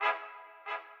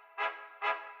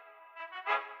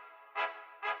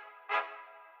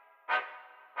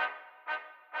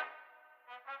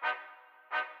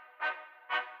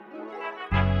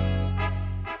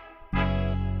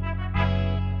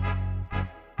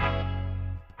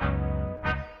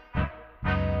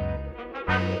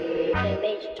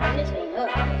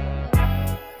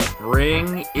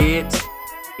Bring it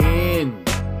in.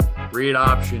 Read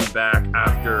option back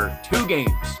after 2 games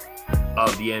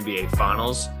of the NBA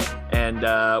Finals. And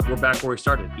we're back where we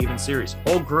started, even series.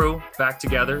 Whole crew back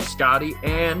together, Scotty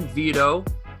and Vido,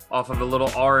 off of a little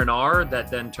R&R that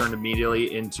then turned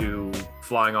immediately into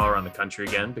flying all around the country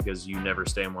again because you never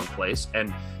stay in one place,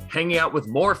 and hanging out with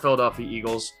more Philadelphia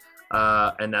Eagles,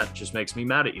 and that just makes me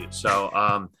mad at you.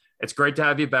 So it's great to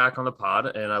have you back on the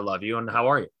pod, and I love you. And how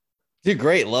are you? Dude,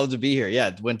 great. Love to be here. Yeah,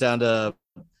 went down to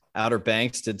Outer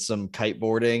Banks, did some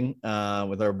kiteboarding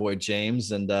with our boy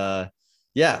James, and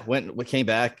we came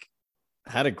back,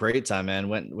 had a great time, man.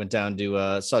 Went down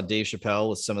to saw Dave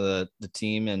Chappelle with some of the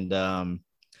team and down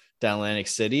Atlantic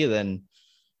City. And then,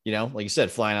 like you said,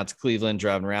 flying out to Cleveland,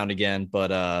 driving around again.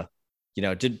 But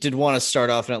did want to start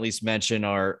off and at least mention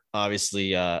our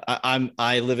obviously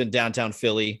I live in downtown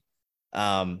Philly,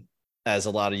 as a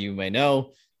lot of you may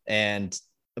know, and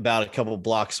about a couple of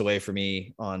blocks away from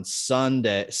me on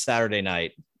Saturday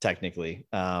night, technically,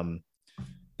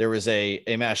 there was a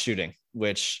mass shooting,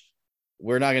 which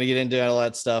we're not going to get into all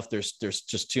that stuff. There's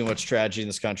just too much tragedy in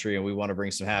this country, and we want to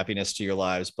bring some happiness to your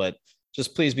lives. But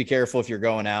just please be careful if you're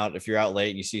going out. If you're out late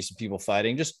and you see some people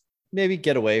fighting, just maybe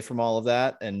get away from all of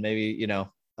that. And maybe,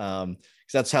 because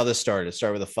that's how this started. It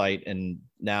started with a fight, and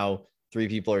now 3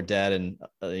 people are dead and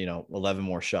 11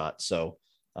 more shot. So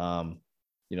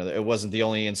it wasn't the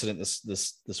only incident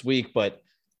this week, but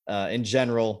in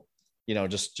general,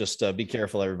 just be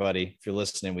careful, everybody. If you're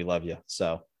listening, we love you.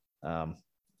 So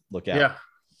look out. Yeah,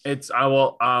 it's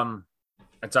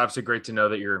obviously great to know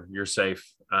that you're safe.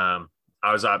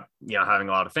 I was having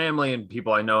a lot of family and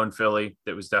people I know in Philly.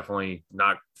 That was definitely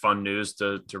not fun news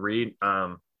to read.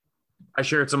 I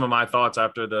shared some of my thoughts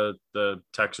after the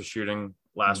Texas shooting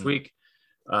last week,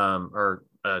 or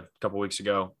a couple weeks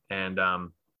ago, and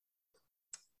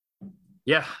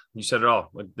yeah, you said it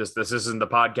all. Like this isn't the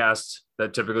podcast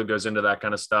that typically goes into that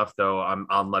kind of stuff, though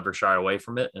I'll never shy away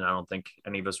from it, and I don't think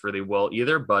any of us really will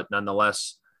either. But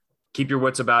nonetheless, keep your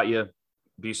wits about you,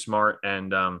 be smart,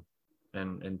 and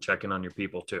check in on your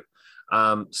people too.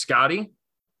 Scotty,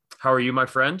 how are you, my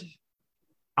friend?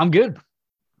 I'm good.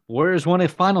 Warriors won a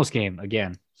finals game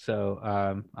again,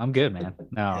 so I'm good, man.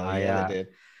 No, I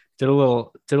did a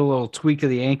little tweak of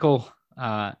the ankle,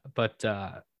 but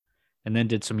and then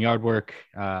did some yard work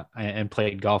and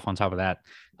played golf on top of that.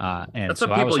 And that's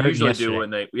what people usually do when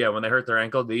they hurt their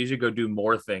ankle. They usually go do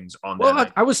more things on that. Well,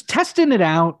 I was testing it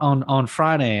out on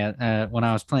Friday when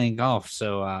I was playing golf.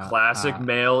 So classic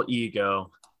male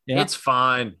ego. Yeah. It's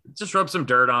fine. Just rub some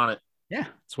dirt on it. Yeah,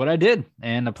 that's what I did.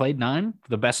 And I played 9,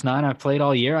 the best 9 I've played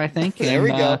all year, I think. There we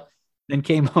go. Then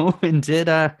came home and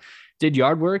did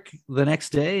yard work the next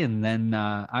day, and then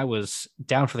I was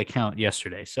down for the count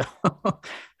yesterday. So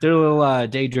did a little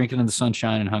day drinking in the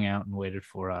sunshine and hung out and waited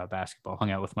for basketball. Hung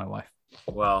out with my wife.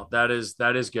 Well, that is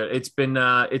good. It's been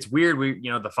it's weird.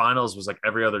 The finals was like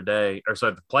every other day, or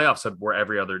sorry, the playoffs were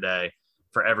every other day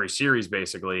for every series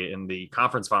basically, and the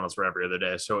conference finals were every other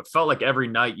day. So it felt like every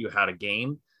night you had a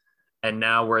game, and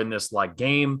now we're in this like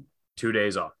game, 2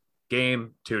 days off,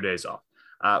 game, 2 days off.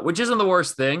 Which isn't the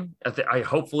worst thing.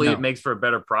 Hopefully it makes for a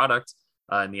better product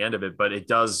in the end of it, but it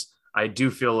does. I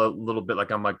do feel a little bit like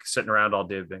I'm like sitting around all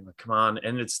day being like, come on.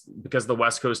 And it's because the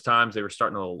West Coast times, they were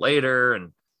starting a little later,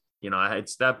 and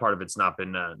it's that part of it's not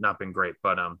been great,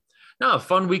 but no, a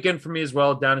fun weekend for me as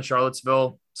well, down in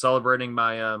Charlottesville, celebrating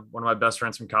my one of my best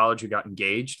friends from college who got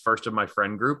engaged, first of my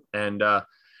friend group. And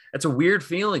it's a weird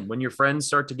feeling when your friends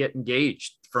start to get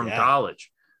engaged from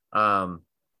college.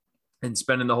 And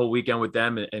spending the whole weekend with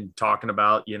them and talking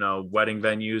about, wedding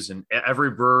venues, and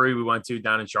every brewery we went to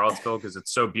down in Charlottesville, because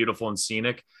it's so beautiful and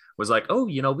scenic, was like, oh,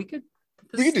 we could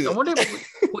do that. I wonder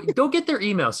go get their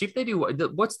email, see if they do.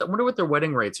 Wonder what their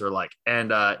wedding rates are like.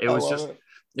 And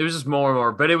it was just more and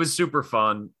more, but it was super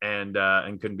fun, and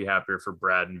couldn't be happier for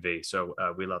Brad and V. So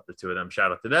we love the two of them.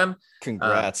 Shout out to them.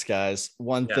 Congrats, guys.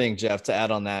 One thing, Jeff, to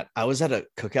add on that, I was at a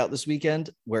cookout this weekend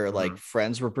where like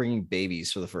friends were bringing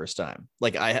babies for the first time.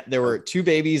 Like there were 2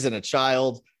 babies and a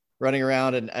child running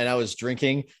around, and I was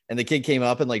drinking, and the kid came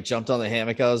up and like jumped on the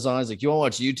hammock I was on. He's like, you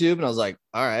want to watch YouTube? And I was like,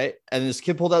 all right. And this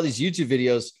kid pulled out these YouTube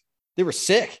videos. They were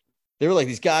sick. They were like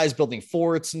these guys building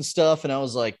forts and stuff. And I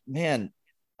was like, man,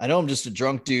 I know I'm just a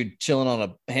drunk dude chilling on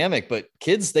a hammock, but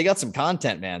kids, they got some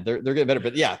content, man. They're getting better.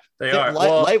 But yeah, they are.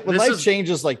 Life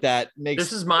changes like that.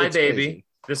 This is my baby.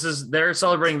 Crazy. they're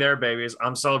celebrating their babies.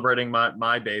 I'm celebrating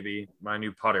my baby, my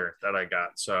new putter that I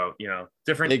got. So,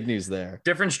 different big news there.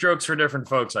 Different strokes for different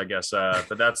folks, I guess.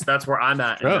 But that's where I'm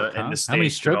at in the stage. How many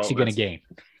strokes you gonna gain?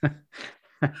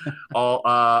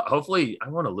 Hopefully I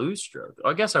want to lose strokes.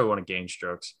 I guess I want to gain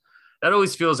strokes. That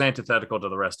always feels antithetical to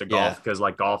the rest of golf because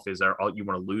like golf is there, you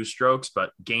want to lose strokes,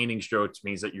 but gaining strokes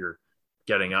means that you're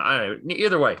getting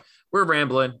either way. We're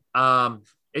rambling.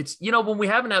 It's when we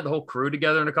haven't had the whole crew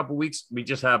together in a couple of weeks, we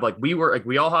just have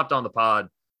we all hopped on the pod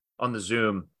on the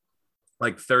Zoom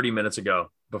like 30 minutes ago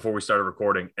before we started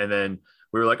recording, and then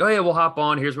we were like, oh yeah, we'll hop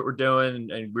on. Here's what we're doing,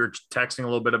 and we were texting a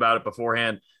little bit about it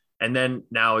beforehand. And then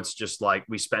now it's just like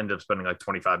we end up spending like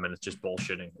 25 minutes just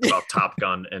bullshitting about Top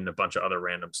Gun and a bunch of other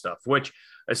random stuff, which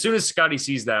as soon as Scotty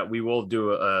sees that, we will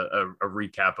do a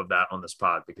recap of that on this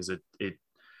pod because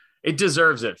it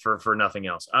deserves it for nothing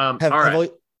else. Have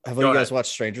you guys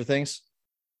watched Stranger Things?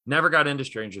 Never got into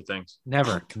Stranger Things.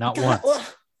 Never. Not once.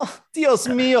 Oh, Dios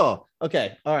mío.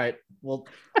 Okay. All right. Well,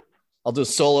 I'll do a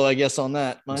solo, I guess, on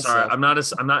that. Myself. Sorry,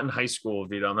 I'm not in high school,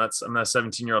 Vido. I'm not a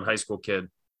 17-year-old high school kid.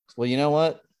 Well, you know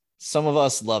what? Some of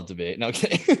us love debate. No,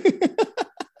 kidding.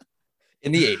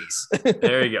 In the 80s.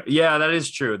 There you go. Yeah, that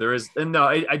is true. There is. And no,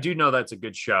 I do know that's a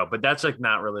good show, but that's like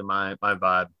not really my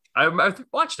vibe. I've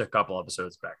watched a couple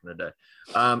episodes back in the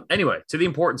day. Anyway, to the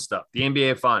important stuff, the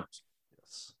NBA Finals.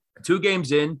 2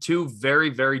 games in, 2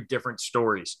 very, very different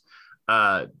stories.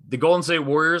 The Golden State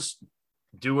Warriors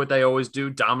do what they always do,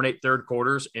 dominate third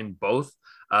quarters in both.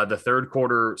 The third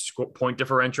quarter point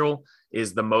differential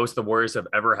is the most the Warriors have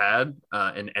ever had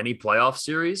in any playoff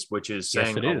series, which is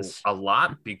saying a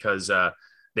lot because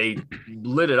they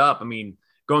lit it up. I mean,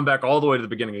 going back all the way to the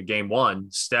beginning of game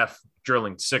 1, Steph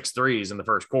drilling 6 threes in the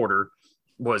first quarter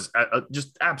was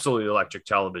just absolutely electric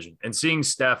television. And seeing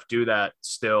Steph do that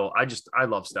still, I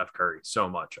love Steph Curry so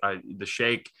much. The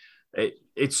shake,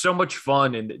 it's so much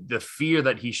fun. And the fear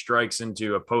that he strikes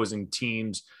into opposing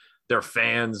teams, their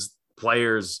fans,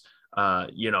 players,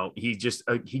 he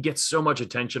gets so much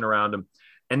attention around him.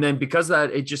 And then because of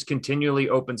that, it just continually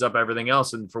opens up everything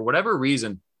else. And for whatever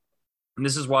reason, and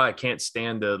this is why I can't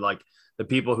stand the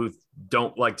people who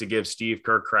don't like to give Steve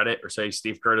Kerr credit or say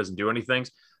Steve Kerr doesn't do anything.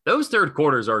 Those third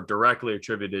quarters are directly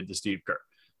attributed to Steve Kerr.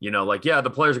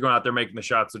 The players are going out there making the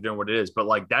shots, they're doing what it is,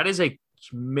 but that is a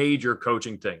major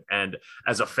coaching thing. And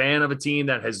as a fan of a team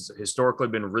that has historically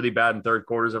been really bad in third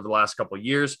quarters over the last couple of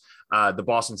years, the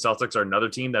Boston Celtics are another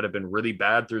team that have been really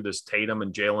bad through this Tatum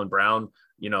and Jaylen Brown,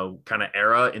 kind of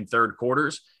era in third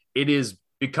quarters. It is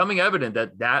becoming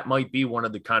evident that might be one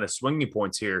of the kind of swinging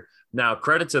points here. Now,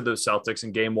 credit to the Celtics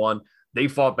in game 1. They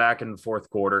fought back in the fourth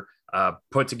quarter,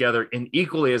 put together an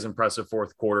equally as impressive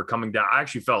fourth quarter coming down. I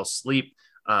actually fell asleep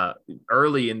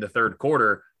early in the third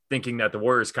quarter thinking that the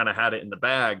Warriors kind of had it in the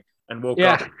bag and woke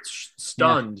up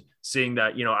stunned seeing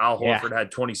that, Al Horford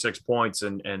had 26 points.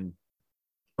 And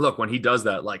look, when he does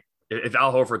that, if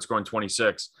Al Horford's scoring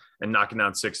 26 and knocking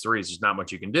down 6 threes, there's not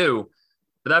much you can do.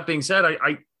 But that being said,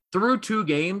 I through 2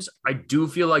 games, I do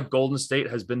feel like Golden State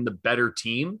has been the better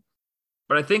team.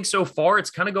 But I think so far it's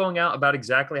kind of going out about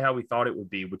exactly how we thought it would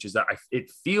be, which is that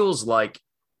it feels like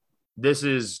this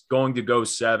is going to go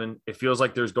 7. It feels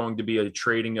like there's going to be a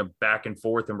trading of back and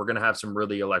forth, and we're going to have some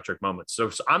really electric moments.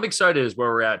 So I'm excited as where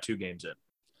we're at 2 games in.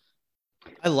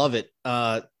 I love it.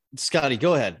 Scotty,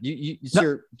 go ahead.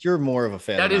 You're more of a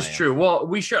fan. That is true.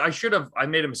 Well, I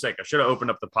made a mistake. I should have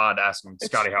opened up the pod asking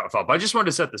Scotty how it felt, but I just wanted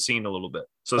to set the scene a little bit.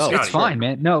 So Scotty, it's fine,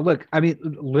 man. No, look, I mean,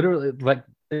 literally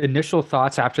initial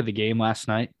thoughts after the game last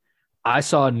night, I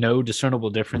saw no discernible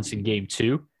difference in game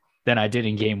 2 than I did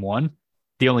in game 1.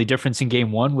 The only difference in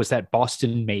game 1 was that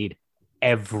Boston made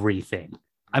everything.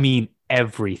 I mean,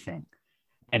 everything.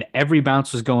 And every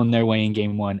bounce was going their way in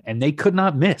game 1, and they could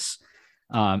not miss.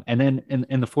 And then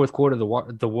in the fourth quarter,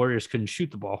 the Warriors couldn't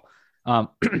shoot the ball.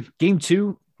 Game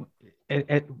 2,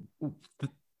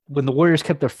 when the Warriors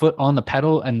kept their foot on the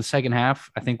pedal in the second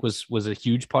half, I think was a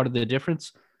huge part of the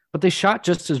difference. But they shot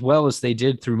just as well as they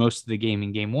did through most of the game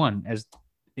in game 1 as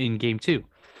in game 2.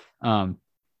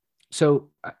 So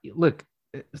look,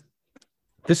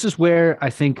 this is where I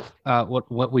think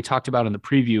what we talked about in the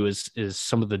preview is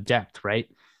some of the depth, right?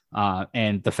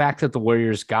 And the fact that the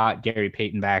Warriors got Gary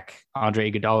Payton back,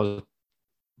 Andre Iguodala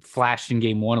flashed in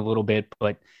game 1 a little bit,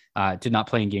 but did not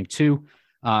play in game 2.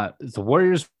 The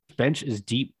Warriors bench is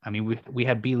deep. I mean, we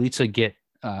had Bjelica get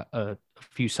a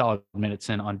few solid minutes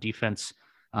in on defense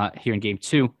here in game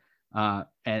 2.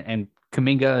 And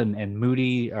Kuminga and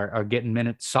Moody are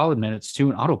getting solid minutes too.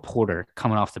 And Otto Porter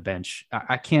coming off the bench.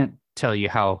 I can't tell you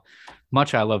how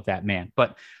much I love that man.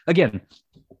 But again,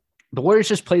 the Warriors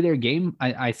just play their game.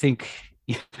 I think,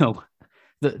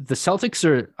 the Celtics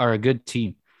are a good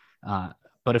team.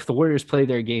 But if the Warriors play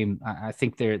their game, I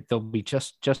think they'll be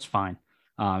just fine.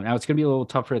 Now it's going to be a little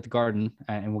tougher at the Garden,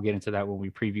 and we'll get into that when we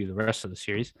preview the rest of the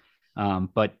series.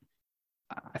 But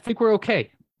I think we're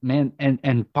okay, man.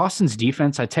 And Boston's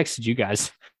defense, I texted you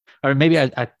guys, or maybe I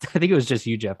think it was just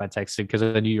you, Jeff. I texted because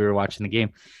I knew you were watching the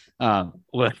game.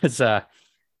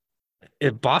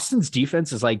 Boston's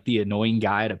defense is like the annoying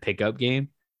guy at a pickup game,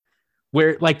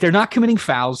 where like they're not committing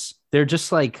fouls. They're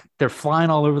just like they're flying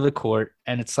all over the court,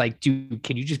 and it's like, dude,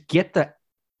 can you just get the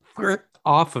frick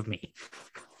off of me?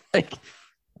 Like,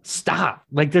 stop.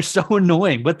 Like, they're so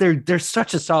annoying, but they're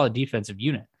such a solid defensive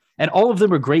unit. And all of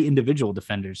them are great individual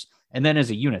defenders. And then as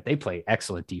a unit, they play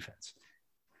excellent defense.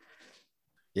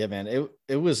 Yeah, man.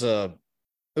 It was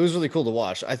really cool to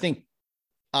watch. I think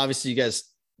obviously you guys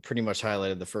pretty much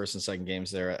highlighted the first and second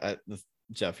games there.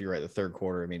 Jeff, you're right. The third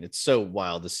quarter. I mean, it's so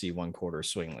wild to see one quarter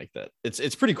swing like that.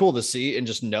 It's pretty cool to see and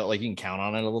just know, like, you can count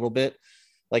on it a little bit.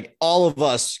 Like, all of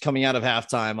us coming out of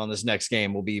halftime on this next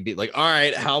game will be like, all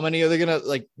right, how many are they going to,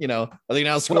 like, are they going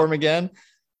to outscore them again?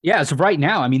 Yeah. So right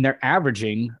now, I mean, they're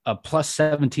averaging a plus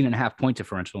 17.5 point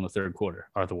differential in the third quarter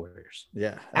are the Warriors.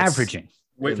 Yeah. Averaging.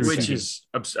 Which is,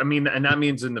 I mean, and that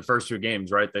means in the first two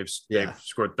games, right? They've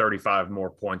scored 35 more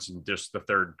points in just the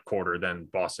third quarter than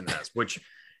Boston has, which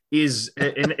is,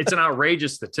 and it's an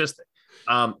outrageous statistic.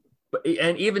 And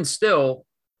even still,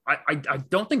 I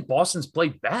don't think Boston's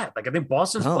played bad. Like, I think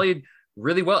Boston's played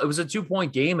really well. It was a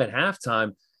 2-point game at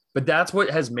halftime, but that's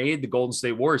what has made the Golden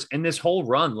State Warriors in this whole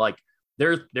run. Like,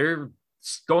 they're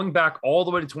going back all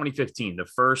the way to 2015, the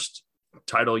first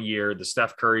title year, the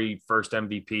Steph Curry first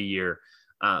MVP year.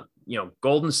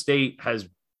 Golden State has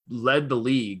led the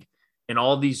league in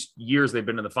all these years they've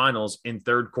been in the finals in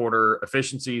third quarter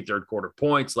efficiency, third quarter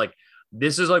points. Like,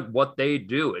 this is like what they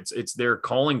do. It's their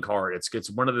calling card.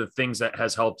 It's one of the things that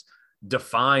has helped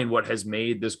define what has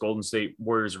made this Golden State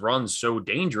Warriors run so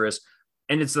dangerous.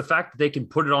 And it's the fact that they can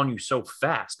put it on you so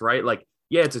fast, right? Like,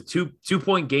 yeah, it's a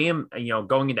two-point game,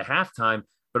 going into halftime,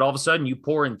 but all of a sudden you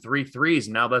pour in 3 threes.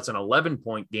 And now that's an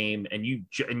 11-point game. And you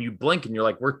blink and you're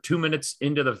like, we're 2 minutes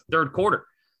into the third quarter.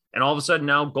 And all of a sudden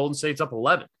now Golden State's up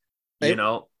 11,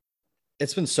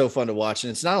 It's been so fun to watch.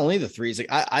 And it's not only the threes. Like,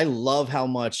 I love how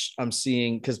much I'm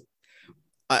seeing, because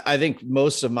I think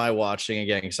most of my watching,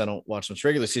 again, because I don't watch much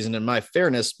regular season, and my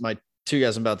fairness, my two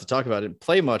guys I'm about to talk about didn't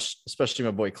play much, especially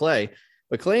my boy Clay,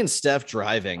 but Clay and Steph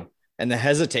driving and the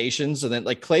hesitations, and then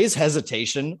like Clay's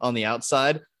hesitation on the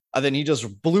outside, and then he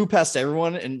just blew past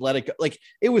everyone and let it go. Like,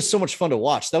 it was so much fun to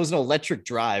watch. That was an electric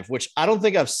drive, which I don't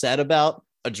think I've said about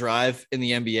a drive in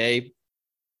the NBA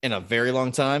in a very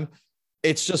long time.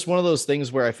 It's just one of those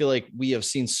things where I feel like we have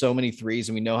seen so many threes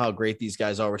and we know how great these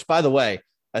guys are, which, by the way,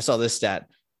 I saw this stat.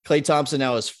 Klay Thompson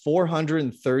now has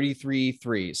 433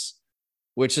 threes,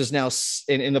 which is now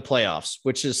in the playoffs,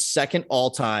 which is second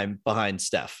all time behind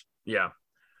Steph. Yeah.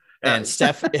 And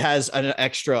Steph has an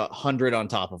extra 100 on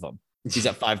top of him. He's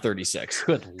at 536.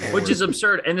 Good Lord. Which is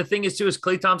absurd. And the thing is, too, is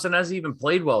Klay Thompson hasn't even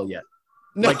played well yet.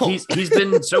 No. Like, he's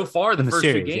been so far the first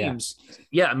series, two games.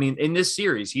 Yeah. I mean, in this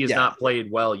series, he has not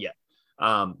played well yet.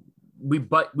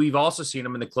 We've also seen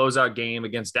him in the closeout game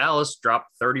against Dallas drop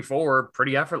 34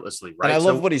 pretty effortlessly, right? And I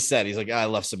love what he said. He's like, I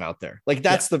left some out there. Like,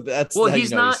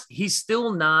 he's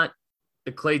still not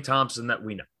the Klay Thompson that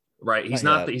we know, right? He's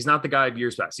not the guy of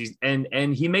years past.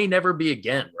 And he may never be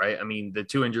again, right? I mean, the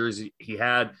 2 injuries he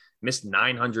had, missed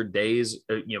 900 days,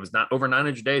 it was not over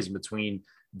 900 days in between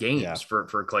games for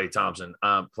Klay Thompson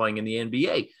playing in the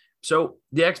NBA. So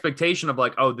the expectation of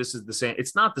like, oh, this is the same,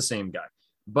 it's not the same guy.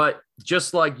 But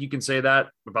just like you can say that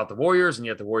about the Warriors, and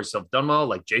yet the Warriors have done well.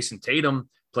 Like, Jason Tatum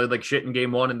played like shit in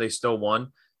game 1 and they still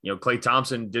won. Klay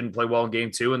Thompson didn't play well in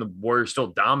game 2 and the Warriors still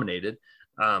dominated.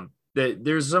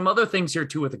 There's some other things here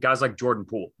too with the guys like Jordan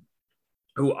Poole,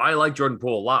 who I like Jordan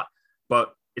Poole a lot,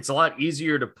 but it's a lot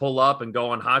easier to pull up and go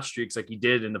on hot streaks like he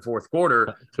did in the fourth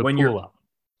quarter when you're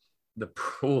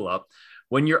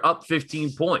up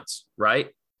 15 points, right?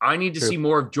 I need to see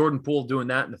more of Jordan Poole doing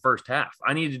that in the first half.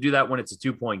 I need to do that when it's a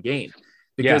 2-point game,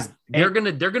 because they're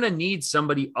gonna need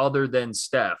somebody other than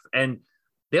Steph. And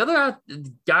the other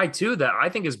guy too that I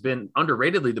think has been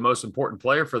underratedly the most important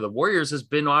player for the Warriors has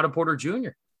been Otto Porter Jr.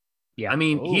 Yeah, I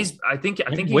mean I think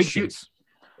he shoots.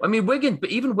 I mean,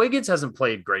 Wiggins hasn't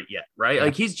played great yet, right? Yeah.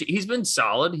 Like, he's been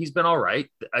solid. He's been all right.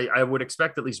 I would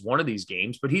expect at least one of these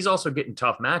games, but he's also getting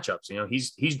tough matchups.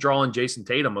 He's drawing Jason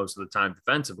Tatum most of the time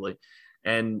defensively,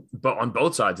 but on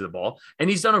both sides of the ball. And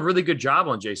he's done a really good job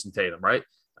on Jason Tatum, right?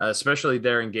 Especially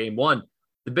there in game 1.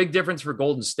 The big difference for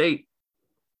Golden State,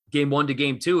 game 1 to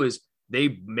game 2, is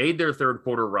they made their third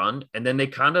quarter run, and then they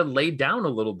kind of laid down a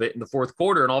little bit in the fourth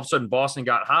quarter, and all of a sudden Boston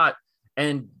got hot.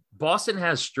 And Boston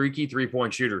has streaky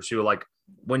 3-point shooters who, like,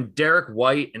 when Derek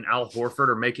White and Al Horford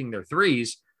are making their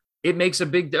threes, it makes a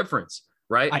big difference,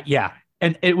 right? Yeah.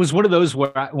 And it was one of those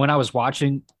where when I was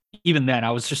watching, even then,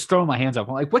 I was just throwing my hands up.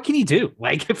 I'm like, what can he do?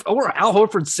 Like, if Al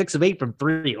Horford's 6 of 8 from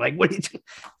 3, like, what are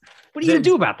you going to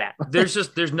do about that?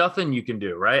 There's nothing you can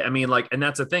do, right? I mean, like, and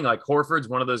that's the thing. Like, Horford's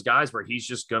one of those guys where he's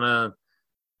just going to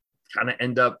kind of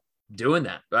end up doing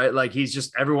that, right? Like, he's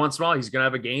just, every once in a while, he's going to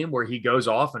have a game where he goes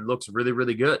off and looks really,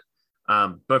 really good.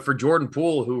 But for Jordan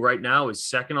Poole, who right now is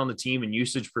second on the team in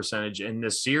usage percentage in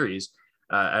this series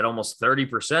at almost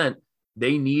 30%,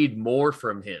 they need more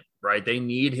from him, right? They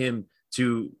need him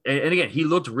to, and again, he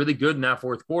looked really good in that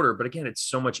fourth quarter, but again, it's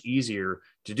so much easier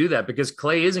to do that because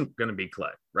Clay isn't going to be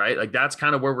Clay, right? Like, that's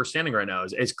kind of where we're standing right now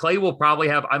is Clay will probably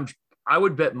have, I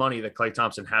would bet money that Klay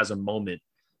Thompson has a moment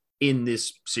in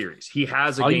this series. He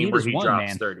has a game where he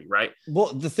drops 30, right?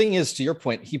 Well, the thing is, to your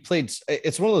point,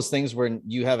 it's one of those things where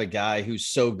you have a guy who's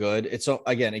so good. It's so,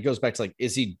 again, it goes back to, like,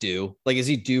 is he due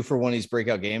for one of these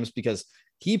breakout games? Because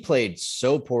he played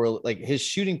so poorly. Like, his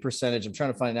shooting percentage, I'm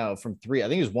trying to find out, from 3, I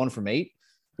think it was 1 from 8,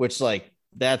 which, like,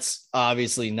 that's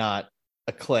obviously not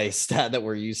a Clay stat that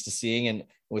we're used to seeing. And it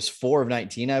was 4 of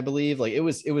 19, I believe. Like, it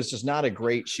was just not a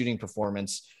great shooting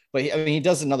performance. But he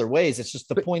does it in other ways. It's just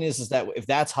the point is that if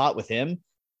that's hot with him,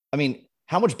 I mean,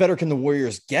 how much better can the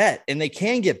Warriors get? And they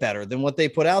can get better than what they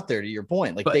put out there, to your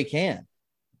point. Like, they can.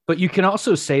 But you can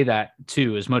also say that,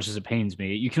 too, as much as it pains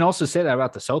me. You can also say that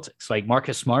about the Celtics. Like,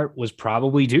 Marcus Smart was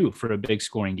probably due for a big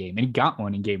scoring game, and he got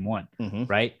one in game 1,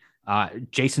 right?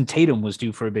 Jason Tatum was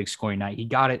due for a big scoring night. He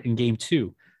got it in game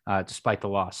 2, despite the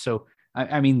loss. So,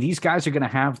 I mean, these guys are going to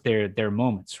have their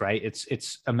moments, right?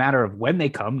 It's a matter of when they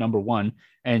come, number one,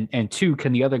 and 2,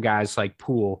 can the other guys like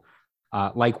Poole,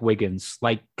 like Wiggins,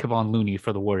 like Kevon Looney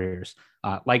for the Warriors,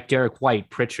 like Derek White,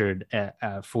 Pritchard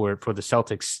for the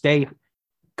Celtics, stay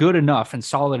good enough and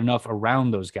solid enough around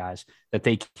those guys that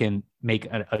they can make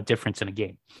a difference in a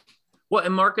game. Well,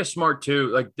 and Marcus Smart too,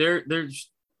 like there's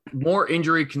more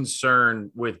injury concern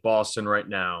with Boston right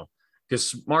now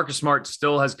because Marcus Smart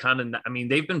still has kind of, I mean,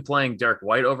 they've been playing Derek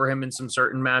White over him in some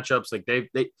certain matchups.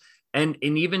 Like and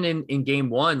even in game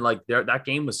 1, like that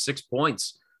game was 6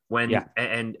 points when,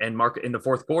 and Mark in the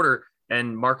fourth quarter,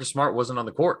 and Marcus Smart wasn't on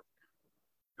the court.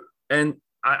 And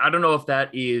I don't know if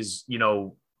that is,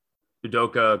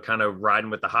 Udoka kind of riding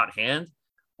with the hot hand,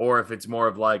 or if it's more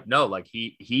of like, no, like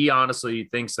he honestly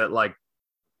thinks that like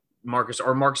Marcus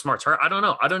Smart's hurt. I don't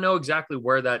know. I don't know exactly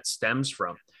where that stems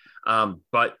from.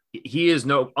 But he is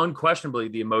unquestionably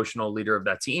the emotional leader of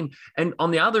that team. And on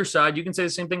the other side, you can say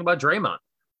the same thing about Draymond.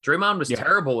 Draymond was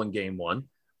terrible in game 1.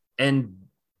 And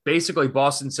basically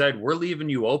Boston said, we're leaving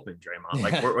you open, Draymond.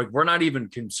 Like we're not even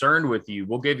concerned with you.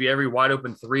 We'll give you every wide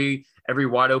open 3, every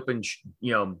wide open,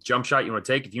 jump shot you want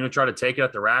to take. If you want to try to take it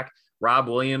at the rack, Rob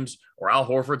Williams or Al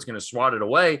Horford's going to swat it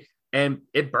away. And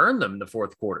it burned them in the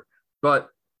fourth quarter. But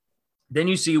then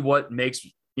you see what makes,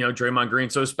 Draymond Green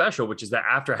so special, which is that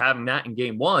after having that in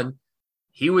game 1,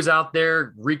 he was out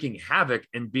there wreaking havoc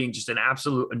and being just an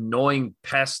absolute annoying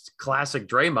pest, classic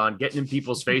Draymond, getting in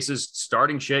people's faces,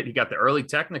 starting shit. He got the early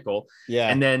technical. Yeah.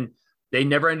 And then they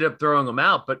never ended up throwing him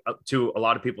out, but to a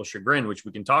lot of people's chagrin, which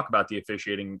we can talk about the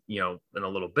officiating, in a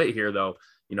little bit here, though,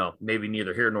 maybe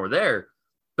neither here nor there.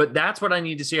 But that's what I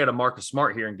need to see out of Marcus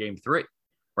Smart here in game 3,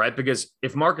 right? Because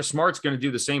if Marcus Smart's going to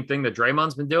do the same thing that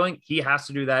Draymond's been doing, he has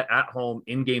to do that at home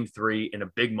in game 3 in a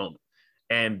big moment.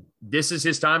 And this is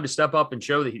his time to step up and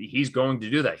show that he's going to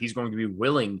do that. He's going to be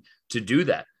willing to do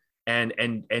that and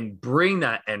bring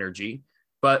that energy.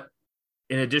 But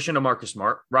in addition to Marcus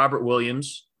Smart, Robert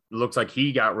Williams looks like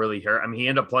he got really hurt. I mean, he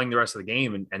ended up playing the rest of the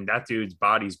game, and that dude's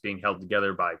body's being held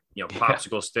together by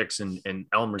popsicle sticks and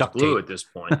Elmer's duct glue tape at this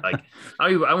point. Like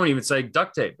I won't even say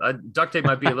duct tape. Duct tape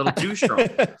might be a little too strong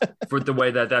for the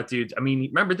way that dude. I mean,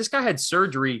 remember this guy had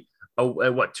surgery.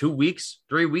 3 weeks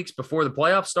before the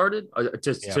playoffs started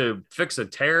to fix a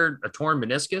torn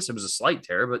meniscus. It was a slight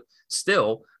tear, but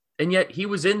still. And yet he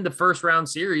was in the first round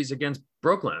series against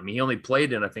Brooklyn. I mean, he only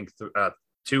played in, I think,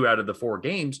 2 out of the 4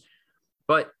 games,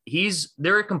 but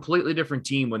they're a completely different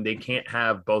team when they can't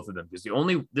have both of them. Because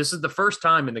this is the first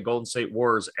time in the Golden State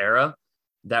Warriors era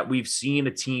that we've seen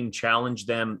a team challenge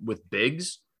them with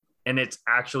bigs, and it's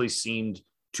actually seemed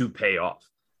to pay off.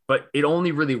 But it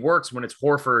only really works when it's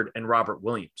Horford and Robert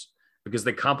Williams because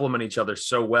they complement each other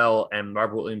so well. And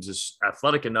Robert Williams is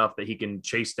athletic enough that he can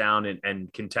chase down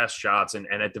and contest shots and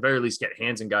at the very least get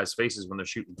hands in guys' faces when they're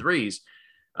shooting threes.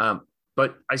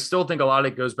 But I still think a lot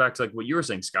of it goes back to like what you were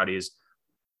saying, Scotty, is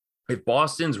if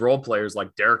Boston's role players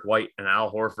like Derek White and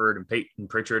Al Horford and Peyton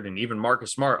Pritchard and even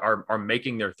Marcus Smart are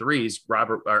making their threes,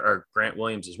 Robert or Grant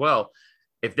Williams as well,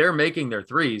 if they're making their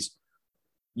threes,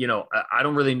 I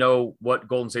don't really know what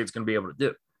Golden State's going to be able to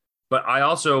do. But I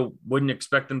also wouldn't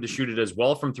expect them to shoot it as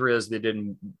well from three as they did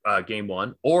in game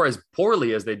one or as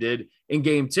poorly as they did in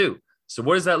game two. So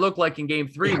what does that look like in game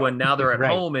three when now they're at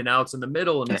home and now it's in the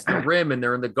middle and it's the rim and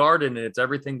they're in the garden and it's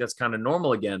everything that's kind of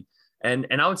normal again? And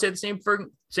I would say the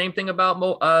same thing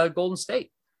about Golden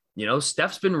State.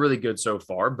 Steph's been really good so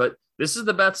far, but this is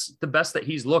the best that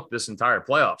he's looked this entire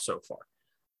playoff so far,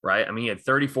 right? I mean, he had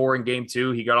 34 in game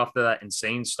two. He got off to that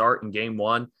insane start in game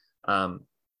one.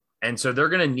 And so they're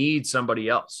going to need somebody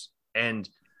else. And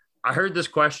I heard this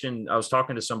question. I was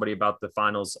talking to somebody about the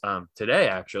finals today,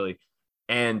 actually.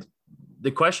 And the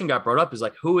question got brought up is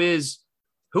like, who is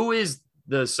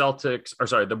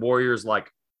the Warriors,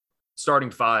 like starting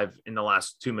five in the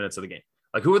last 2 minutes of the game?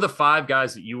 Like, who are the five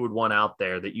guys that you would want out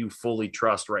there that you fully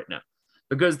trust right now?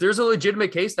 Because there's a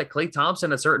legitimate case that Klay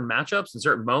Thompson at certain matchups and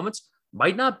certain moments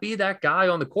might not be that guy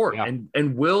on the court. Yeah.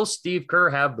 And will Steve Kerr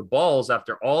have the balls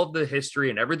after all of the history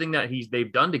and everything that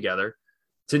they've done together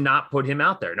to not put him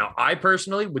out there? Now, I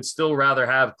personally would still rather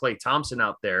have Klay Thompson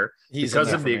out there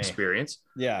because of the experience.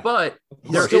 Yeah. But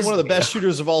he's still one of the best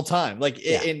shooters of all time. Like,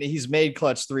 and he's made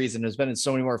clutch threes and has been in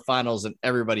so many more finals than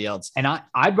everybody else. And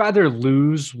I'd rather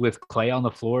lose with Klay on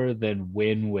the floor than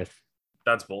win with.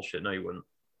 That's bullshit. No, you wouldn't.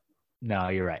 No,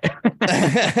 you're right.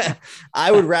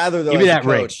 I would rather, though, give me that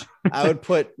coach, I would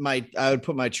put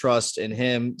my trust in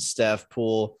him, Steph,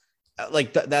 Poole.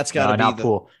 Like that's got to be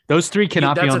Poole. Those three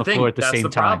cannot be on the floor at the same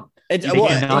time. You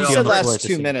said last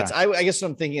 2 minutes. I guess what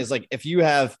I'm thinking is like if you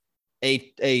have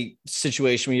a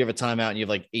situation where you have a timeout and you have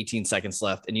like 18 seconds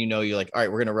left, and you're like, all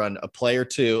right, we're gonna run a play or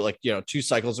two, like 2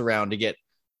 cycles around to get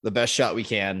the best shot we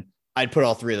can. I'd put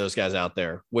all three of those guys out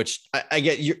there, which I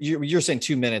get. You're saying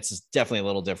 2 minutes is definitely a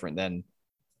little different than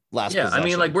last. Yeah, possession. I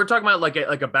mean, like we're talking about like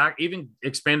a back, even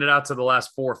expanded out to the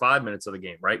last 4 or 5 minutes of the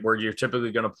game, right? Where you're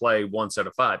typically going to play one set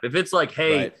of 5. If it's like,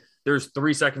 hey, there's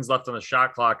 3 seconds left on the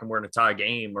shot clock and we're in a tie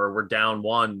game, or we're down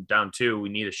 1, down 2, we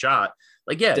need a shot.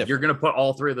 Like, yeah, you're going to put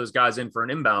all three of those guys in for an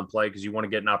inbound play because you want to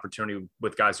get an opportunity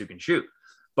with guys who can shoot.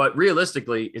 But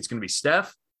realistically, it's going to be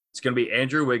Steph, it's going to be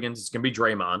Andrew Wiggins, it's going to be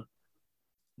Draymond.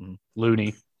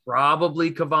 Looney, probably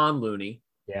Kevon Looney.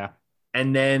 Yeah.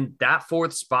 And then that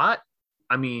 4th spot,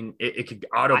 I mean, it could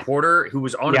Otto Porter, who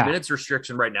was on a minutes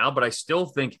restriction right now, but I still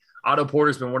think Otto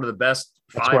Porter's been one of the best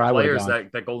 5 players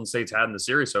that Golden State's had in the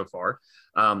series so far.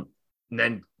 And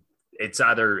then it's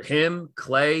either him,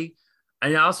 Klay,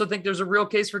 and I also think there's a real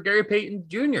case for Gary Payton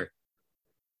Jr.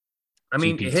 I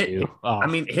mean, him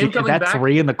coming that back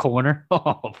 3 in the corner.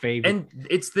 Oh, favorite. And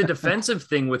it's the defensive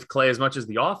thing with Klay as much as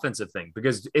the offensive thing,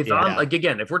 because I'm like,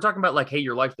 again, if we're talking about like, hey,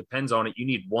 your life depends on it, you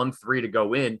need 1 3 to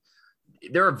go in.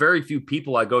 There are very few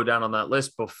people I go down on that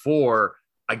list before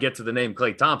I get to the name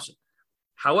Klay Thompson.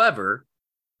 However,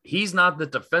 he's not the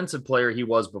defensive player he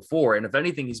was before. And if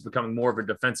anything, he's becoming more of a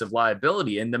defensive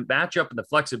liability. And the matchup and the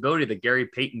flexibility that Gary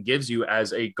Payton gives you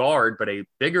as a guard, but a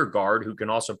bigger guard who can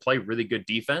also play really good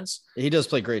defense. He does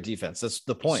play great defense. That's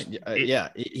the point.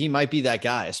 He might be that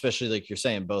guy, especially like you're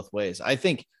saying both ways. I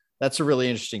think that's a really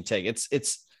interesting take.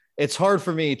 It's hard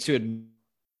for me to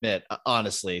admit,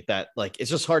 honestly, that like,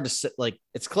 it's just hard to sit, like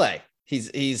it's Klay.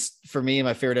 He's for me,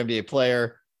 my favorite NBA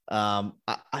player.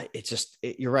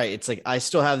 You're right. It's like I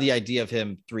still have the idea of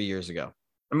him 3 years ago.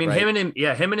 I mean, him and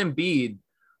Embiid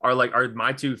are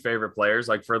my 2 favorite players.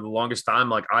 Like for the longest time,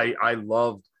 like I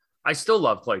still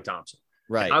love Klay Thompson.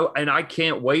 Right. And I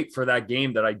can't wait for that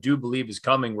game that I do believe is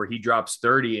coming where he drops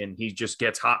 30 and he just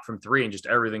gets hot from 3 and just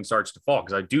everything starts to fall.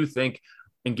 Because I do think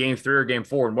in game 3 or game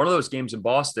 4, in one of those games in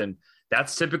Boston,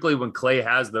 that's typically when Klay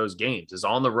has those games, is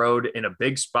on the road in a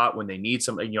big spot when they need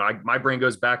something. My brain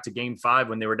goes back to game 5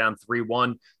 when they were down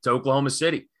 3-1 to Oklahoma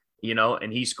City,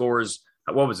 and he scores,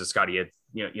 what was it, Scotty?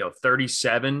 He had,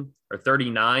 37 or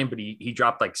 39, but he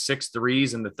dropped like 6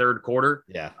 threes in the third quarter.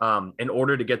 Yeah. In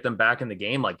order to get them back in the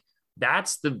game. Like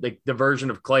that's the version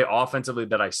of Klay offensively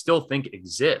that I still think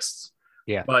exists.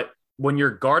 Yeah. But when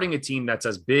you're guarding a team that's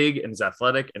as big and as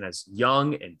athletic and as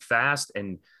young and fast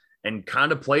and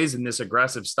kind of plays in this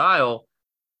aggressive style,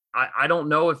 I don't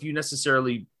know if you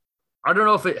necessarily, I don't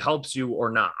know if it helps you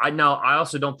or not. I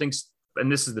also don't think,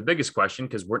 and this is the biggest question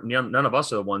because none of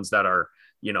us are the ones that are,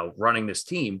 running this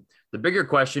team. The bigger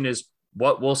question is,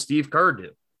 what will Steve Kerr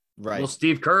do? Right. Will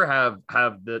Steve Kerr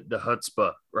have the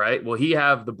chutzpah, right? Will he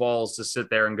have the balls to sit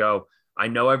there and go, I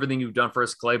know everything you've done for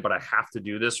us, Klay, but I have to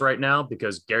do this right now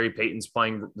because Gary Payton's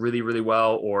playing really, really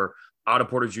well, or Otto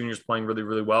Porter Jr. is playing really,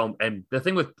 really well. And the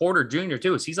thing with Porter Jr.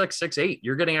 too is he's like 6'8".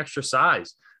 You're getting extra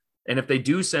size. And if they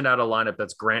do send out a lineup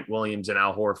that's Grant Williams and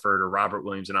Al Horford or Robert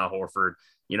Williams and Al Horford,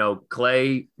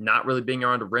 Clay not really being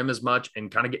around the rim as much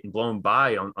and kind of getting blown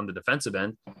by on the defensive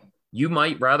end, you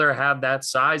might rather have that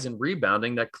size and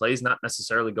rebounding that Clay's not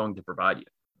necessarily going to provide you.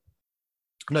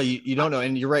 No, you don't know.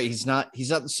 And you're right. He's not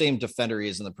the same defender he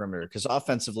is in the perimeter, because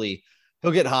offensively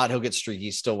he'll get hot. He'll get streaky.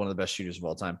 He's still one of the best shooters of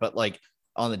all time. But like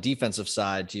on the defensive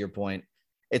side, to your point,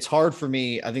 it's hard for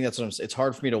me. I think that's what I'm saying. It's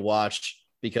hard for me to watch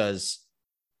because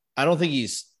I don't think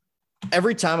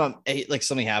every time like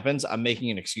something happens, I'm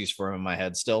making an excuse for him in my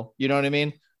head still. You know what I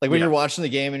mean? Like when you're watching the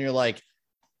game and you're like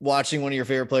watching one of your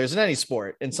favorite players in any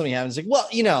sport and something happens, like,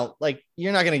 well, like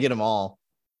you're not going to get them all.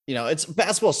 It's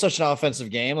basketball is such an offensive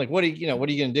game. Like, what are you going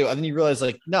to do? And then you realize,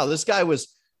 like, no, this guy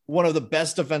was one of the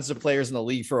best defensive players in the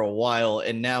league for a while,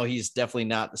 and now he's definitely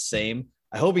not the same.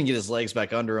 I hope he can get his legs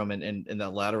back under him and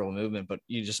that lateral movement, but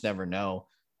you just never know.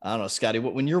 I don't know, Scotty,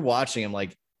 when you're watching him,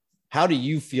 like, how do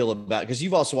you feel about, because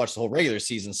you've also watched the whole regular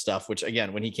season stuff, which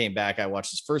again, when he came back, I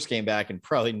watched his first game back and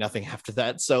probably nothing after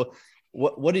that. So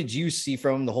what did you see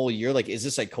from him the whole year? Like, is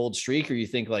this a cold streak, or you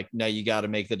think like, no, you got to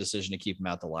make the decision to keep him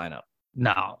out the lineup?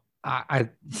 No, I'd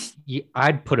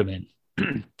put him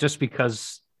in just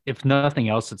because if nothing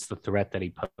else, it's the threat that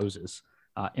he poses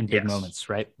in big moments.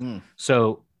 Right.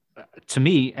 So to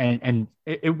me, and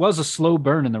it was a slow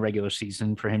burn in the regular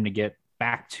season for him to get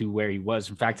back to where he was.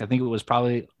 In fact, I think it was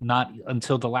probably not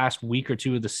until the last week or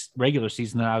two of the regular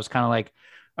season that I was kind of like,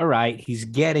 all right, he's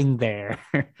getting there.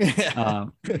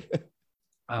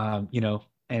 And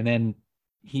then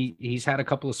he's had a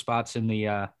couple of spots in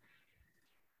the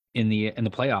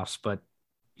playoffs, but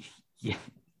yeah,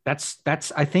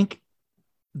 that's I think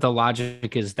the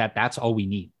logic is that that's all we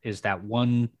need is that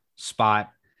one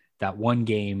spot, that one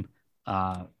game,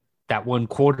 that one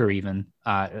quarter, even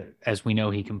as we know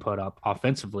he can put up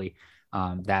offensively,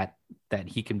 that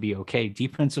he can be okay.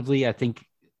 Defensively, I think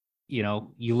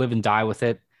you live and die with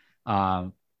it.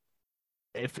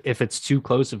 If it's too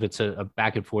close, if it's a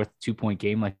back and forth 2-point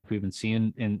game like we've been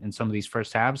seeing in some of these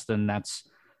first halves, then that's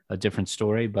a different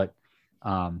story. But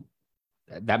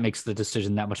that makes the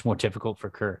decision that much more difficult for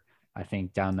Kerr, I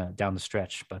think, down the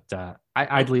stretch. But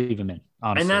I'd leave him in,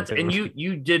 honestly. And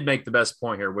you did make the best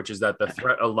point here, which is that the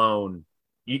threat alone,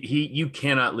 you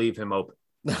cannot leave him open.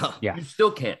 No. Yeah, you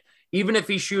still can't. Even if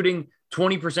he's shooting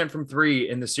 20% from three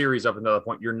in the series up until that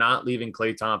point, you're not leaving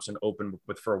Klay Thompson open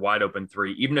for a wide open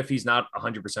three, even if he's not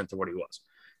 100% to what he was.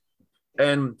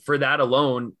 And for that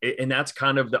alone, and that's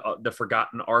kind of the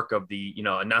forgotten arc of the,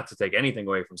 and not to take anything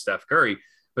away from Steph Curry,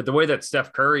 but the way that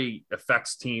Steph Curry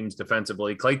affects teams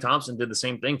defensively, Klay Thompson did the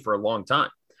same thing for a long time.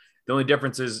 The only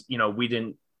difference is, we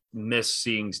didn't miss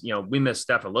seeing, we missed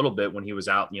Steph a little bit when he was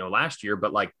out, last year,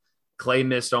 but like Klay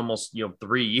missed almost,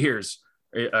 3 years,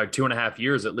 2.5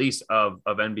 years at least of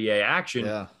NBA action.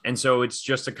 Yeah. And so it's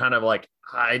just a kind of like,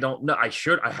 I don't know. I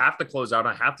have to close out.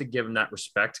 I have to give him that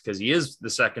respect because he is the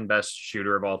second best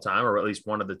shooter of all time, or at least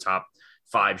one of the top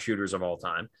 5 shooters of all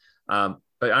time.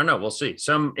 But I don't know. We'll see.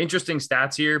 Some interesting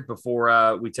stats here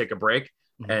before we take a break.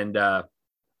 Mm-hmm.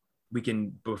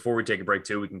 And before we take a break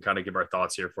too, we can kind of give our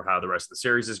thoughts here for how the rest of the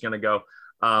series is going to go.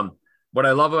 What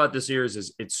I love about this series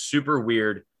is it's super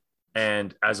weird.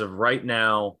 And as of right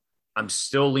now, I'm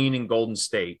still leaning Golden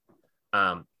State.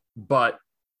 But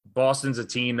Boston's a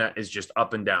team that is just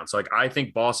up and down. So like, I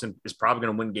think Boston is probably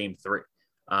going to win game 3.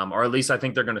 Or at least I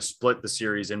think they're going to split the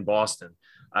series in Boston.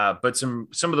 But some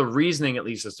of the reasoning, at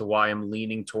least as to why I'm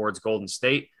leaning towards Golden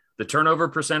State, the turnover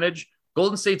percentage,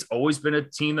 Golden State's always been a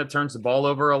team that turns the ball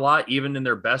over a lot. Even in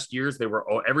their best years, they were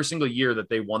every single year that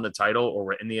they won the title or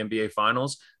were in the NBA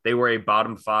finals, they were a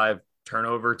bottom 5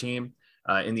 turnover team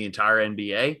in the entire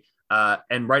NBA.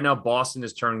 And right now Boston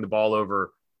is turning the ball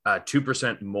over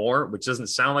 2% more, which doesn't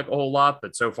sound like a whole lot,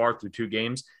 but so far through 2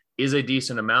 games is a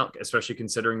decent amount, especially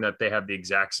considering that they have the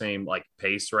exact same like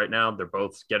pace right now. They're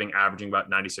both averaging about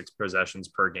 96 possessions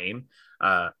per game,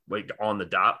 like on the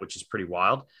dot, which is pretty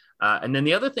wild. And then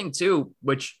the other thing too,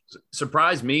 which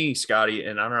surprised me, Scotty,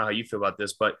 and I don't know how you feel about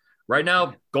this, but right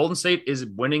now Golden State is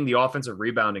winning the offensive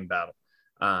rebounding battle.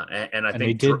 And I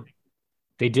think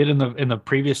they did in the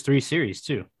previous 3 series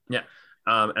too. Yeah.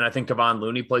 And I think Kevon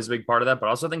Looney plays a big part of that, but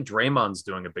also I think Draymond's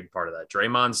doing a big part of that.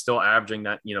 Draymond's still averaging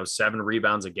that, 7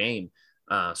 rebounds a game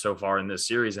so far in this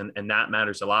series. And that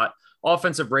matters a lot.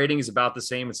 Offensive rating is about the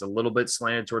same. It's a little bit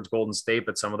slanted towards Golden State,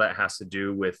 but some of that has to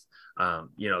do with,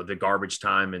 the garbage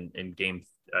time in game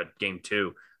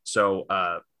 2. So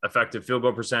effective field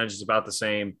goal percentage is about the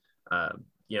same.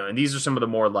 And these are some of the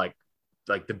more like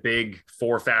like the big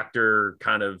 4-factor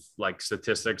kind of like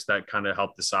statistics that kind of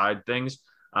help decide things.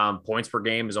 Points per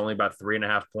game is only about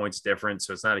 3.5 points difference.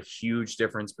 So it's not a huge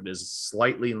difference, but is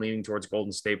slightly leaning towards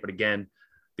Golden State. But again,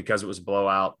 because it was a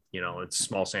blowout, it's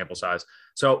small sample size.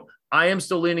 So I am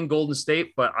still leaning Golden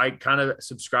State, but I kind of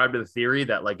subscribe to the theory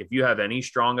that like, if you have any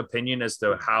strong opinion as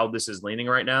to how this is leaning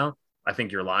right now, I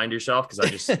think you're lying to yourself. Cause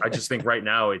I just think right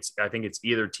now I think it's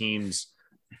either team's,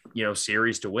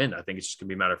 series to win. I think it's just gonna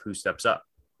be a matter of who steps up.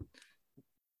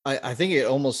 I think it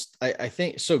almost, I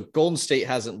think so. Golden State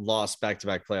hasn't lost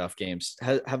back-to-back playoff games.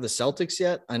 Have the Celtics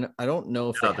yet? I don't know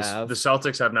if they have. The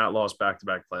Celtics have not lost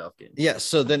back-to-back playoff games. Yeah.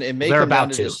 So then it may They're come down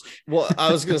about to to. just,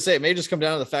 I was going to say, it may just come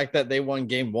down to the fact that they won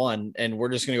game 1 and we're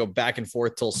just going to go back and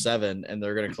forth till 7 and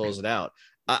they're going to close it out.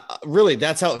 Really,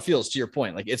 that's how it feels, to your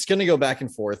point. Like, it's going to go back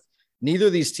and forth. Neither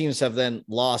of these teams have then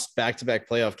lost back-to-back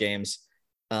playoff games.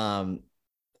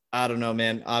 I don't know,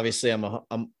 man. Obviously, I'm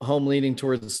home leaning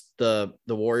towards the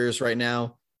Warriors right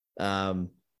now,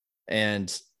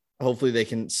 and hopefully they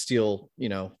can steal,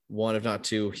 one if not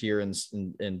 2 here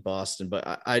in Boston.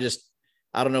 But I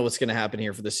don't know what's going to happen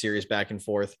here for this series back and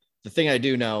forth. The thing I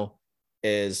do know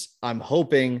is I'm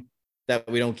hoping that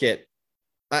we don't get.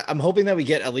 I'm hoping that we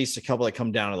get at least a couple that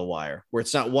come down to the wire, where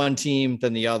it's not one team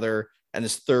then the other, and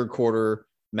this third quarter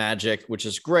magic, which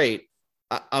is great.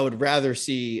 I would rather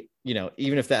see,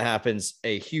 even if that happens,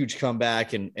 a huge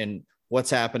comeback and what's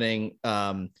happening,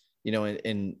 or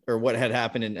what had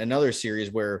happened in another series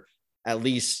where at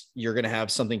least you're going to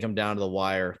have something come down to the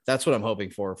wire. That's what I'm hoping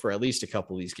for at least a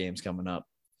couple of these games coming up.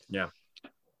 Yeah.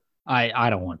 I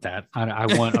don't want that.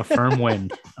 I want a firm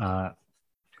win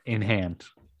in hand.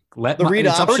 The read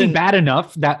it's option, already bad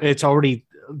enough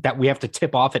that we have to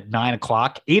tip off at 9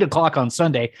 o'clock, 8 o'clock on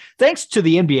Sunday. Thanks to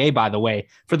the NBA, by the way,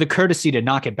 for the courtesy to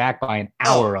knock it back by an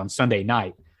hour on Sunday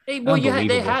night. Hey, well,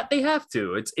 they have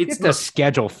to. It's Get the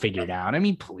schedule figured out. I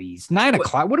mean, please, 9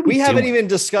 o'clock. What are we? We haven't even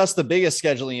discussed the biggest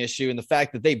scheduling issue and the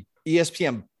fact that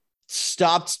ESPN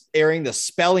stopped airing the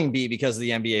spelling bee because of the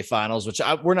NBA finals, which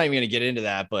we're not even going to get into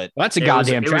that, but that's a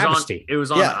goddamn travesty. It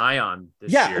was on Ion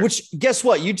this year. Which guess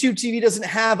what? YouTube TV doesn't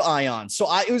have Ion. So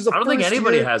I don't think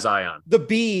anybody has Ion. The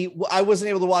B, I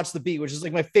wasn't able to watch the B, which is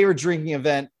like my favorite drinking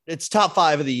event. It's top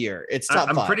 5 of the year. It's top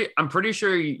 5. I'm pretty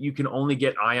sure you can only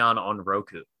get Ion on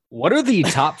Roku. What are the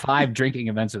top 5 drinking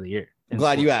events of the year? I'm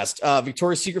glad you asked.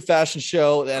 Victoria's Secret Fashion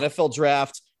Show, the NFL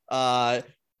Draft.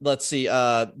 Let's see.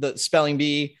 The spelling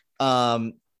bee.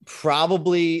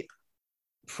 Probably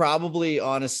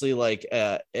honestly, like,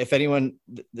 if anyone,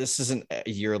 this isn't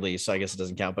yearly, so I guess it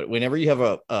doesn't count, but whenever you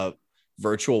have a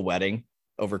virtual wedding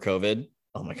over COVID,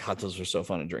 oh my God, those were so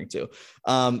fun to drink too.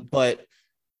 But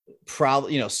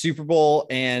probably, Super Bowl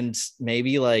and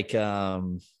maybe like,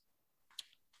 that's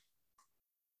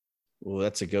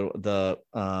a good, the,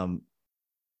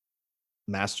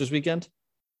 Masters weekend.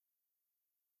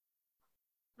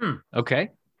 Okay.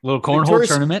 Little cornhole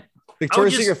tournament.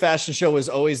 Victoria's Secret Fashion Show was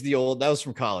always that was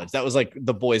from college. That was like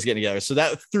the boys getting together. So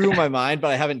that threw my mind, but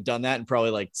I haven't done that in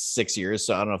probably like 6 years.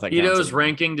 So I don't know if that counts. Vido's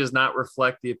ranking does not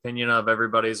reflect the opinion of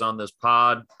everybody's on this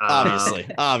pod.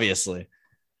 Obviously.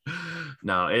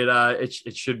 No, it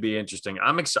should be interesting.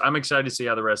 I'm excited to see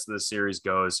how the rest of the series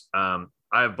goes. I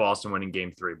have Boston winning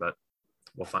game 3, but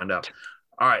we'll find out.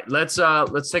 All right, let's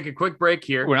take a quick break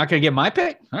here. We're not going to get my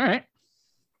pick. All right.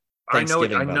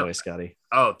 Thanksgiving, by the way, Scotty.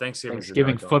 Oh,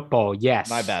 Thanksgiving football. Yes.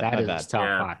 My bad.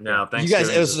 Top 5. No, thanks. You guys,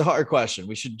 it was a hard question.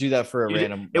 We should do that for a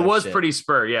random. It was pretty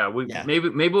spur. Yeah.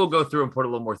 Maybe we'll go through and put a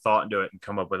little more thought into it and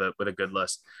come up with a good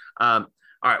list. All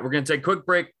right. We're going to take a quick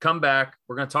break, come back.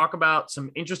 We're going to talk about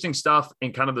some interesting stuff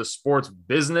in kind of the sports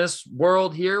business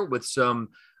world here with some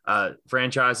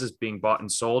franchises being bought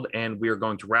and sold. And we are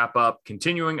going to wrap up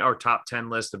continuing our top 10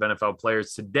 list of NFL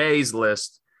players. Today's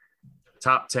list,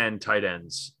 top 10 tight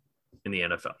ends in the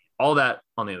NFL. All that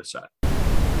on the other side.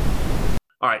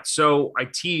 All right. So I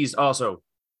teased also,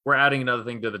 we're adding another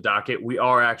thing to the docket. We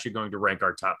are actually going to rank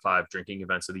our top 5 drinking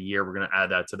events of the year. We're going to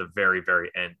add that to the very, very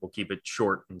end. We'll keep it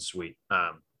short and sweet.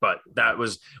 But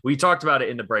we talked about it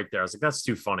in the break there. I was like, that's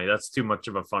too funny. That's too much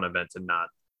of a fun event to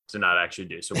not actually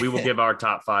do. So we will give our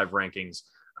top 5 rankings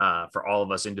for all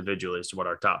of us individually as to what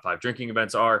our top 5 drinking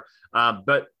events are.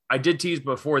 But I did tease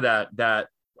before that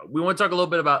we want to talk a little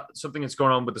bit about something that's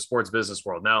going on with the sports business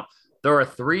world. Now, there are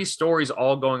 3 stories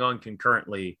all going on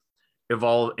concurrently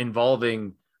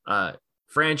involving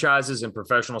franchises in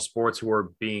professional sports who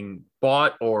are being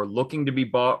bought or looking to be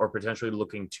bought or potentially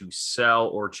looking to sell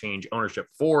or change ownership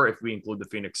for, if we include the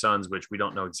Phoenix Suns, which we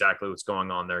don't know exactly what's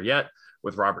going on there yet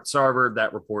with Robert Sarver.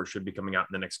 That report should be coming out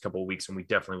in the next couple of weeks, and we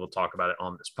definitely will talk about it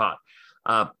on this pod.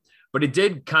 But it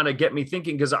did kind of get me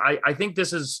thinking, because I think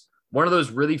this is one of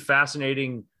those really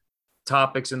fascinating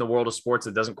topics in the world of sports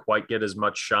that doesn't quite get as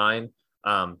much shine.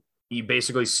 You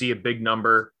basically see a big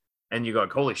number and you go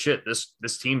like, holy shit,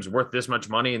 this team's worth this much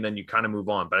money. And then you kind of move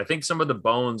on. But I think some of the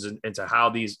bones into how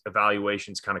these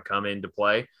evaluations kind of come into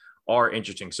play are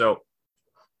interesting. So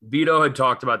Vido had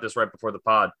talked about this right before the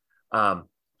pod.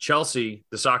 Chelsea,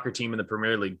 the soccer team in the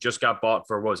Premier League, just got bought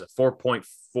for, what was it,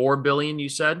 4.4 billion, you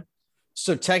said?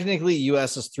 So technically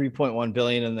US is 3.1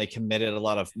 billion and they committed a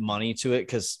lot of money to it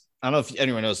because I don't know if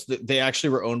anyone knows, they actually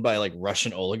were owned by like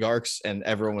Russian oligarchs and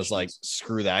everyone was like,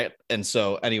 screw that. And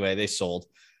so anyway, they sold.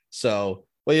 So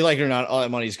whether you like it or not, all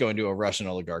that money is going to a Russian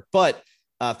oligarch. But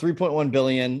 3.1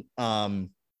 billion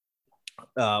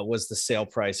was the sale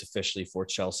price officially for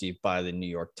Chelsea by the New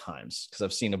York Times, because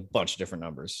I've seen a bunch of different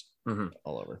numbers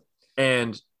all over.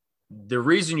 And the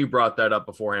reason you brought that up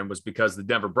beforehand was because the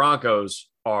Denver Broncos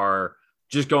are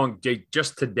just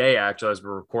today, actually, as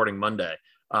we're recording Monday,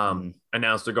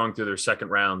 announced they're going through their second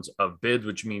rounds of bids,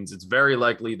 which means it's very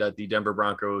likely that the Denver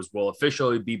Broncos will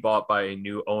officially be bought by a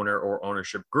new owner or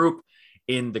ownership group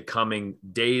in the coming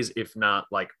days, if not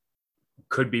like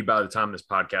could be by the time this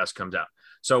podcast comes out.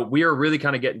 So we are really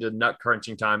kind of getting to nut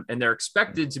crunching time, and they're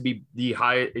expected to be the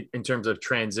high in terms of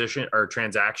transition or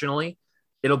transactionally.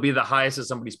 It'll be the highest that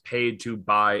somebody's paid to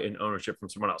buy an ownership from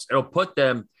someone else. It'll put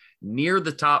them near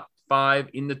the top 5,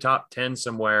 in the top 10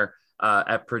 somewhere,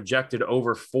 at projected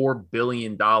over $4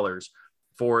 billion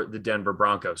for the Denver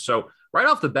Broncos. So right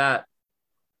off the bat,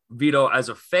 Vido, as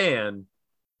a fan,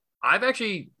 I've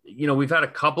actually, we've had a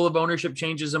couple of ownership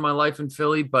changes in my life in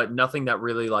Philly, but nothing that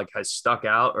really like has stuck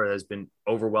out or has been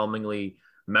overwhelmingly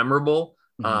memorable.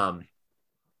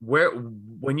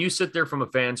 When you sit there from a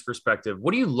fan's perspective,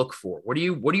 what do you look for? What do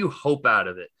you hope out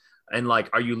of it? And like,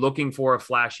 are you looking for a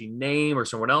flashy name or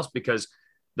someone else? Because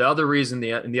the other reason,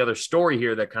 the other story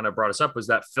here that kind of brought us up was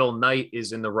that Phil Knight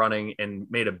is in the running and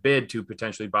made a bid to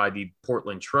potentially buy the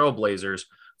Portland Trail Blazers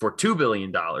for $2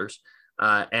 billion.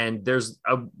 And there's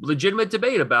a legitimate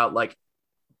debate about like,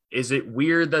 is it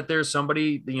weird that there's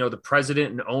somebody, the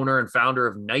president and owner and founder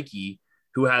of Nike,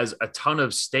 who has a ton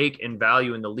of stake and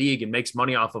value in the league and makes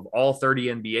money off of all 30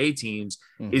 NBA teams,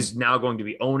 is now going to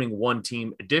be owning one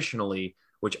team additionally,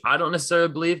 which I don't necessarily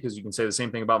believe, because you can say the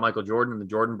same thing about Michael Jordan and the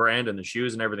Jordan brand and the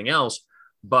shoes and everything else.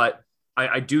 But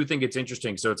I do think it's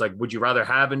interesting. So it's like, would you rather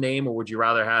have a name, or would you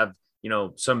rather have,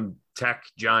 some tech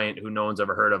giant who no one's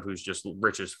ever heard of, who's just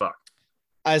rich as fuck?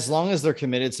 As long as they're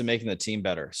committed to making the team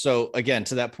better. So again,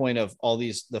 to that point of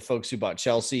the folks who bought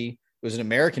Chelsea, it was an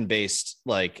American-based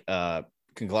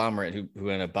conglomerate who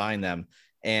ended up buying them.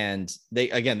 And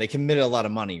they committed a lot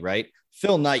of money, right?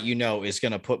 Phil Knight, is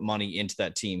going to put money into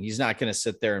that team. He's not going to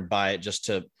sit there and buy it just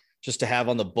to have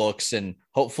on the books and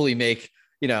hopefully make,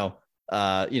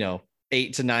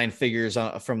 8 to 9 figures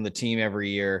from the team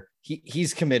every year.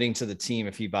 He's committing to the team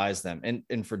if he buys them.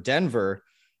 And for Denver,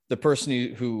 the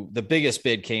person who the biggest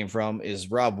bid came from is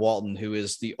Rob Walton, who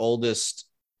is the oldest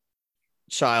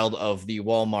child of the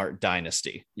Walmart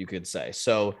dynasty, you could say.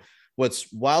 So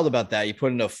what's wild about that, you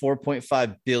put in a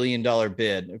 $4.5 billion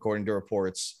bid, according to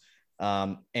reports.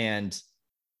 And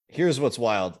here's what's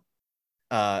wild.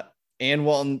 Ann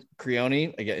Walton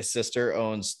Creone, again, his sister,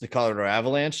 owns the Colorado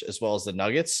Avalanche as well as the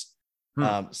Nuggets.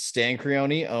 Stan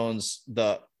Creone owns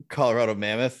the Colorado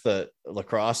Mammoth, the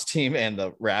lacrosse team, and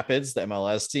the Rapids, the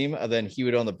MLS team. And then he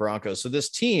would own the Broncos. So this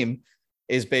team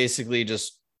is basically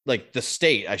just like the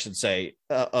state, I should say,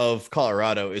 of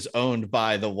Colorado is owned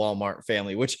by the Walmart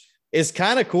family, which is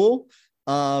kind of cool.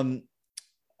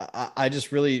 I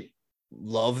just really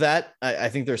love that. I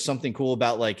think there's something cool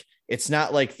about, like, it's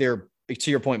not like they're, to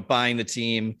your point, buying the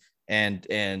team.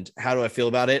 And how do I feel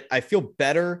about it? I feel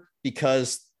better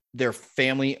because their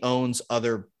family owns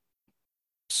other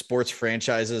sports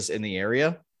franchises in the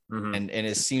area, and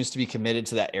it seems to be committed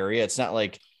to that area. It's not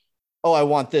like, oh, I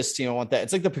want this team, I want that.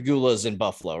 It's like the Pagulas in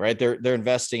Buffalo, right? They're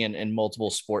investing in multiple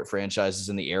sport franchises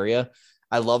in the area.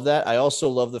 I love that. I also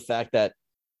love the fact that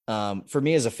for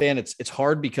me as a fan, it's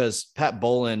hard because Pat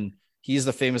Bowlen, he's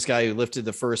the famous guy who lifted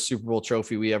the first Super Bowl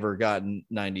trophy we ever got in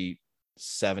 97,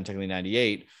 technically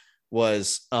 98.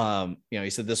 Was, he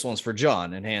said, this one's for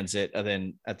John, and hands it. And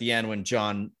then at the end, when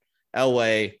John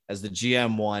Elway, as the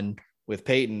GM, won with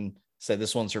Peyton, said,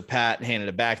 this one's for Pat, and handed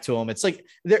it back to him. It's like,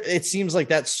 it seems like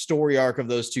that story arc of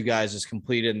those two guys is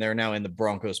completed, and they're now in the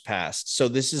Broncos past. So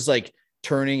this is like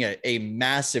turning a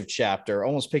massive chapter,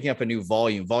 almost picking up a new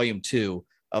volume 2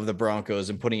 of the Broncos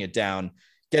and putting it down,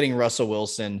 getting Russell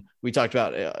Wilson. We talked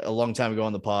about a long time ago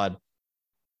on the pod.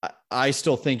 I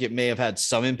still think it may have had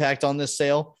some impact on this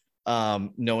sale.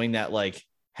 Knowing that, like,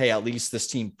 hey, at least this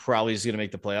team probably is going to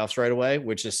make the playoffs right away,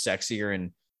 which is sexier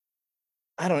and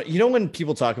I don't, when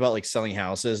people talk about like selling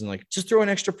houses and like just throw an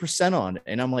extra percent on,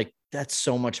 and I'm like, that's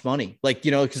so much money. Like,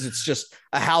 because it's just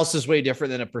a house is way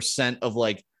different than a percent of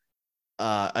like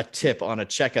a tip on a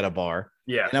check at a bar.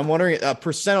 Yeah. And I'm wondering a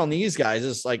percent on these guys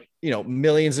is like,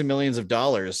 millions and millions of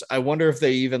dollars. I wonder if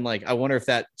they even I wonder if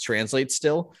that translates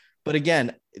still. But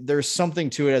again, there's something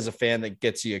to it as a fan that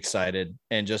gets you excited,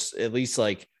 and just at least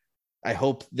I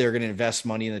hope they're going to invest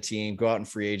money in the team, go out in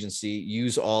free agency,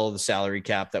 use all of the salary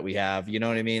cap that we have. You know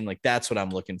what I mean? Like, that's what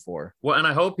I'm looking for. Well, and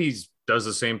I hope does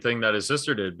the same thing that his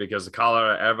sister did, because the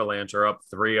Colorado Avalanche are up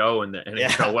 3-0 in the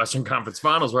NHL Western Conference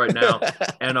Finals right now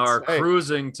and are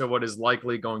cruising to what is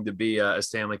likely going to be a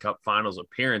Stanley Cup Finals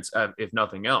appearance, if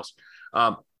nothing else.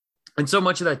 And so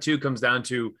much of that too comes down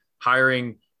to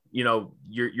hiring,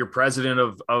 your president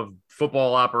of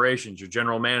football operations, your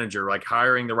general manager, like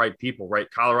hiring the right people, right?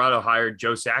 Colorado hired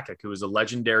Joe Sakic, who was a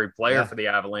legendary player for the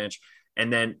Avalanche,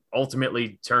 and then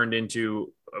ultimately turned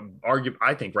into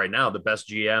I think right now the best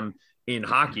GM in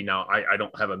hockey. Now, I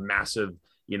don't have a massive,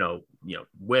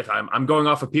 I'm going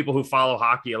off of people who follow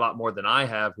hockey a lot more than I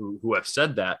have, who have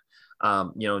said that,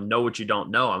 know what you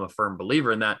don't know. I'm a firm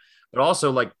believer in that. But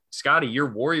also, like, Scotty, your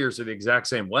Warriors are the exact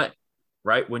same way,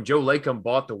 right? When Joe Lacob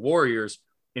bought the Warriors,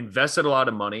 invested a lot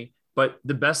of money, but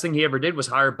the best thing he ever did was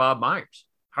hire Bob Myers.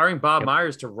 Hiring Bob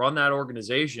Myers to run that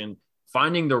organization,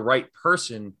 finding the right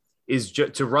person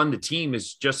to run the team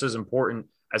is just as important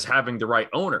as having the right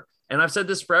owner. And I've said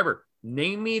this forever.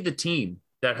 Name me the team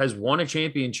that has won a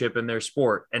championship in their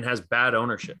sport and has bad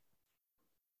ownership.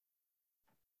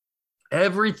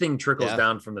 Everything trickles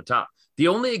down from the top. The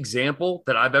only example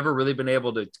that I've ever really been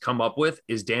able to come up with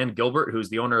is Dan Gilbert, who's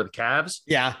the owner of the Cavs.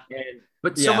 Yeah.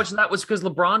 But so much of that was because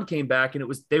LeBron came back,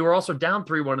 and they were also down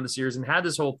 3-1 in the series and had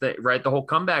this whole thing, right? The whole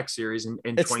comeback series in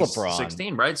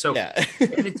 2016, LeBron. Right? So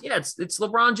it's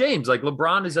LeBron James. Like,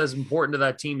 LeBron is as important to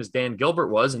that team as Dan Gilbert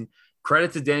was, and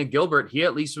credit to Dan Gilbert, he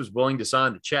at least was willing to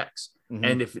sign the checks. Mm-hmm.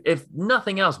 And if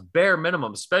nothing else, bare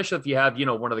minimum, especially if you have,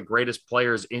 one of the greatest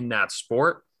players in that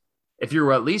sport, if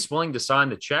you're at least willing to sign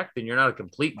the check, then you're not a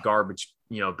complete garbage,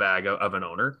 bag of an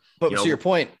owner. But to your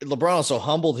point, LeBron also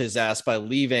humbled his ass by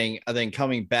leaving and then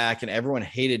coming back, and everyone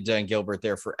hated Dan Gilbert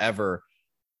there forever.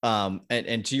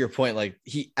 And to your point, like,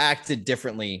 he acted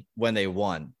differently when they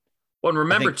won. Well, and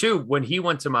remember too, when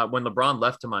LeBron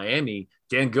left to Miami,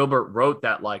 Dan Gilbert wrote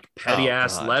that petty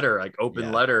letter,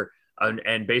 open letter,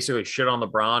 and basically shit on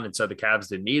LeBron and said the Cavs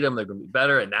didn't need him. They're going to be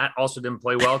better. And that also didn't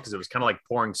play well because it was kind of like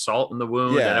pouring salt in the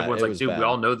wound. And everyone's like, dude, bad. We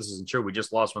all know this isn't true. We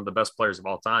just lost one of the best players of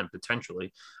all time,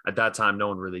 potentially. At that time, no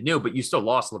one really knew, but you still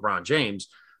lost LeBron James.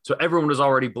 So everyone was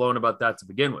already blown about that to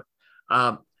begin with.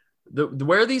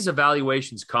 Where these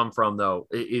evaluations come from, though,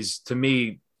 is, to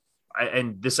me,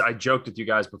 I joked with you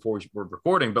guys before we were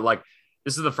recording, but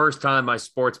this is the first time my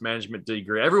sports management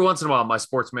degree, every once in a while, my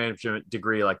sports management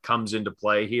degree comes into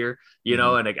play here,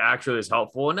 and it actually is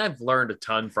helpful. And I've learned a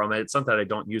ton from it. It's not that I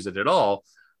don't use it at all,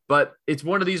 but it's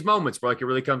one of these moments where it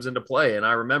really comes into play. And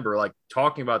I remember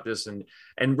talking about this and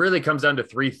really comes down to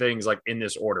three things in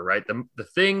this order, right? The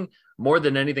thing more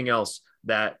than anything else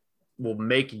that will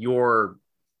make your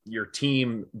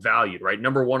team valued, right?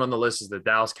 Number one on the list is the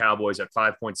Dallas Cowboys at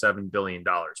 $5.7 billion,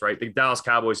 right? The Dallas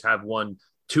Cowboys have won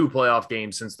 2 playoff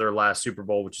games since their last Super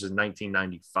Bowl, which is in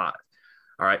 1995.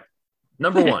 All right.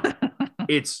 Number one,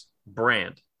 it's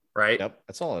brand, right? Yep.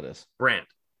 That's all it is. Brand.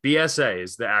 BSA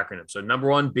is the acronym. So number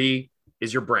one, B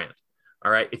is your brand.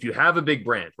 All right. If you have a big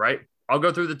brand, right? I'll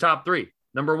go through the top 3.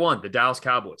 Number one, the Dallas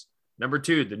Cowboys. Number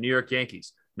 2, the New York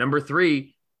Yankees. Number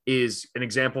 3 is an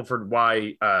example for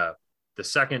why the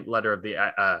second letter of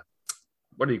the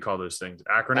what do you call those things?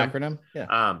 Acronym.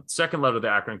 Yeah. Second letter of the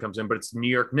acronym comes in, but it's New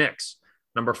York Knicks.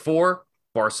 Number 4,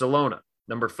 Barcelona.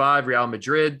 Number 5, Real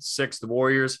Madrid. 6, the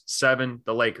Warriors. 7,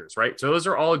 the Lakers, right? So those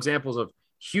are all examples of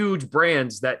huge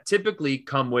brands that typically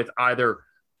come with either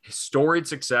storied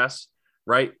success,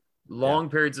 right? Long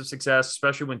periods of success,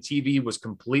 especially when TV was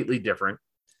completely different.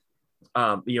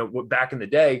 Back in the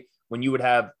day when you would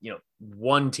have,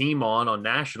 one team on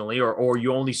nationally, or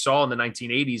you only saw in the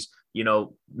 1980s,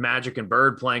 Magic and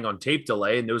Bird playing on tape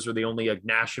delay. And those were the only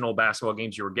national basketball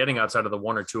games you were getting outside of the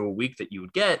 1 or 2 a week that you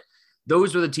would get.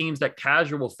 Those were the teams that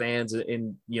casual fans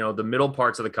in, the middle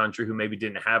parts of the country who maybe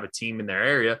didn't have a team in their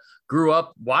area grew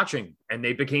up watching, and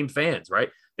they became fans, right?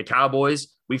 The Cowboys,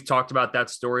 we've talked about that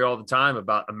story all the time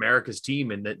about America's team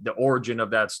and the origin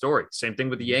of that story. Same thing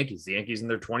with the Yankees in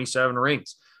their 27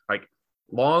 rings,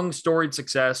 long storied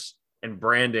success and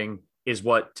branding is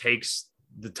what takes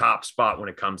the top spot when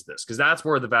it comes to this, because that's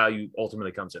where the value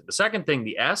ultimately comes in. The second thing,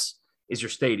 the S, is your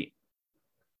stadium.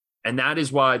 And that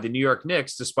is why the New York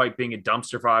Knicks, despite being a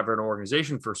dumpster fire of an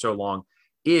organization for so long,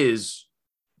 is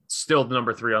still the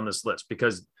number 3 on this list,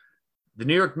 because the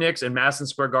New York Knicks and Madison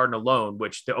Square Garden alone,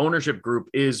 which the ownership group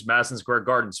is Madison Square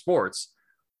Garden Sports,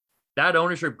 that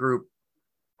ownership group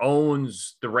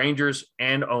owns the Rangers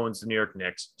and owns the New York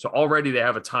Knicks. So already they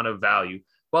have a ton of value,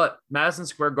 but Madison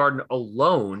Square Garden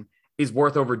alone is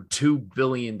worth over $2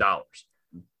 billion.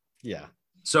 Yeah.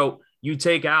 So you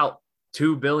take out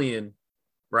 $2 billion,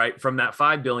 right, from that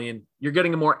 $5 billion, you're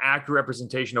getting a more accurate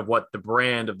representation of what the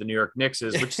brand of the New York Knicks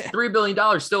is, which $3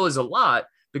 billion still is a lot,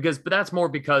 but that's more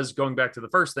because, going back to the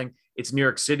first thing, it's New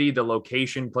York City. The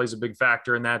location plays a big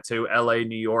factor in that too. LA,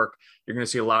 New York, you're going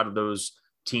to see a lot of those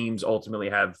teams ultimately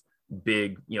have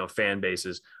big, fan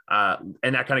bases. And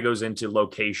that kind of goes into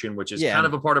location, which is kind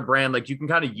of a part of brand. Like, you can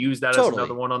kind of use that as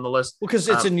another one on the list. Well, because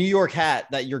it's a New York hat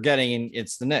that you're getting, and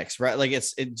it's the Knicks, right? Like,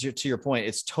 to your point,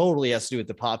 it's totally has to do with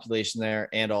the population there,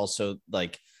 and also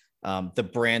like the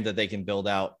brand that they can build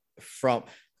out from.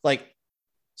 Like,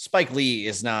 Spike Lee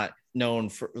is not known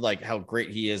for like how great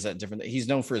he is at different. He's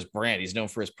known for his brand. He's known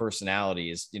for his personality.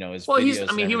 His videos.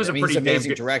 He was a pretty he's an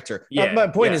amazing director. Yeah, my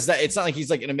point is that it's not like he's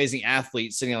like an amazing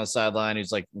athlete sitting on the sideline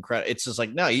who's like incredible. It's just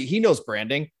like, no, he knows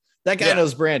branding. That guy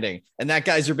knows branding, and that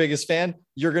guy's your biggest fan.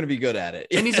 You're going to be good at it.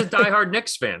 And he's a diehard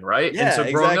Knicks fan, right? Yeah, and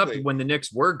so growing up, when the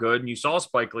Knicks were good, and you saw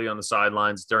Spike Lee on the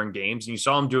sidelines during games, and you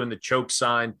saw him doing the choke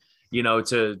sign,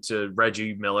 to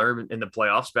Reggie Miller in the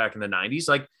playoffs back in the 90s,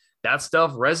 like, that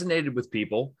stuff resonated with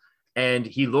people. And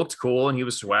he looked cool, and he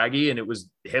was swaggy, and it was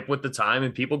hip with the time,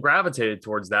 and people gravitated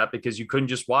towards that because you couldn't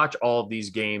just watch all of these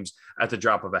games at the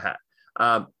drop of a hat.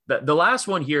 The last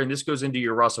one here, and this goes into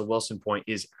your Russell Wilson point,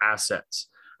 is assets.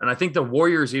 And I think the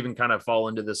Warriors even kind of fall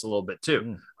into this a little bit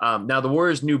too. Now, the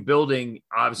Warriors' new building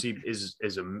obviously is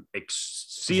an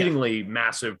exceedingly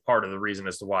massive part of the reason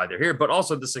as to why they're here, but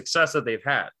also the success that they've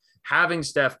had. Having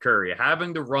Steph Curry,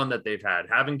 having the run that they've had,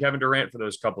 having Kevin Durant for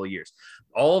those couple of years,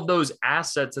 all of those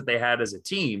assets that they had as a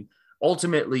team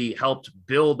ultimately helped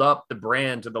build up the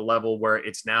brand to the level where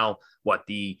it's now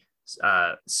the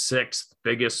 6th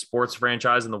biggest sports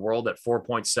franchise in the world at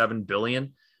 $4.7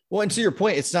 billion. Well, and to your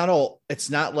point, it's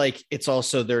not like it's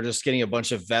also they're just getting a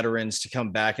bunch of veterans to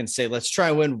come back and say, let's try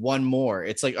and win one more.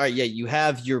 It's like, all right, yeah, you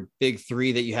have your big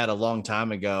 3 that you had a long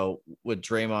time ago with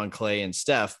Draymond, Clay, and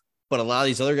Steph. But a lot of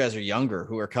these other guys are younger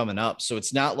who are coming up. So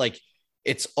it's not like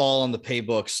it's all on the pay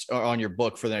books or on your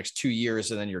book for the next 2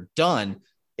 years and then you're done.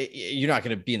 You're not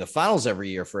going to be in the finals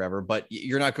every year forever, but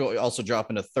you're not going to also drop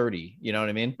into 30. You know what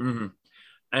I mean? Mm-hmm.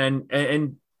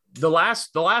 And the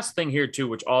last thing here too,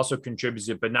 which also contributes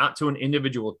it, but not to an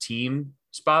individual team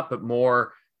spot, but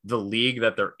more the league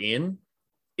that they're in,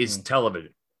 is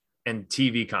television and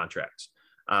TV contracts.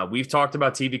 We've talked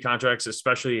about TV contracts,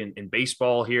 especially in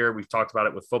baseball here. We've talked about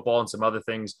it with football and some other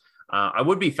things. I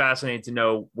would be fascinated to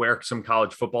know where some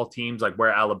college football teams, like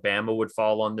where Alabama would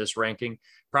fall on this ranking.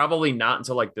 Probably not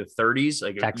until like the 30s,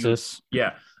 like Texas.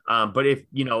 But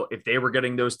if they were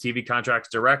getting those TV contracts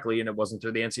directly and it wasn't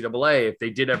through the NCAA, if they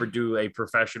did ever do a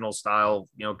professional style,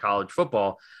 college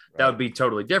football, that would be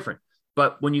totally different.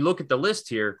 But when you look at the list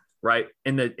here, right,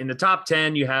 in the top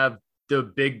 10, you have the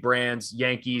big brands: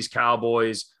 Yankees,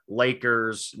 Cowboys,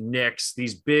 Lakers, Knicks,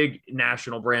 these big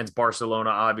national brands,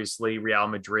 Barcelona, obviously, Real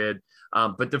Madrid.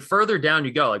 But the further down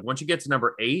you go, like once you get to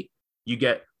number 8, you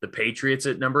get the Patriots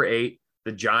at number 8,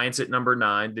 the Giants at number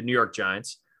 9, the New York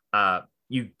Giants.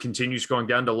 You continue scrolling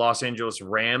down to Los Angeles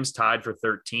Rams tied for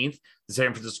 13th, the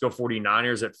San Francisco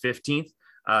 49ers at 15th.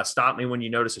 Stop me when you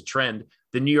notice a trend.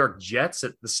 The New York Jets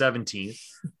at the 17th,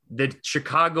 the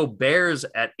Chicago Bears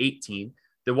at 18th,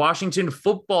 the Washington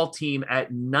football team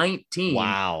at 19.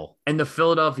 Wow. And the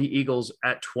Philadelphia Eagles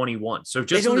at 21. So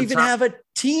just they don't even have a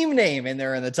team name in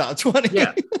there in the top 20.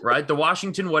 Yeah, right. The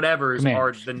Washington whatevers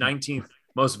are the 19th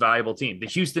most valuable team. The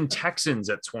Houston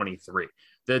Texans at 23.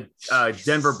 The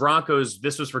Denver Broncos,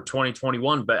 this was for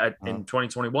 2021, but in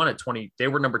 2021 they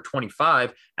were number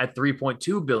 25 at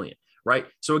 3.2 billion, right?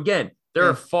 So again, there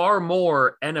are far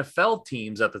more NFL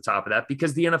teams at the top of that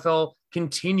because the NFL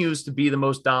continues to be the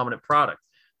most dominant product.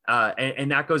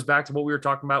 And that goes back to what we were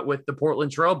talking about with the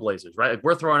Portland Trail Blazers, right? Like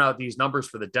we're throwing out these numbers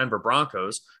for the Denver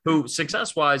Broncos, who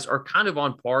success-wise are kind of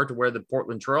on par to where the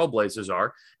Portland Trail Blazers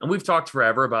are. And we've talked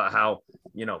forever about how,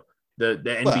 the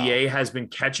NBA has been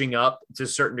catching up to a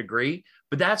certain degree,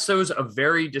 but that shows a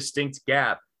very distinct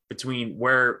gap between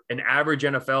where an average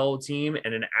NFL team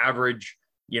and an average,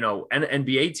 an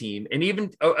NBA team, and even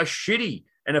a shitty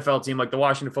NFL team like the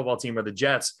Washington football team or the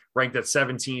Jets ranked at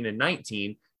 17 and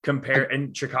 19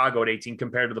 and Chicago at 18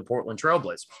 compared to the Portland Trail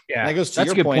Blazers. Yeah. That goes to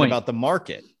your point about the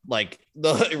market. Like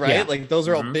like those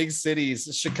are all big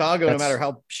cities. Chicago, no matter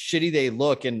how shitty they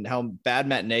look and how bad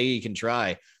Matt Nagy can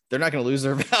try, they're not going to lose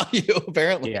their value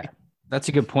apparently. Yeah. That's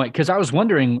a good point. Cause I was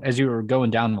wondering as you were going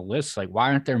down the list, like,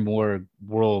 why aren't there more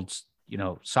world's,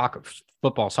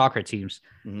 soccer teams?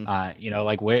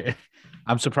 Like where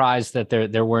I'm surprised that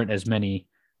there weren't as many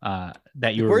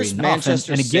that you were Where's reading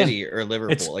Manchester off. And again, City or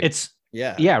Liverpool?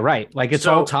 yeah, right. Like it's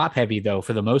all top heavy though,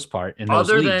 for the most part in those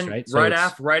other leagues, than right? So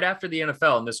right after the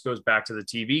NFL, and this goes back to the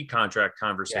TV contract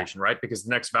conversation, right? Because the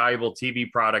next valuable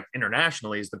TV product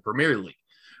internationally is the Premier League,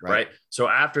 right? So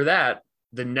after that,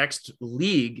 the next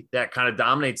league that kind of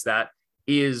dominates that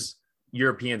is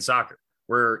European soccer,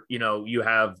 where, you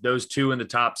have those two in the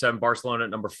top 7, Barcelona at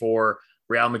number 4,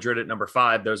 Real Madrid at number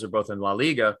 5. Those are both in La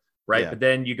Liga, right? But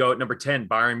then you go at number 10,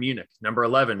 Bayern Munich, number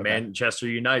 11, Manchester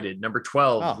United, number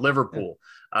 12, Liverpool,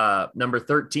 number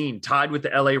 13, tied with the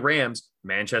LA Rams,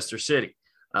 Manchester City.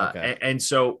 And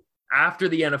so after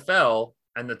the NFL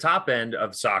and the top end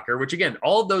of soccer, which again,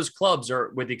 all of those clubs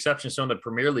are, with the exception of some of the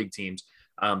Premier League teams,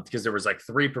 because there was like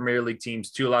 3 Premier League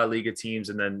teams, 2 La Liga teams,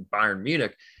 and then Bayern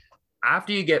Munich.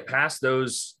 After you get past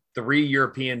those 3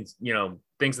 European,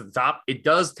 things at the top, it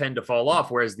does tend to fall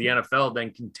off. Whereas the NFL then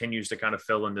continues to kind of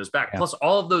fill in those back. Yeah. Plus,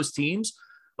 all of those teams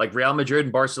like Real Madrid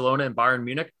and Barcelona and Bayern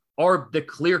Munich are the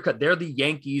clear cut. They're the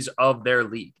Yankees of their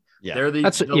league. Yeah. They're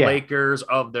the Lakers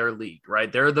of their league,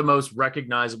 right? They're the most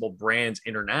recognizable brands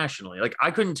internationally. Like I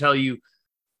couldn't tell you.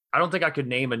 I don't think I could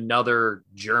name another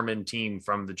German team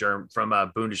from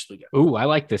Bundesliga. Ooh, I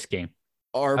like this game.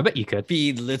 I bet you could.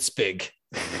 Litzbig.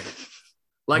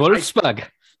 Wolfsburg.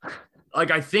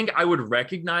 I think I would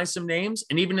recognize some names,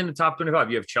 and even in the top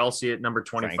 25, you have Chelsea at number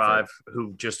 25, Frankfurt,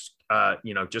 who just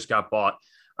got bought.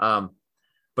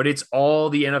 But it's all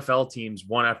the NFL teams,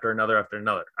 one after another.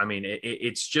 I mean,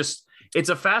 it's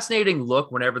a fascinating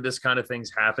look whenever this kind of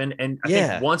things happen. And I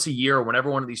think once a year,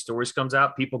 whenever one of these stories comes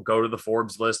out, people go to the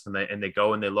Forbes list and they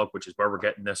go and they look, which is where we're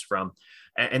getting this from.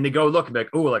 And they go look and be like,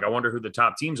 oh, like, I wonder who the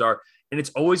top teams are. And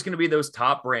it's always going to be those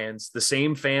top brands, the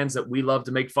same fans that we love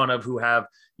to make fun of, who have,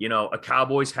 a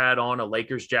Cowboys hat on, a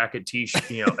Lakers jacket,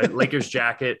 a Lakers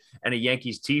jacket and a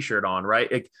Yankees t-shirt on,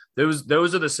 right? Like those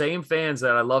are the same fans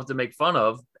that I love to make fun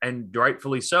of, and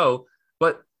rightfully so.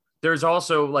 But there's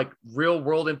also like real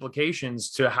world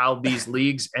implications to how these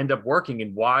leagues end up working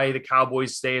and why the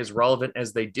Cowboys stay as relevant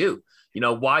as they do.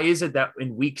 Why is it that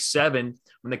in week 7,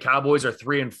 when the Cowboys are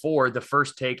 3-4, the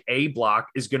first take A block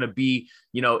is going to be,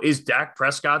 is Dak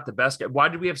Prescott the best? Why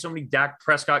did we have so many Dak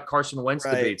Prescott, Carson Wentz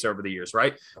debates over the years,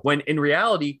 right? When in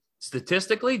reality,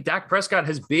 statistically, Dak Prescott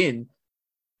has been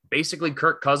basically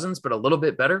Kirk Cousins, but a little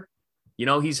bit better.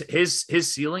 His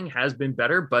ceiling has been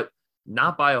better, but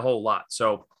not by a whole lot.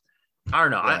 So I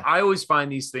don't know. Yeah. I always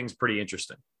find these things pretty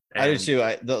interesting. I do too.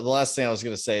 The last thing I was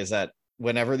going to say is that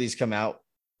whenever these come out,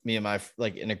 me and my,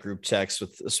 like in a group text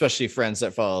with especially friends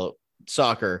that follow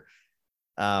soccer,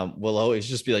 will always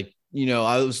just be like,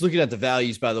 I was looking at the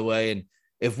values, by the way, and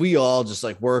if we all just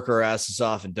like work our asses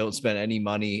off and don't spend any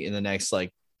money in the next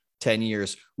like 10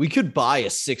 years, we could buy a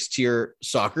 6-tier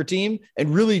soccer team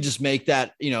and really just make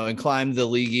that, and climb the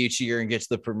league each year and get to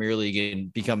the Premier League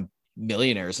and become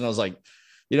millionaires. And I was like,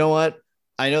 you know what?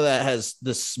 I know that has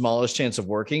the smallest chance of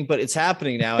working, but it's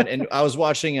happening now. And I was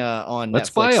watching on Let's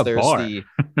Netflix. Buy a there's bar.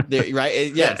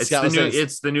 Right. Yeah.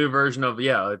 It's the new version of,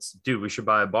 we should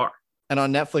buy a bar. And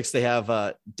on Netflix, they have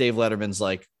Dave Letterman's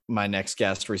like my next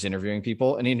guest where he's interviewing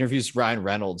people, and he interviews Ryan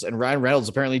Reynolds. And Ryan Reynolds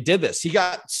apparently did this. He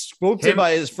got spoke to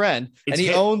by his friend, and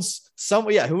he owns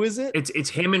some. Yeah. Who is it? It's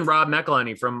him and Rob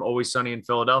McElhenney from Always Sunny in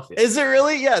Philadelphia. Is it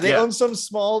really? Yeah. They own some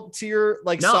small tier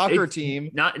soccer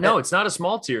team. It's not a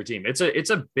small tier team. It's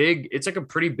like a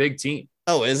pretty big team.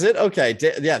 Oh, is it? Okay.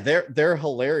 Yeah. They're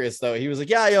hilarious though. He was like,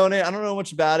 yeah, I own it. I don't know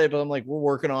much about it, but I'm like, we're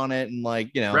working on it. And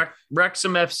like,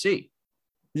 Wrexham FC.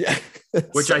 Yeah.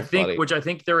 which I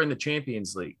think they're in the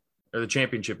Champions League or the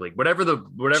Championship League, whatever the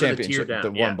tier down.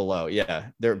 The one below. Yeah.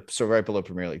 They're so right below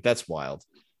Premier League. That's wild.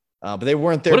 But they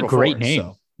weren't there. What a great name.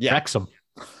 So, yeah. Wrexham.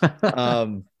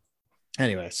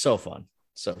 Anyway, so fun.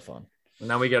 So fun.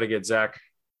 Now we got to get Zach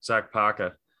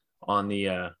Paca on the,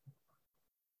 all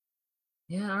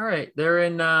right. They're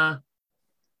in, oh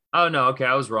no. Okay.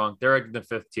 I was wrong. They're in the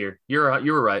 5th tier. You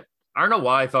were right. I don't know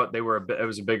why I thought it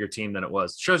was a bigger team than it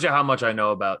was. Shows you how much I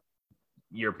know about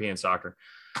European soccer.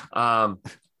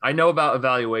 I know about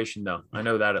evaluation though. I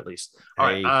know that at least. All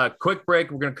right. Quick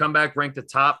break. We're going to come back, rank the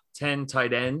top 10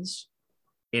 tight ends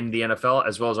in the NFL,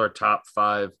 as well as our top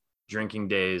 5 drinking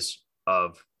days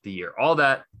of the year. All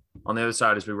that on the other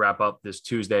side as we wrap up this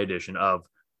Tuesday edition of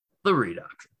The Read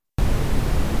Option.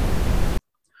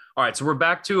 All right, so we're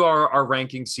back to our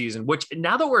ranking season, which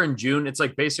now that we're in June, it's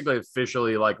like basically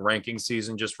officially like ranking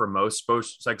season just for most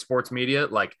sports media.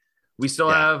 Like we still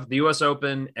have the US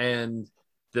Open and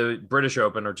the British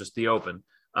Open, or just the Open.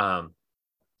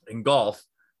 and golf.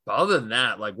 But other than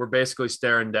that, like we're basically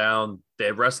staring down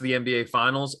the rest of the NBA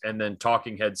finals and then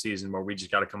talking head season where we just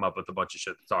got to come up with a bunch of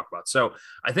shit to talk about. So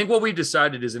I think what we've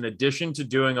decided is in addition to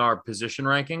doing our position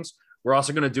rankings, we're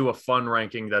also going to do a fun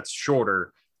ranking that's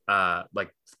shorter,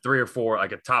 like 3 or 4,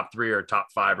 like a top 3 or a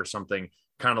top 5 or something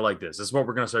kind of like this. This is what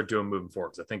we're going to start doing moving forward.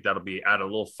 Cause I think that'll be add a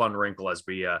little fun wrinkle as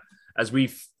we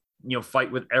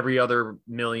fight with every other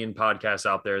million podcasts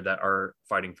out there that are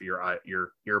fighting for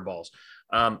your earballs.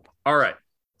 All right.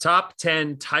 Top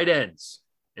 10 tight ends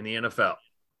in the NFL.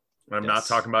 I'm not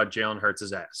talking about Jalen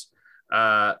Hurts'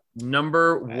 ass.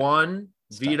 Number 1,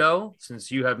 Vido,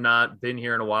 since you have not been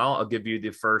here in a while, I'll give you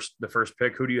the first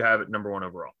pick. Who do you have at number 1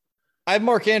 overall? I have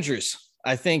Mark Andrews.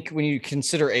 I think when you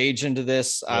consider age into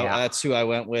this, that's who I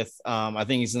went with. I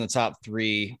think he's in the top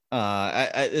 3.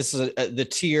 This is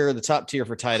the top tier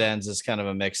for tight ends is kind of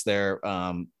a mix there.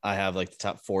 I have like the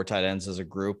top 4 tight ends as a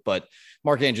group, but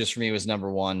Mark Andrews for me was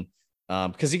number 1.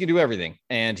 Because he can do everything.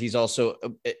 And he's also,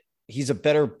 he's a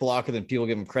better blocker than people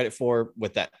give him credit for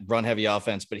with that run heavy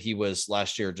offense. But he was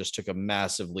last year, just took a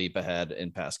massive leap ahead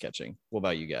in pass catching. What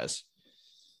about you guys?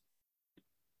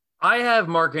 I have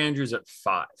Mark Andrews at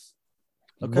 5.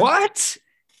 Okay. What?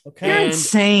 Okay. You're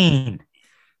insane.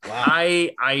 Wow.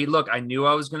 I look, I knew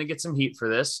I was going to get some heat for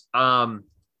this.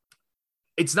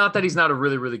 It's not that he's not a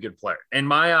really, really good player. In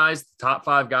my eyes, the top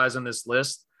 5 guys on this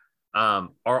list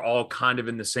are all kind of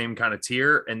in the same kind of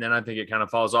tier. And then I think it kind of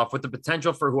falls off with the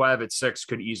potential for who I have at 6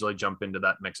 could easily jump into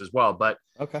that mix as well. But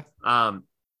okay.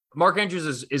 Mark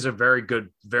Andrews is a very good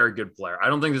player. I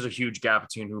don't think there's a huge gap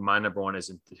between who my number 1 is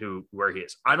and where he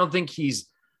is. I don't think he's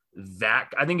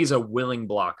I think he's a willing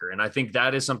blocker. And I think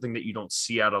that is something that you don't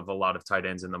see out of a lot of tight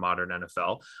ends in the modern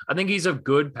NFL. I think he's a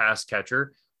good pass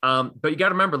catcher. But you got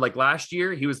to remember, like last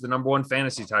year, he was the number 1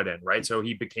 fantasy tight end, right? So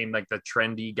he became like the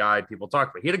trendy guy people talk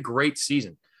about. He had a great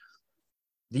season.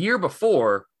 The year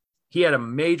before, he had a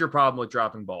major problem with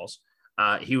dropping balls.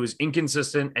 He was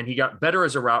inconsistent, and he got better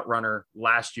as a route runner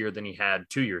last year than he had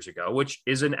 2 years ago, which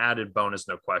is an added bonus,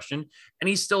 no question. And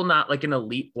he's still not like an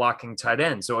elite blocking tight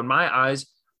end. So in my eyes,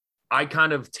 I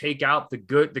kind of take out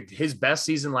his best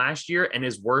season last year and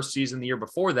his worst season the year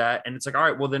before that. And it's like, all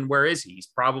right, well then where is he? He's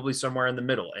probably somewhere in the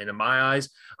middle. And in my eyes,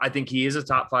 I think he is a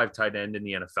top 5 tight end in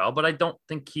the NFL, but I don't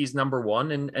think he's number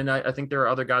 1. And I think there are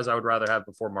other guys I would rather have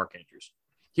before Mark Andrews.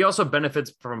 He also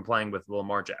benefits from playing with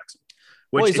Lamar Jackson,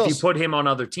 which you put him on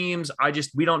other teams,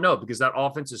 we don't know because that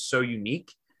offense is so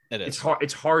unique.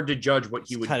 It's hard to judge what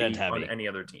he would be on any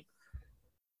other team.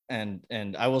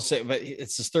 And I will say, but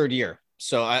it's his 3rd year.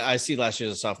 So I see last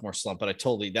year as a sophomore slump, but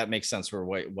that makes sense for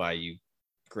why you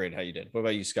graded how you did. What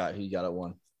about you, Scott? Who you got at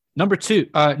 1? Number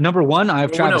 1, I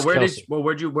have Travis Kelce.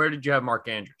 Where did you have Mark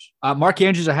Andrews? Mark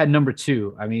Andrews, I had number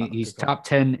 2. I mean, he's top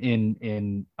 10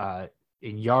 in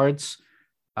yards.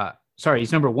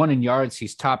 He's number 1 in yards.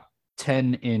 He's top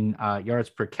 10 in yards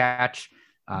per catch.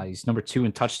 He's number 2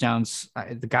 in touchdowns.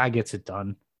 The guy gets it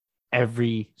done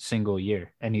every single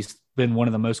year, and he's been one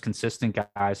of the most consistent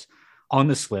guys on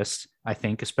this list, I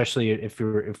think, especially if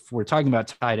we're talking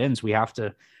about tight ends, we have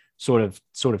to sort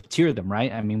of tier them,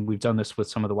 right? I mean, we've done this with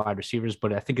some of the wide receivers,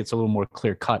 but I think it's a little more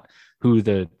clear cut who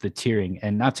the tiering,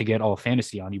 and not to get all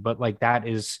fantasy on you, but like that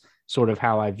is sort of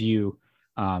how I view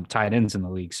tight ends in the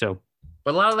league. So,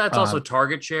 but a lot of that's also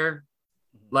target share.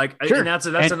 Like, sure. And that's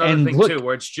another thing too,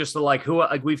 where it's just like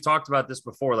we've talked about this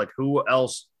before, like who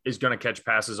else is going to catch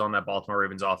passes on that Baltimore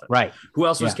Ravens offense? Right. Who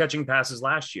else was catching passes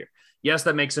last year? Yes,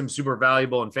 that makes him super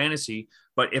valuable in fantasy,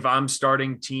 but if I'm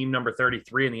starting team number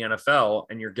 33 in the NFL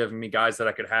and you're giving me guys that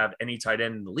I could have any tight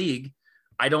end in the league,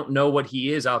 I don't know what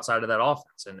he is outside of that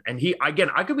offense. And he, again,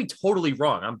 I could be totally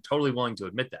wrong. I'm totally willing to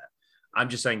admit that. I'm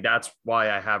just saying that's why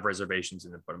I have reservations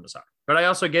and then put him aside. But I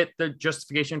also get the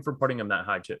justification for putting him that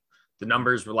high too. The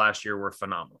numbers last year were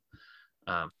phenomenal.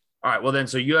 All right. Well, then,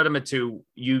 so you had him at 2.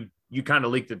 You kind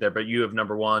of leaked it there, but you have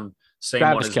number 1, same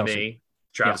Travis one as Kelce. me.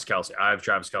 Travis Kelce. I have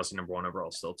Travis Kelce number 1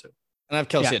 overall still too. And I have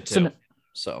Kelce at 2.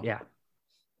 So yeah.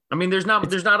 I mean, there's not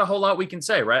a whole lot we can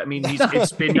say, right? I mean,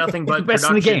 it's been nothing but best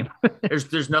production. in the game.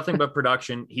 There's nothing but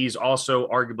production. He's also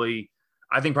arguably,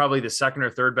 I think, probably the 2nd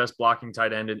or 3rd best blocking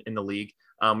tight end in the league.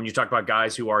 When you talk about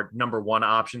guys who are number 1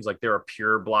 options, like they're a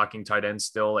pure blocking tight end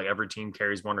still, like every team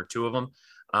carries 1 or 2 of them.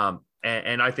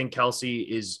 And I think Kelce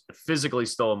is physically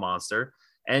still a monster.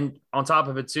 And on top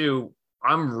of it too,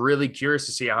 I'm really curious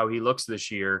to see how he looks this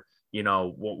year. You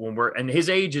know, and his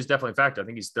age is definitely a factor. I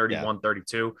think he's 31,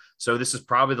 32. So this is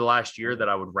probably the last year that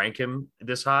I would rank him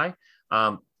this high.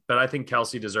 But I think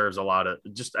Kelce deserves a lot of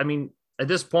at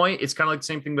this point, it's kind of like the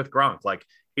same thing with Gronk. Like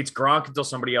it's Gronk until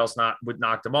somebody else would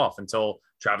knock him off, until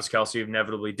Travis Kelce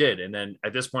inevitably did. And then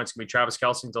at this point, it's going to be Travis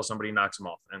Kelce until somebody knocks him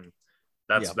off. And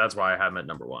that's why I have him at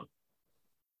number one.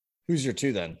 Who's your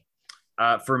two then?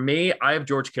 For me, I have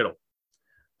George Kittle.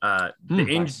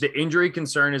 The injury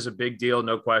concern is a big deal,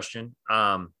 no question.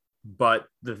 But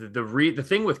the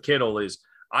thing with Kittle is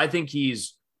I think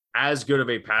he's as good of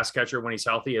a pass catcher when he's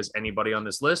healthy as anybody on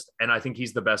this list. And I think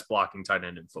he's the best blocking tight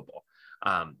end in football.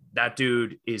 That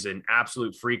dude is an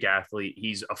absolute freak athlete.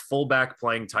 He's a fullback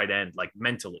playing tight end, like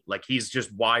mentally, like he's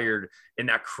just wired in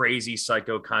that crazy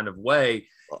psycho kind of way.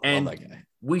 And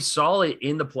we saw it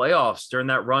in the playoffs during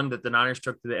that run that the Niners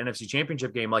took to the NFC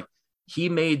Championship game. Like, he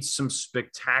made some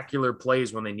spectacular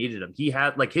plays when they needed him. He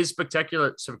had like his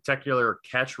spectacular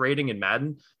catch rating in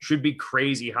Madden should be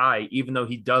crazy high, even though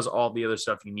he does all the other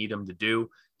stuff you need him to do.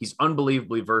 He's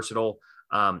unbelievably versatile.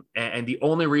 And the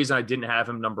only reason I didn't have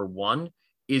him number one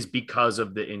is because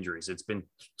of the injuries. It's been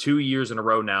 2 years in a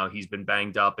row now. He's been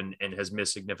banged up and has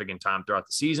missed significant time throughout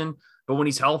the season. But when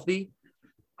he's healthy,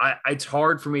 it's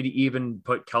hard for me to even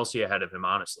put Kelce ahead of him,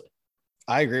 honestly.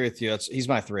 I agree with you. He's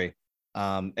my three.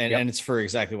 And it's for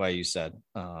exactly why you said.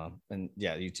 And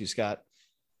yeah, you too, Scott.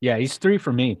 Yeah, he's three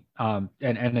for me. And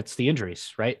it's the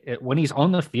injuries, right? When he's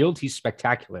on the field, he's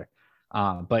spectacular.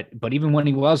 But even when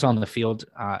he was on the field,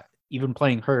 even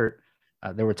playing hurt,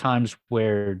 there were times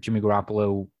where Jimmy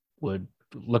Garoppolo would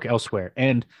look elsewhere.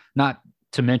 And not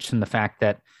to mention the fact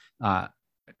that,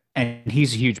 and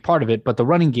he's a huge part of it, but the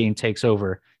running game takes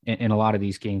over in a lot of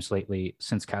these games lately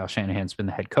since Kyle Shanahan's been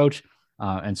the head coach.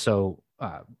 And so,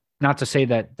 not to say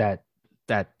that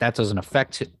doesn't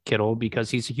affect Kittle,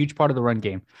 because he's a huge part of the run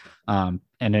game, and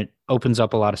it opens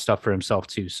up a lot of stuff for himself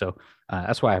too. So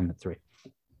that's why I'm at three.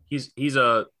 He's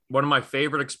one of my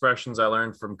favorite expressions I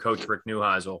learned from Coach Rick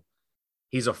Neuheisel.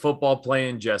 He's a football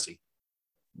playing Jesse.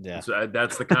 Yeah, so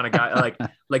that's the kind of guy.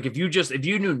 like if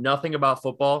you knew nothing about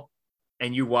football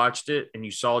and you watched it and you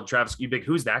saw Travis, you'd be like,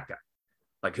 who's that guy?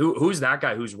 Like who's that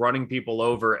guy who's running people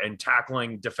over and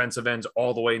tackling defensive ends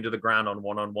all the way into the ground on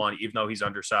one-on-one, even though he's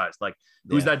undersized? Like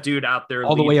who's that dude out there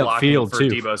all the way upfield for too?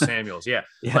 Deebo Samuels. Yeah.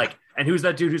 Like, and who's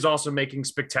that dude who's also making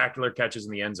spectacular catches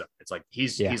in the end zone? It's like,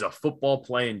 he's a football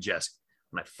playing Jesse.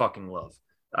 And I fucking love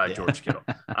George Kittle.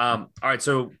 All right.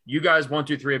 So you guys 1,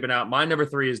 2, 3 have been out. My number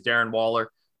 3 is Darren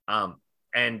Waller.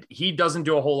 And he doesn't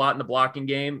do a whole lot in the blocking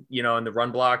game, in the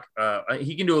run block.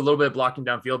 He can do a little bit of blocking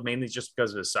downfield, mainly just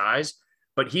because of his size.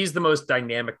 But he's the most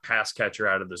dynamic pass catcher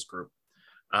out of this group.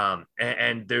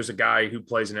 And there's a guy who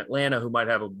plays in Atlanta who might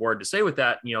have a word to say with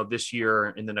that, this year,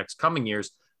 in the next coming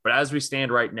years. But as we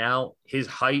stand right now, his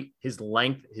height, his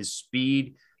length, his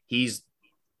speed, he's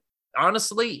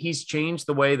changed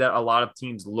the way that a lot of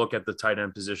teams look at the tight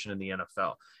end position in the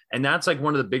NFL. And that's like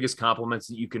one of the biggest compliments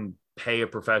that you can pay a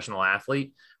professional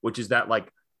athlete, which is that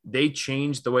like they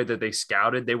changed the way that they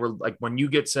scouted. They were like, when you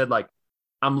get said, like,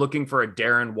 I'm looking for a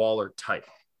Darren Waller type.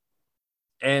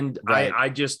 And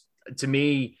right. To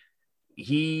me,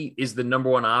 he is the number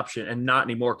one option, and not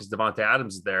anymore because Devontae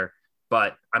Adams is there.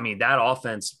 But I mean, that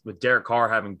offense with Derek Carr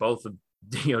having both of,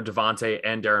 Devontae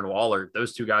and Darren Waller,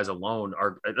 those two guys alone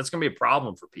that's going to be a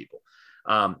problem for people.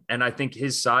 And I think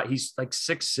his size, he's like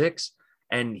 6'6",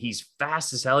 and he's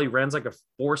fast as hell. He runs like a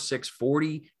 4.6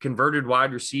 40 converted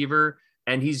wide receiver.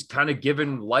 And he's kind of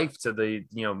given life to the,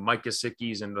 Mike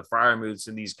Gesicki's and the Freiermuths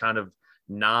and these kind of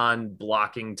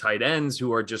non-blocking tight ends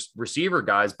who are just receiver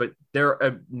guys, but they're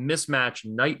a mismatch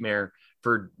nightmare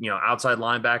for, outside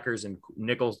linebackers and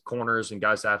nickel corners and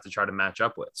guys to have to try to match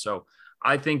up with. So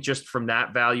I think just from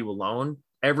that value alone,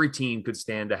 every team could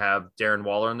stand to have Darren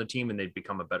Waller on the team and they'd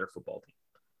become a better football team.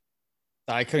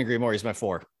 I couldn't agree more. He's my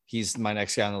 4. He's my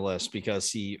next guy on the list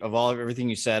because everything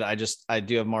you said, I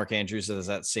do have Mark Andrews that has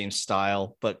that same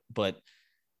style, but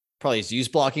probably he's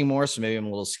used blocking more. So maybe I'm a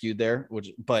little skewed there,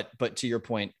 but to your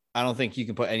point, I don't think you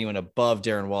can put anyone above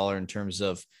Darren Waller in terms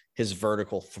of his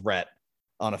vertical threat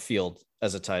on a field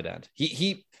as a tight end.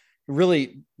 He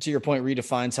really, to your point,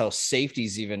 redefines how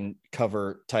safeties even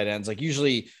cover tight ends. Like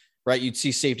usually, right, you'd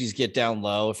see safeties get down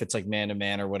low if it's like man to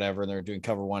man or whatever, and they're doing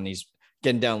cover one. He's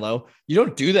getting down low. You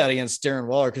don't do that against Darren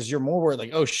Waller because you're more worried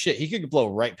like, oh shit, he could blow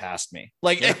right past me.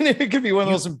 Like, and it could be one of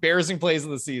the most embarrassing plays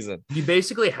of the season. You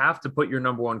basically have to put your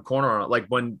number one corner on it. Like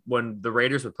when the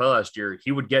Raiders would play last year,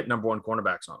 he would get number one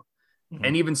cornerbacks on him. Mm-hmm.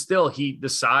 And even still, the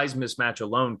size mismatch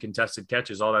alone, contested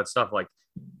catches, all that stuff. Like,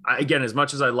 again, as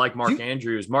much as I like Mark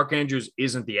Andrews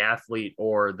isn't the athlete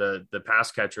or the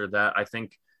pass catcher that I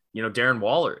think, Darren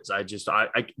Waller is. I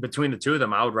between the two of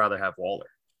them, I would rather have Waller.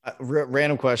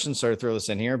 Random question. Sorry to throw this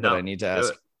in here, but I need to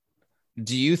ask,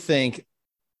 do you think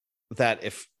that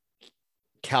if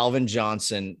Calvin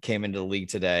Johnson came into the league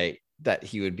today, that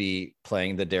he would be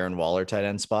playing the Darren Waller tight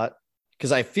end spot.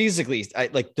 Cause I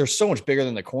like, they're so much bigger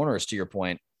than the corners, to your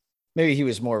point. Maybe he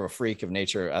was more of a freak of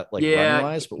nature, like running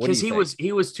wise, but what do you think?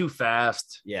 He was too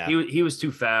fast. Yeah. He was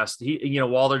too fast.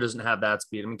 Waller doesn't have that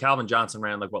speed. I mean, Calvin Johnson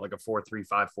ran like a 4.3,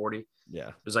 5.40. Yeah.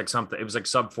 It was like sub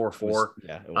 4.4.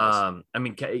 Yeah. It was. I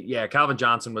mean, Calvin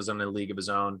Johnson was in a league of his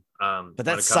own. But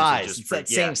that size, it's that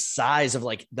same size of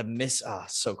like the miss. Oh,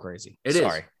 so crazy.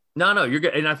 Sorry. Is. No, you're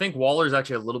good. And I think Waller's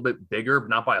actually a little bit bigger, but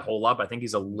not by a whole lot. But I think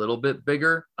he's a little bit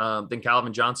bigger than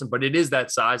Calvin Johnson. But it is that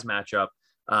size matchup.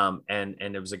 And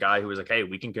it was a guy who was like, hey,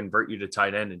 we can convert you to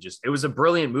tight end. And it was a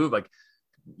brilliant move. Like,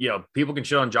 people can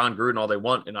shit on John Gruden all they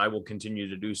want, and I will continue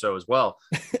to do so as well.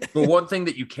 But one thing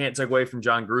that you can't take away from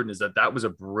John Gruden is that was a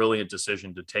brilliant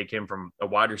decision to take him from a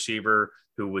wide receiver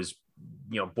who was,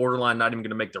 borderline not even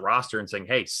going to make the roster, and saying,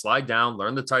 hey, slide down,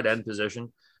 learn the tight end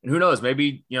position. And who knows,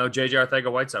 maybe, JJ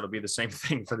Arcega-Whiteside will be the same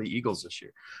thing for the Eagles this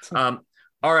year. All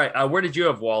right. Where did you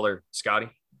have Waller, Scotty?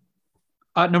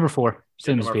 Number 4.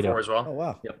 Same as Number Vido. 4 as well. Oh,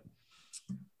 wow. Yep.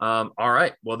 All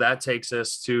right. Well, that takes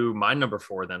us to my number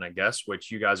 4 then, I guess,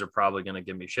 which you guys are probably going to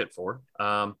give me shit for.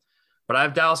 But I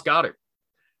have Dallas Goedert.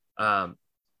 I'm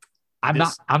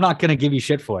not going to give you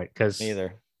shit for it because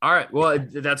neither. All right. Well,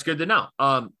 that's good to know.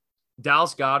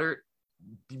 Dallas Goedert,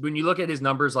 when you look at his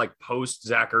numbers, like post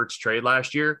Zach Ertz trade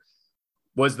last year,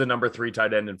 was the number 3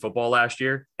 tight end in football last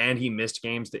year, and he missed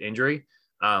games to injury.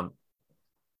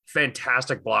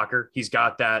 Fantastic blocker. He's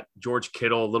got that George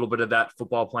Kittle, a little bit of that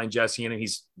football playing Jesse in him.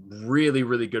 He's really,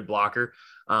 really good blocker.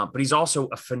 But he's also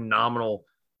a phenomenal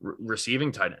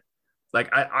receiving tight end. Like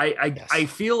I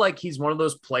feel like he's one of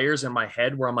those players in my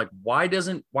head where I'm like, what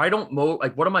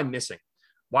am I missing?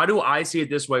 Why do I see it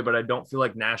this way, but I don't feel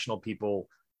like national people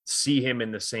see him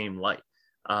in the same light?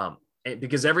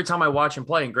 Because every time I watch him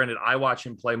play, and granted, I watch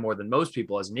him play more than most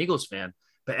people as an Eagles fan,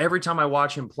 but every time I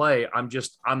watch him play, I'm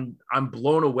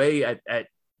blown away at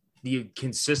the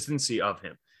consistency of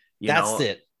him. That's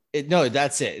it.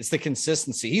 That's it. It's the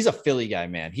consistency. He's a Philly guy,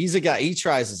 man. He's a guy. He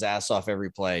tries his ass off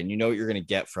every play, and you know what you're going to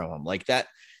get from him. Like that.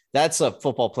 That's a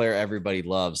football player everybody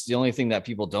loves. The only thing that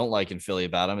people don't like in Philly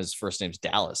about him is his first name's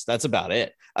Dallas. That's about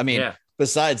it. I mean,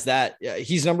 Besides that,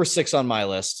 he's number 6 on my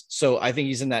list. So I think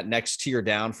he's in that next tier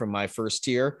down from my first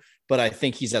tier, but I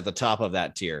think he's at the top of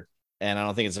that tier. And I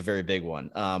don't think it's a very big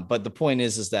one. But the point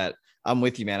is that I'm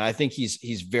with you, man. I think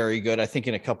he's very good. I think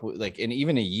in a couple, like in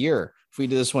even a year, if we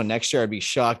do this one next year, I'd be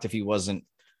shocked if he wasn't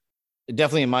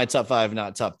definitely in my top 5,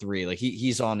 not top 3. Like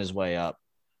he's on his way up.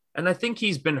 And I think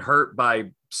he's been hurt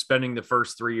by spending the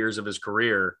first 3 years of his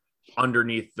career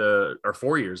underneath 4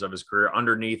 years of his career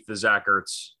underneath the Zach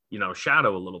Ertz,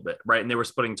 shadow a little bit. Right. And they were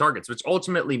splitting targets, which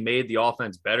ultimately made the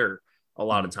offense better a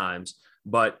lot of times,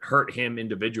 but hurt him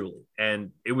individually.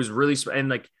 And it was really, and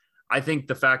like, I think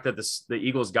the fact that the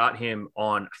Eagles got him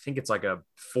on, I think it's like a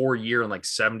 4-year and like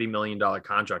 $70 million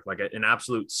contract, like an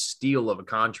absolute steal of a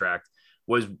contract,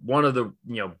 was one of the,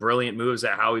 brilliant moves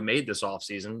at how he made this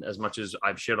offseason. As much as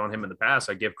I've shit on him in the past,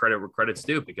 I give credit where credit's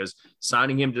due, because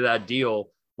signing him to that deal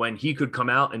when he could come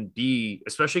out and be,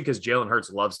 especially because Jalen Hurts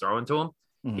loves throwing to him,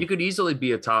 he could easily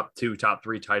be a top 2, top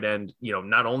 3 tight end,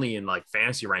 not only in like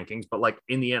fantasy rankings, but like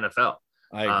in the NFL.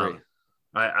 I agree.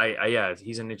 Yeah,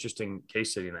 he's an interesting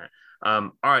case study in that.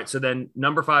 All right. So then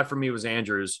number 5 for me was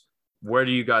Andrews. Where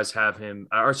do you guys have him?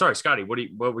 Scotty,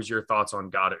 what was your thoughts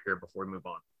on Goddard here before we move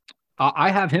on?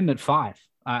 I have him at 5.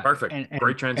 Perfect.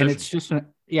 Great transition. And it's just an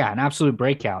absolute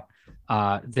breakout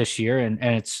this year. And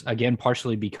it's again,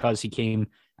 partially because he came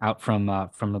out from a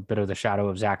bit of the shadow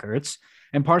of Zach Ertz,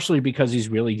 and partially because he's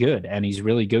really good, and he's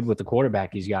really good with the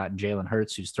quarterback he's got, Jalen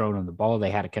Hurts, who's throwing him the ball. They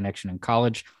had a connection in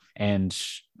college, and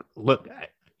look,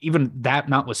 even that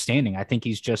notwithstanding, I think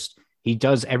he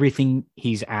does everything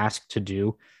he's asked to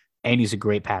do, and he's a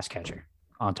great pass catcher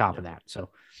on top of that. So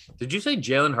did you say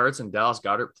Jalen Hurts and Dallas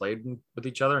Goedert played with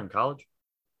each other in college?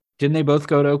 Didn't they both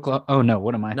go to Oklahoma? Oh, no.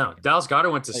 What am I? No, Dallas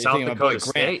Goedert went to South Dakota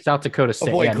State. South Dakota State.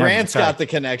 Oh, boy, Grant's got the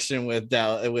connection with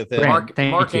Mark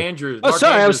Andrews. Oh,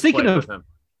 sorry. I was thinking of him.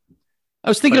 I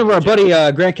was thinking of our buddy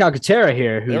Grant Calcaterra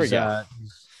here,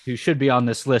 who should be on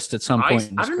this list at some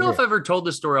point. I don't know if I ever told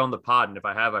this story on the pod, and if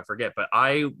I have, I forget. But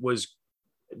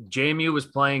JMU was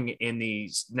playing in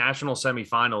the national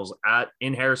semifinals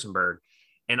in Harrisonburg,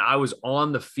 and I was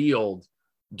on the field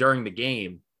during the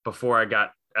game before I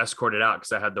got escorted out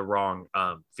because I had the wrong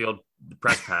field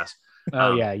press pass.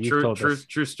 You told us.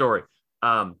 True story.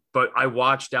 But I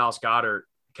watched Dallas Goedert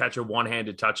catch a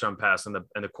one-handed touchdown pass in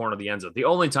the corner of the end zone. The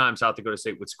only time South Dakota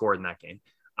State would score in that game.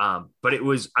 But it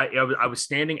was I was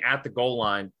standing at the goal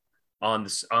line on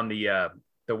the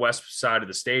west side of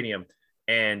the stadium,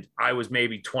 and I was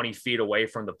maybe 20 feet away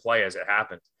from the play as it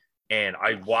happened. And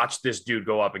I watched this dude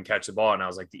go up and catch the ball. And I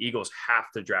was like, the Eagles have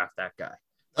to draft that guy.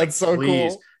 That's so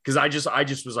Please. cool. Cause I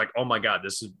just was like, oh my God,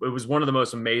 it was one of the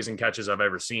most amazing catches I've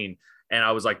ever seen. And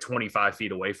I was like 25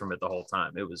 feet away from it the whole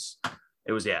time. It was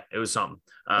something.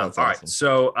 All awesome. Right.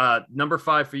 So number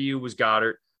 5 for you was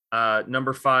Goddard.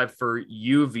 Number 5 for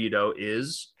you, Vido,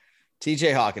 is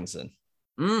TJ Hawkinson.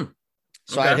 So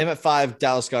okay. I had him at 5,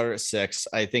 Dallas Goedert at 6.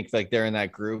 I think like they're in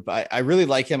that group. I really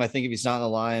like him. I think if he's not in the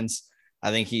Lions, I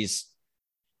think he's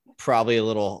probably a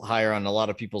little higher on a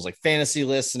lot of people's like fantasy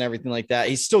lists and everything like that.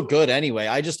 He's still good anyway.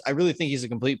 I really think he's a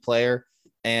complete player.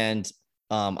 And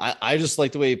I just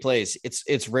like the way he plays.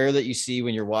 It's rare that you see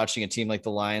when you're watching a team like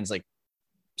the Lions, like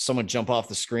someone jump off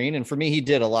the screen. And for me, he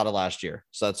did a lot of last year.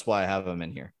 So that's why I have him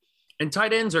in here. And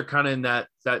tight ends are kind of in that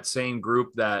same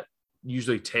group that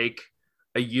usually take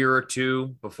a year or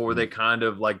two before they kind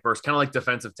of like burst, kind of like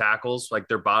defensive tackles, like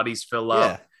their bodies fill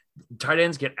up. Tight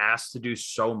ends get asked to do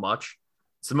so much.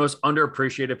 It's the most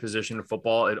underappreciated position in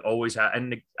football. It always has.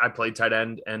 And I played tight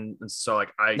end. And so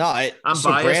like I'm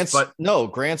biased,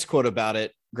 Grant's quote about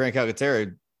it. Grant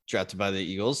Calcaterra, drafted by the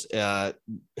Eagles.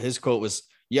 His quote was,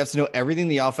 you have to know everything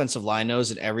the offensive line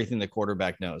knows and everything the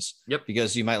quarterback knows. Yep.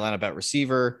 Because you might line up at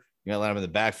receiver, you might line up in the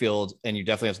backfield, and you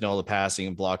definitely have to know all the passing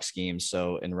and block schemes.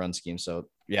 And run schemes. So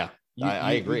yeah,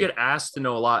 I agree. You get asked to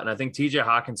know a lot. And I think TJ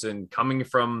Hawkinson coming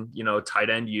from, tight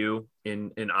end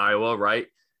in Iowa, right?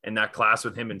 And that class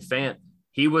with him and Fant,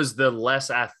 he was the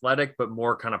less athletic, but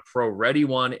more kind of pro ready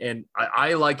one. And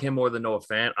I like him more than Noah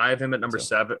Fant. I have him at number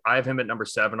 7. I have him at number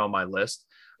 7 on my list.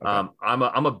 Okay.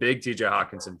 I'm a big TJ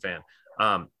Hawkinson fan.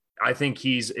 I think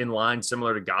he's in line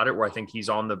similar to Goddard, where I think he's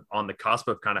on the cusp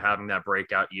of kind of having that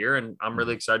breakout year. And I'm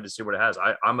really excited to see what it has.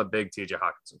 I'm a big TJ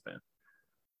Hawkinson fan.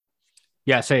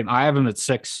 Yeah, same. I have him at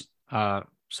 6.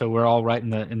 So we're all right in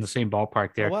the same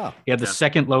ballpark there. Oh, wow. He had the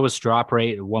second lowest drop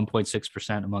rate at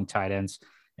 1.6% among tight ends.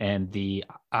 And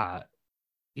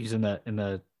he's in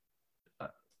the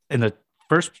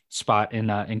first spot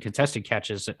in contested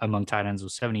catches among tight ends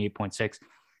with 78.6.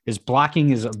 His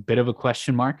blocking is a bit of a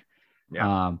question mark.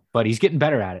 Yeah. But he's getting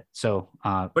better at it. So,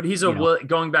 but he's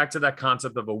going back to that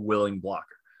concept of a willing blocker.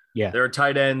 Yeah. There are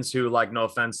tight ends who, like, no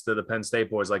offense to the Penn State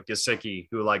boys, like Gesicki,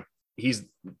 who like,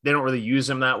 they don't really use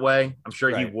him that way. I'm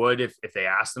sure he would if they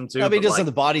asked him to. No, but he doesn't have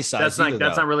the body size.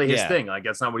 That's not really his thing. Like,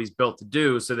 that's not what he's built to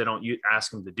do. So they don't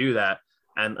ask him to do that.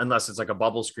 And unless it's like a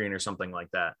bubble screen or something like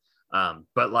that.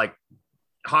 But like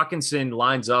Hawkinson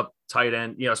lines up tight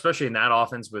end, especially in that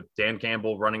offense with Dan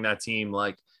Campbell running that team.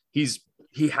 Like he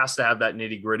has to have that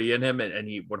nitty gritty in him, and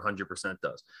he 100%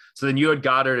 does. So then you had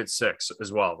Goddard at 6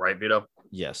 as well, right, Vido?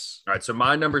 Yes. All right. So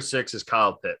my number 6 is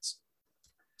Kyle Pitts.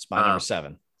 It's my number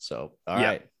 7. So, all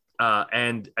right.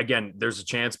 And again, there's a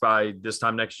chance by this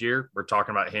time next year, we're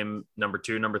talking about him number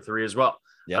 2, number 3 as well.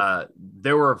 Yep.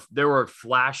 There were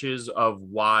flashes of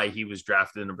why he was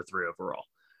drafted number 3 overall,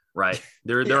 right?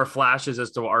 There are flashes as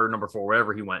to our number 4,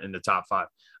 wherever he went in the top 5.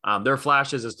 There are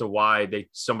flashes as to why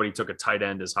somebody took a tight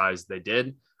end as high as they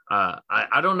did.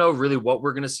 I don't know really what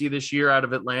we're going to see this year out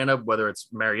of Atlanta, whether it's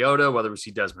Mariota, whether we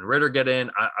see Desmond Ridder get in.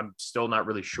 I'm still not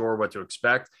really sure what to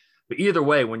expect. But either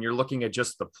way, when you're looking at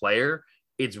just the player,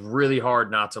 it's really hard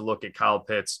not to look at Kyle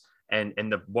Pitts and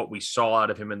what we saw out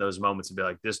of him in those moments and be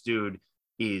like, this dude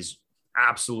is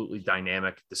absolutely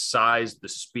dynamic. The size, the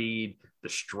speed, the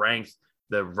strength,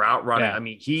 the route running. Yeah. I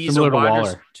mean, he's similar to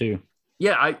Waller too.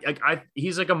 Yeah,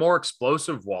 he's like a more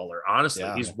explosive Waller. Honestly,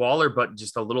 he's Waller, but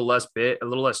just a little less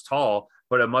tall,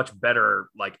 but a much better,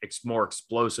 like more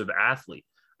explosive athlete.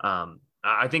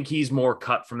 I think he's more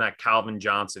cut from that Calvin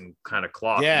Johnson kind of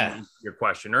cloth. Yeah. Your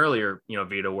question earlier,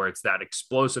 Vido, where it's that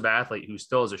explosive athlete who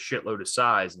still has a shitload of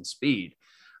size and speed.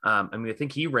 I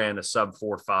think he ran a sub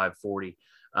 4.5 40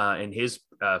 in his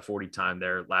 40 time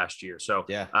there last year. So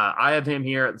I have him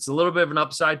here. It's a little bit of an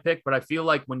upside pick, but I feel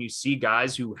like when you see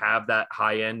guys who have that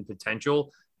high end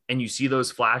potential and you see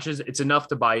those flashes, it's enough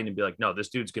to buy in and be like, no, this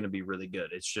dude's going to be really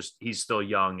good. It's just, he's still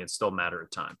young. It's still a matter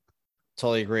of time.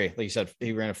 Totally agree. Like you said,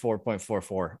 he ran a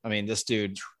 4.44. I mean, this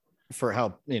dude, for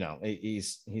how,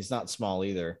 he's not small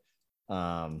either.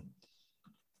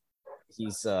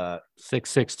 He's 6'6",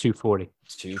 240.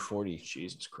 240.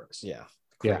 Jesus Christ. Yeah.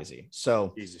 Crazy. Yeah.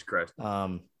 So Jesus Christ.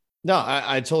 No,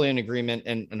 I totally in agreement.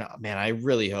 And man, I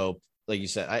really hope, like you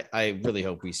said, I really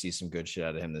hope we see some good shit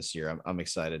out of him this year. I'm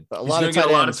excited. But a lot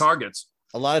of targets.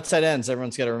 A lot of tight ends.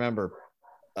 Everyone's got to remember.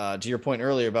 To your point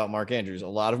earlier about Mark Andrews, a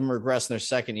lot of them regress in their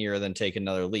second year, then take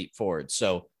another leap forward.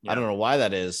 So I don't know why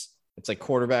that is. It's like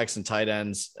quarterbacks and tight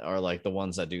ends are like the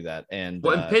ones that do that. And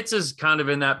Pitts is kind of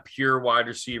in that pure wide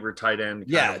receiver tight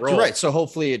end. Kind of role. Right. So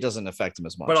hopefully it doesn't affect him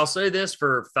as much. But I'll say this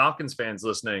for Falcons fans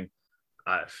listening,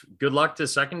 Good luck to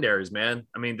secondaries, man.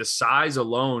 I mean, the size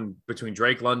alone between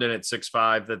Drake London at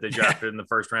 6'5" that they drafted in the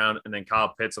first round, and then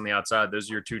Kyle Pitts on the outside, those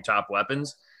are your two top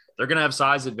weapons. They're going to have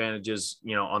size advantages,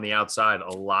 on the outside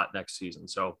a lot next season.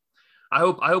 So I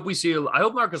hope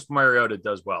Marcus Mariota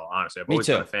does well. Honestly, I've always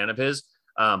been a fan of his.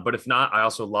 But if not, I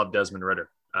also love Desmond Ritter.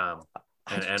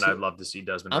 And I'd love to see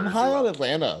Desmond. I'm high on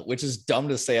Atlanta, which is dumb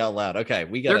to say out loud. Okay,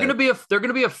 they're gonna be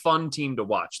a fun team to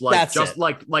watch. Like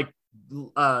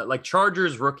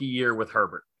Chargers rookie year with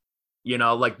Herbert. You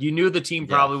knew the team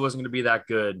probably wasn't going to be that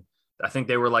good. I think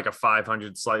they were like a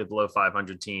 500, slightly below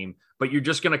 500 team, but you're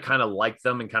just going to kind of like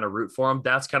them and kind of root for them.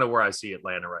 That's kind of where I see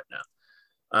Atlanta right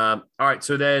now. All right,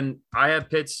 so then I have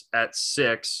Pitts at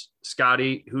 6.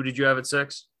 Scotty, who did you have at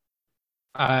 6?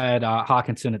 I had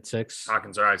Hawkinson at 6.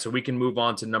 Hawkins. All right. So we can move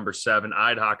on to number 7. I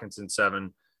had Hawkinson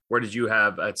 7. Where did you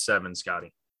have at 7,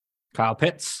 Scotty? Kyle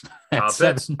Pitts. Kyle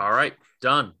Pitts. All right.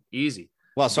 Done. Easy.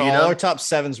 Well, so all our top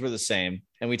 7s were the same.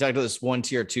 And we talked about this 1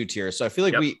 tier, 2 tier. So I feel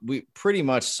like we pretty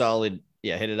much solid.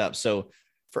 Yeah. Hit it up. So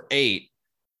for 8,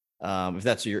 if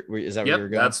that's is that where you're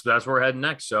going? That's where we're heading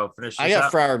next. So finish. I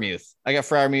got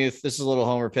Freiermuth. This is a little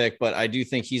homer pick, but I do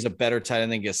think he's a better tight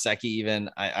end than Gesicki. Even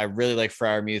I really like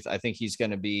Freiermuth. I think he's going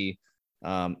to be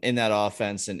in that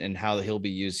offense and how he'll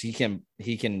be used. He's got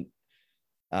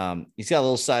a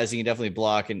little size. He can definitely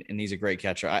block and he's a great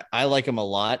catcher. I like him a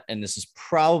lot. And this is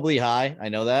probably high. I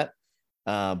know that.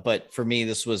 But for me,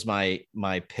 this was my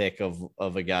pick of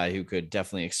a guy who could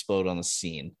definitely explode on the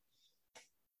scene.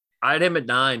 I had him at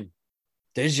 9.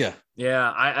 Did you?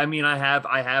 Yeah. I mean, I have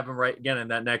him right again in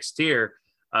that next tier.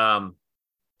 And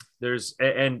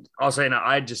I'll say now,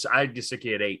 I had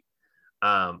Gesicki at 8.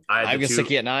 I have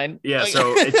Gesicki at 9. Yeah.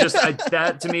 So it's just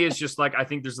that to me is just like, I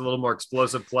think there's a little more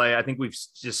explosive play. I think we've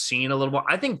just seen a little more.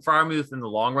 I think Freiermuth in the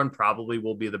long run probably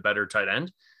will be the better tight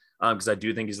end. Because I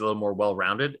do think he's a little more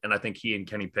well-rounded, and I think he and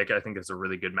Kenny Pickett, I think it's a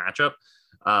really good matchup.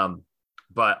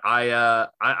 But I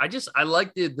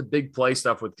like the big play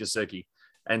stuff with Gesicki,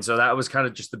 and so that was kind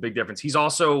of just the big difference. He's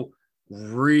also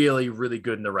really, really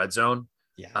good in the red zone.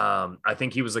 Yeah. I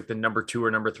think he was like the number 2 or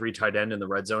number 3 tight end in the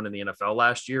red zone in the NFL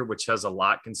last year, which says a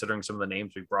lot considering some of the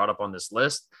names we brought up on this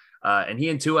list. And he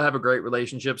and Tua have a great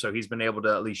relationship, so he's been able to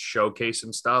at least showcase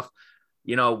some stuff.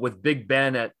 With Big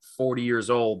Ben at 40 years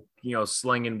old,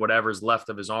 slinging whatever's left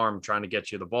of his arm, trying to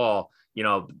get you the ball,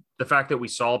 the fact that we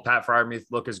saw Pat Freiermuth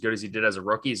look as good as he did as a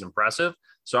rookie is impressive.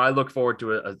 So I look forward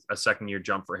to a second year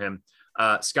jump for him.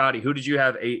 Scotty, who did you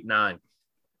have 8, 9?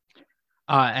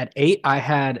 At 8, I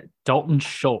had Dalton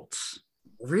Schultz.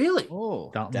 Really?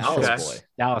 Oh,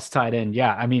 Dallas tight end.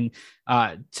 Yeah. I mean,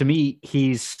 to me,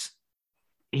 he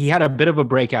had a bit of a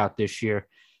breakout this year.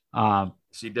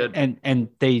 He did. And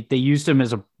they used him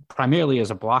primarily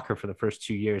as a blocker for the first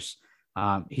 2 years.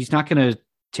 He's not going to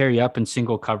tear you up in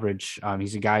single coverage.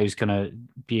 He's a guy who's going to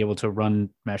be able to run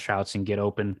mesh routes and get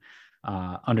open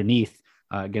underneath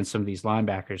against some of these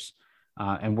linebackers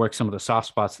and work some of the soft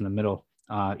spots in the middle.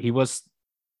 He was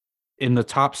in the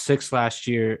top 6 last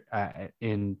year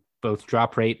in both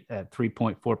drop rate at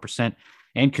 3.4%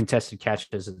 and contested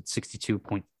catches at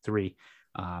 62.3.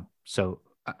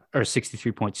 Or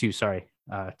 63.2, sorry.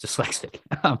 Dyslexic.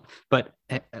 But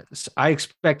I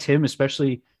expect him,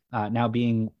 especially now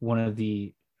being one of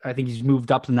I think he's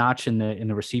moved up the notch in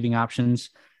the receiving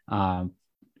options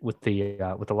with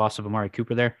the loss of Amari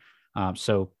Cooper there.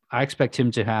 So I expect him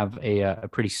to have a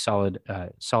pretty solid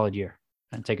year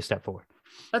and take a step forward.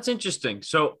 That's interesting.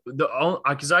 So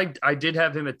because I did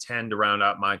have him at 10 to round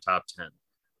out my top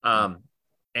 10.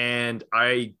 And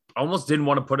I almost didn't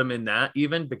want to put him in that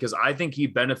even because I think he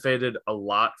benefited a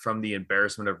lot from the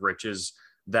embarrassment of riches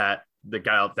that the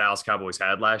Dallas Cowboys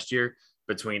had last year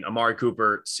between Amari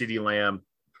Cooper, CeeDee Lamb,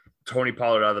 Tony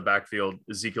Pollard out of the backfield,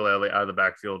 Ezekiel Elliott out of the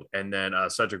backfield, and then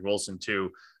Cedric Wilson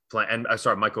too.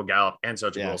 Michael Gallup and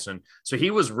Cedric Wilson. So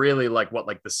he was really like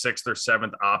the 6th or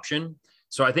 7th option.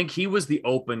 So I think he was the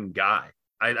open guy.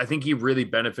 I think he really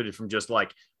benefited from just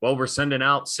we're sending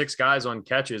out 6 guys on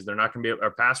catches. They're not going to be our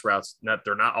pass routes.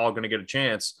 They're not all going to get a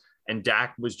chance. And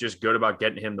Dak was just good about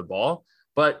getting him the ball.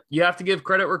 But you have to give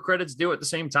credit where credit's due at the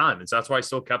same time. And so that's why I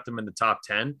still kept him in the top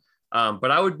 10. But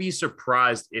I would be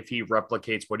surprised if he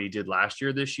replicates what he did last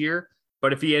year this year.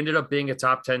 But if he ended up being a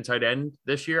top 10 tight end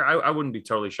this year, I wouldn't be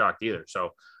totally shocked either.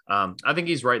 So I think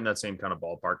he's right in that same kind of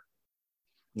ballpark.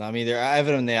 Not me either. I have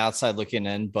it on the outside looking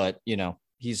in, but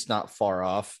he's not far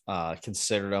off,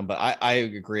 considered him, but I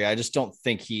agree. I just don't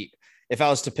think if I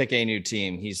was to pick a new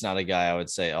team, he's not a guy I would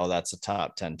say, oh, that's a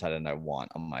top 10 tight end I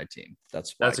want on my team.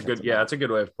 That's a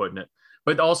good way of putting it.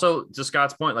 But also to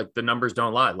Scott's point, the numbers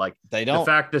don't lie. They don't.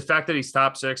 The fact that he's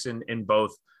top 6 in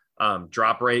both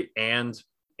drop rate and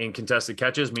in contested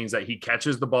catches means that he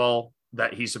catches the ball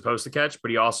that he's supposed to catch,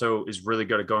 but he also is really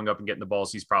good at going up and getting the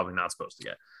balls he's probably not supposed to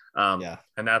get.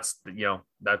 And that's,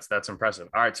 that's impressive.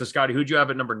 All right. So Scotty, who'd you have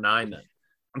at number 9 then?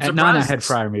 I'm at 9, I had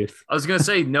Freiermuth. I was going to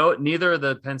say, no, neither of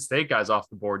the Penn State guys off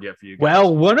the board yet for you guys.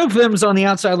 Well, one of them's on the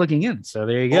outside looking in. So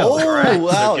there you go. Oh, right.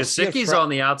 Wow. So Gesicki's on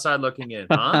the outside looking in,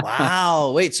 huh?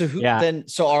 Wow. Wait, so who then?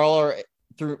 So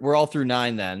we're all through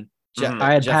 9 then.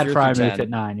 I had Pat Freiermuth at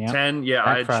 9. Yeah. 10. Yeah.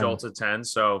 I had Schultz at 10.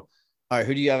 So, all right.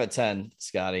 Who do you have at 10,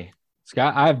 Scotty?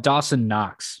 Scott, I have Dawson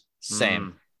Knox.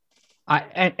 Same.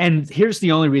 And here's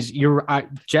the only reason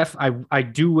Jeff. I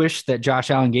do wish that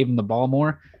Josh Allen gave him the ball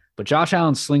more, but Josh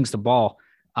Allen slings the ball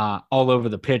all over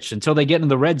the pitch until they get in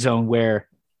the red zone where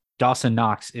Dawson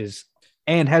Knox is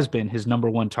and has been his number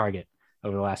 1 target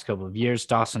over the last couple of years.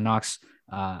 Dawson Knox,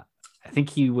 I think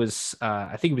he was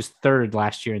third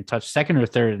last year in second or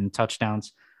third in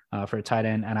touchdowns for a tight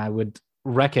end. And I would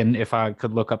reckon, if I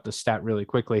could look up the stat really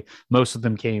quickly, most of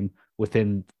them came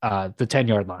within the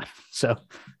 10-yard line. So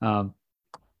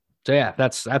yeah,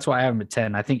 that's why I have him at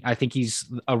 10. I think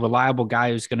he's a reliable guy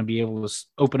who's going to be able to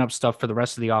open up stuff for the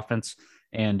rest of the offense,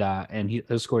 and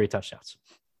he'll score you touchdowns.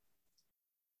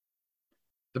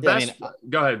 Go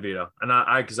ahead, Vido.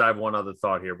 And because I have one other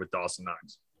thought here with Dawson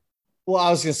Knox. Well, I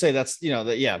was going to say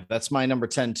that's my number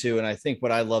 10 too. And I think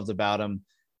what I loved about him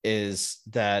is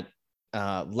that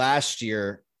last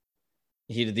year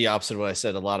he did the opposite of what I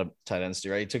said a lot of tight ends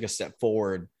do, right? He took a step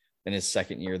forward in his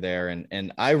second year there.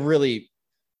 And I really,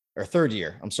 or third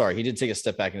year, I'm sorry. He did take a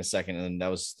step back in a second, and that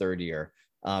was third year.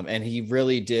 And he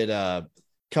really did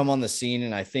come on the scene.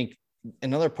 And I think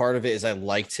another part of it is I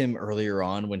liked him earlier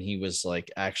on when he was like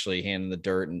actually handing the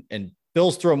dirt, and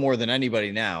Bills throw more than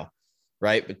anybody now,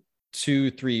 right? But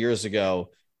 2-3 years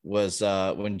ago was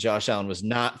when Josh Allen was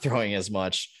not throwing as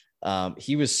much.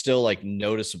 He was still like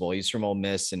noticeable. He's from Ole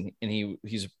Miss, and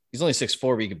he's only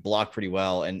 6'4", but he could block pretty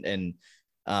well. And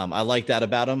I like that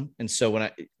about him. And so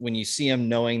when you see him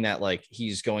knowing that like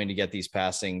he's going to get these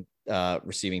passing,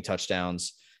 receiving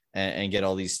touchdowns and get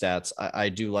all these stats, I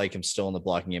do like him still in the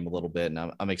blocking game a little bit.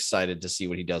 And I'm excited to see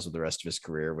what he does with the rest of his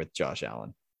career with Josh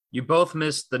Allen. You both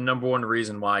missed the number 1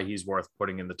 reason why he's worth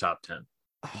putting in the top 10.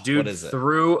 Dude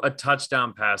threw a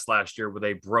touchdown pass last year with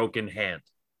a broken hand.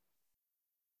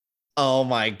 Oh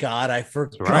my God, I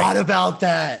forgot about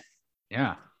that.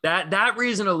 Yeah. That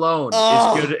reason alone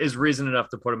is reason enough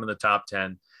to put him in the top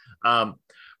 10.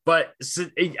 But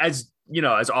as you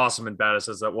know, as awesome and badass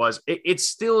as that was, it's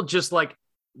still just like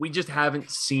we just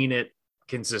haven't seen it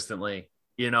consistently.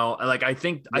 Like I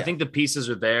think the pieces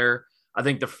are there. I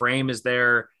think the frame is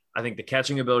there. I think the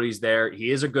catching ability is there.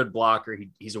 He is a good blocker.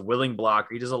 He's a willing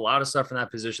blocker. He does a lot of stuff in that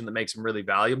position that makes him really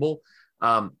valuable.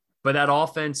 But that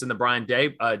offense and the Brian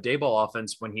Daboll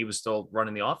offense, when he was still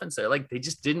running the offense there, like they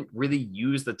just didn't really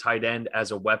use the tight end as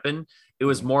a weapon. It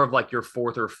was more of like your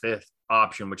 4th or 5th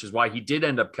option, which is why he did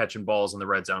end up catching balls in the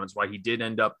red zone. It's why he did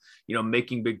end up,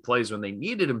 making big plays when they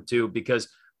needed him to, because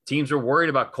teams were worried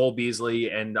about Cole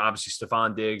Beasley and obviously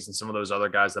Stephon Diggs and some of those other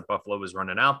guys that Buffalo was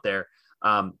running out there.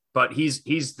 But he's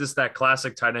just that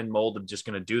classic tight end mold of just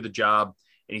going to do the job,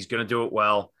 and he's going to do it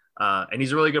well. And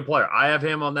he's a really good player. I have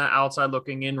him on that outside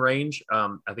looking in range.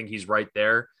 I think he's right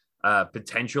there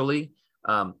potentially.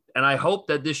 And I hope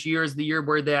that this year is the year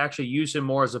where they actually use him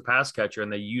more as a pass catcher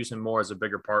and they use him more as a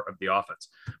bigger part of the offense.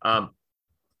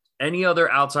 Any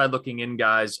other outside looking in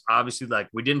guys, obviously, like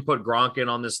we didn't put Gronk in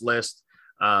on this list.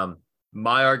 My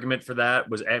argument for that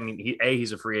was,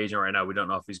 he's a free agent right now. We don't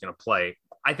know if he's going to play.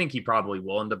 I think he probably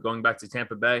will end up going back to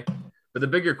Tampa Bay. But the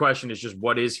bigger question is just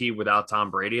what is he without Tom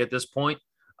Brady at this point?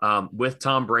 With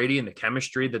Tom Brady and the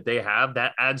chemistry that they have,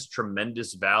 that adds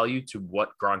tremendous value to what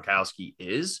Gronkowski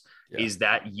is. Yeah. Is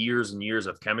that years and years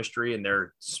of chemistry and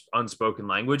their unspoken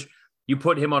language. You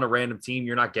put him on a random team,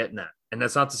 you're not getting that. And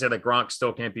that's not to say that Gronk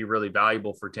still can't be really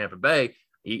valuable for Tampa Bay.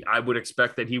 I would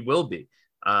expect that he will be.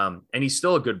 And he's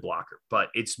still a good blocker, but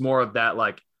it's more of that,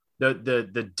 like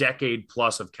the decade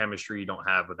plus of chemistry you don't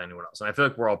have with anyone else. And I feel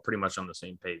like we're all pretty much on the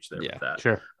same page there with that.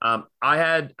 Sure. I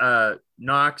had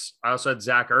Knox. I also had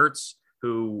Zach Ertz,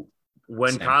 who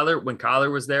when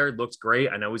Kyler was there, looks great.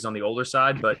 I know he's on the older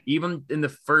side, but even in the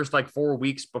first 4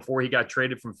 weeks before he got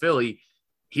traded from Philly,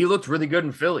 he looked really good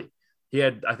in Philly. He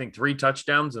had, I think, 3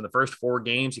 touchdowns in the first 4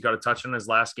 games. He got a touchdown in his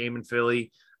last game in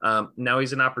Philly. Now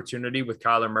he's an opportunity with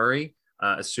Kyler Murray,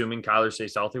 assuming Kyler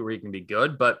stays healthy, where he can be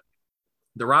good. But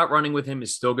the route running with him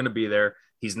is still going to be there.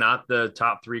 He's not the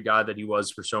top 3 guy that he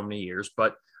was for so many years,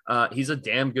 but he's a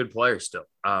damn good player still.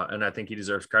 And I think he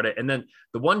deserves credit. And then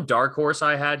the one dark horse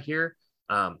I had here,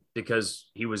 because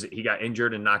he got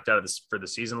injured and knocked out for the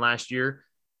season last year,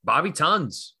 Bobby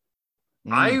Tons.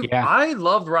 I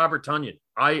loved Robert Tonyan.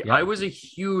 I was a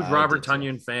huge Robert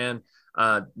Tonyan fan,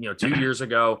 2 years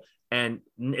ago. And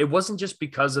it wasn't just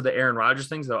because of the Aaron Rodgers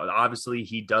things, though. Obviously,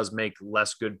 he does make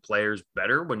less good players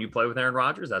better when you play with Aaron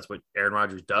Rodgers. That's what Aaron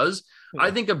Rodgers does. Yeah.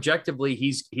 I think objectively,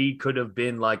 he could have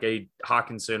been like a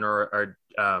Hawkinson or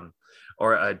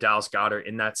a Dallas Goedert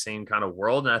in that same kind of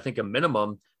world. And I think a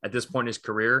minimum at this point in his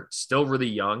career, still really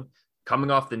young, coming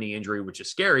off the knee injury, which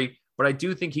is scary. But I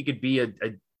do think he could be a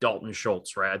Dalton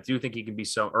Schultz, right? I do think he can be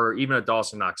or even a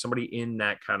Dawson Knox, somebody in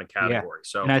that kind of category.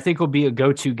 So, and I think he'll be a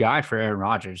go-to guy for Aaron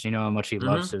Rodgers. You know how much he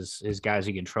loves his guys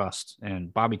he can trust,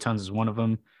 and Bobby Tons is one of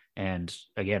them. And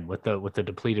again, with the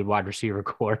depleted wide receiver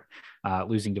core,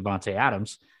 losing Devontae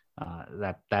Adams,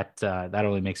 that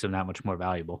only makes him that much more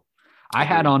valuable. I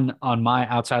had on my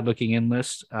outside looking in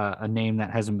list a name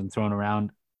that hasn't been thrown around,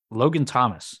 Logan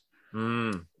Thomas.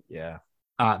 Yeah.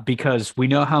 Because we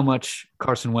know how much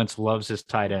Carson Wentz loves his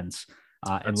tight ends,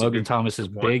 and Logan Thomas is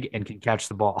big and can catch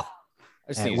the ball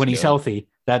when he's healthy.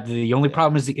 That the only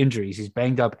problem is the injuries. He's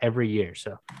banged up every year.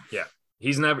 So yeah,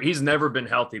 he's never been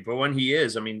healthy, but when he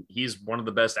is, I mean, he's one of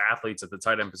the best athletes at the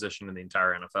tight end position in the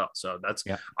entire NFL. So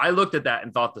I looked at that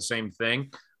and thought the same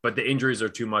thing, but the injuries are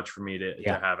too much for me to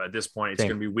have at this point. It's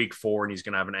going to be week 4 and he's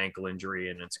going to have an ankle injury,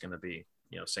 and it's going to be,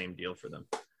 same deal for them.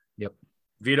 Yep.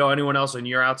 Vito, anyone else on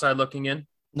your outside looking in?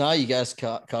 No, you guys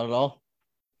caught it all.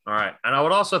 All right. And I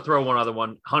would also throw one other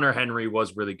one. Hunter Henry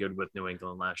was really good with New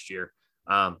England last year.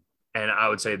 And I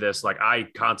would say this, like I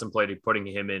contemplated putting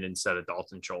him in instead of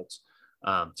Dalton Schultz,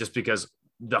 just because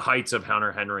the heights of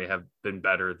Hunter Henry have been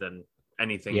better than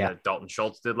anything that Dalton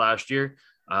Schultz did last year.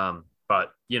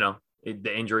 But,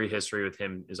 the injury history with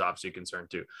him is obviously a concern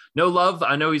too. No love.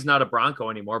 I know he's not a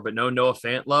Bronco anymore, but no Noah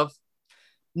Fant love.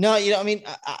 No, I mean,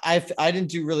 I didn't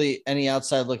do really any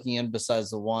outside looking in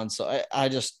besides the one. So I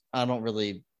don't really.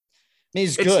 I mean,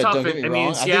 he's good. Don't get me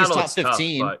wrong. I think he's top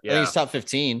 15. I think he's top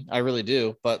 15. I really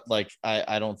do. But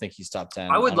I don't think he's top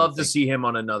 10. I would love to see him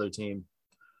on another team.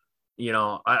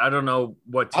 I don't know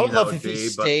what team I would love if he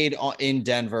stayed in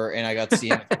Denver and I got to see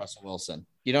him with Russell Wilson.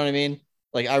 You know what I mean?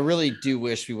 Like, I really do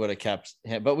wish we would have kept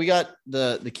him, but we got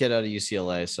the kid out of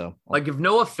UCLA. So if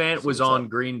Noah Fant was on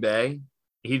Green Bay,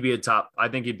 he'd be I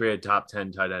think he'd be a top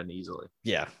 10 tight end easily.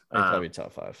 Yeah. Probably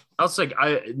top 5. I was like,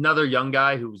 another young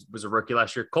guy who was a rookie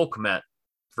last year, Cole Kmet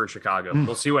for Chicago.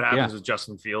 We'll see what happens with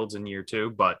Justin Fields in year 2,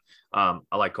 but I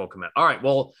like Cole Kmet. All right.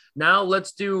 Well, now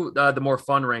let's do the more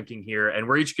fun ranking here. And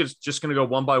we're each just going to go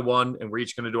one by one, and we're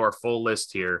each going to do our full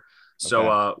list here.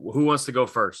 So who wants to go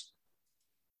first?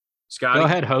 Scotty? Go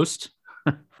ahead, host.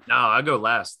 No, I go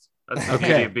last. That's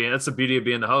the beauty of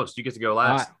being the host. You get to go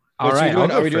last. All right.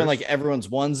 Are we doing like everyone's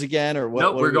ones again, or what?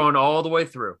 Nope, we're going all the way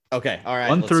through. Okay. All right.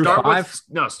 1 through 5.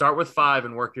 Start with 5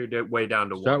 and work your way down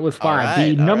to 1. Start with 5. Right,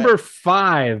 the number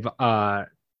 5,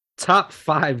 top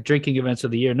 5 drinking events of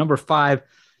the year. Number 5,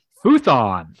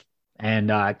 Foothon.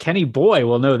 And Kenny Boy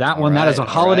will know that one. That is a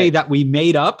holiday that we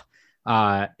made up.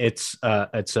 It's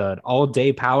an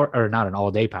all-day power, or not an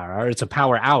all-day power hour. It's a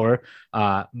power hour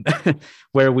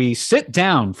where we sit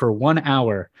down for 1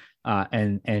 hour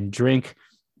and drink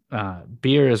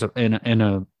beer is in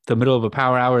the middle of a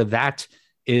power hour. That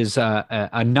is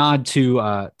a nod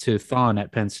to Thon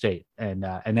at Penn State, and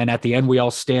then at the end we all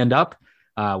stand up.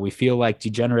 We feel like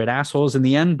degenerate assholes in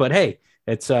the end, but hey,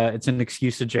 it's an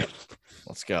excuse to drink.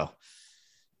 Let's go.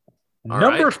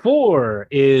 Number 4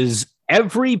 is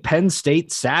every Penn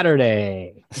State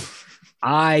Saturday.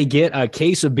 I get a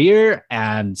case of beer,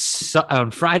 and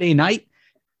on Friday night,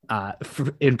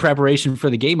 in preparation for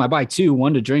the game, I buy 2,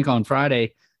 one to drink on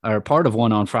Friday, or part of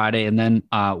one on Friday, and then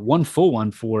one full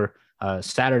one for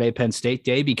Saturday Penn State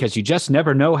Day, because you just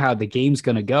never know how the game's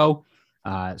going to go.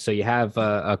 So you have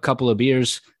a couple of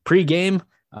beers pregame,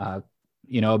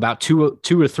 about two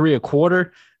or 3 a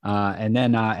quarter, and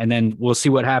then we'll see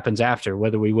what happens after,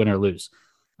 whether we win or lose.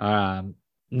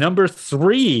 Number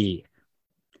 3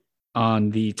 on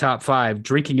the top 5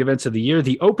 drinking events of the year,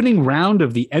 the opening round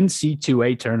of the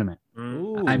NC2A tournament.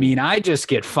 Ooh. I mean, I just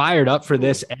get fired up for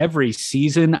this every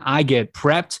season. I get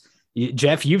prepped.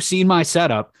 Jeff, you've seen my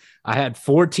setup. I had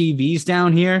 4 TVs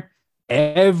down here.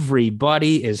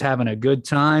 Everybody is having a good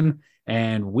time,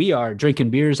 and we are drinking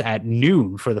beers at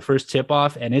noon for the first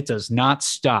tip-off, and it does not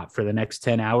stop for the next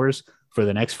 10 hours for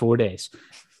the next 4 days.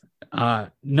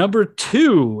 Number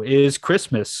 2 is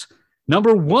Christmas.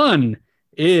 Number 1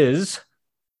 is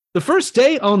the first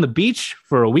day on the beach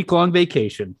for a week-long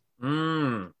vacation.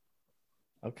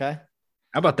 Okay.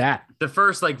 How about that? The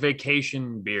first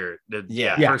vacation beer.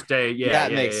 First day. Yeah.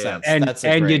 That makes sense.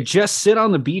 And you just sit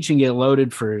on the beach and get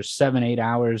loaded for 7-8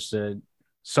 hours.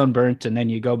 sunburnt, and then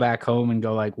you go back home and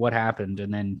go like, what happened?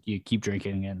 And then you keep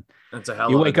drinking, and That's a hell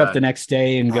you of a wake up day. the next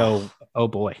day and go, oh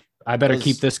boy, I better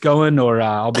keep this going or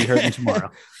I'll be hurting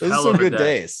tomorrow. Those are some good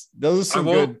days. Those are some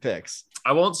good picks.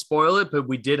 I won't spoil it, but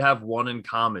we did have one in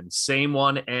common. Same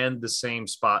one and the same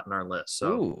spot in our list.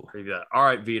 So preview that. All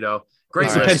right, Vito. Great.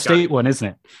 It's the Penn State one, isn't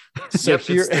it? So yep,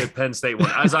 it's the Penn State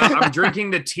one. As I'm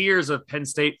drinking the tears of Penn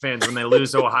State fans when they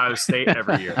lose to Ohio State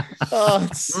every year.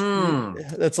 That's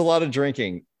a lot of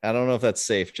drinking. I don't know if that's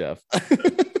safe, Jeff.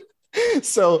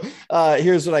 So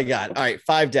here's what I got. All right,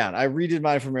 5 down. I redid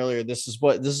mine from earlier. This is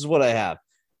what I have.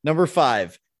 Number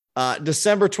 5,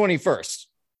 December 21st.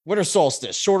 Winter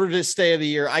solstice, shortest day of the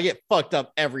year. I get fucked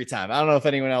up every time. I don't know if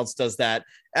anyone else does that.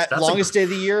 Longest day of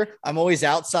the year, I'm always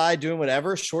outside doing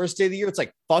whatever. Shortest day of the year, it's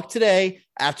like, fuck today.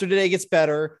 After today gets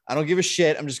better, I don't give a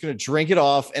shit. I'm just going to drink it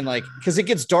off. And like, because it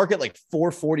gets dark at like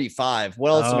 4:45. What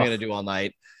else am I going to do all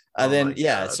night? So I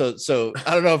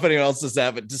don't know if anyone else does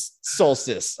that, but just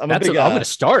solstice. I'm going to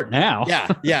start now.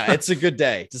 Yeah, it's a good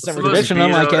day. December tradition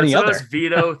unlike any other. That's the most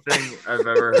Vido thing I've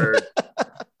ever heard.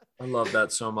 I love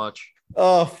that so much.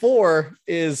 4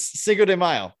 is Cinco de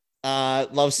Mayo.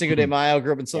 Love Cinco de Mayo.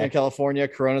 Grew up in Southern California.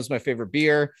 Corona's my favorite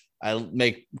beer. I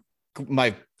make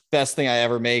my best thing I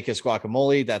ever make is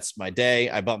guacamole. That's my day.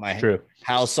 I bought my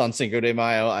house on Cinco de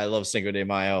Mayo. I love Cinco de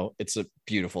Mayo. It's a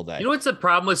beautiful day. You know what's the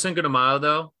problem with Cinco de Mayo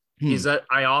though? Is that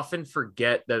I often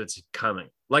forget that it's coming.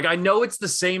 Like I know it's the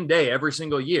same day every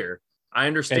single year. I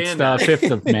understand it's the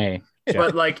 5th of May.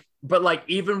 But like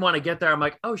even when I get there, I'm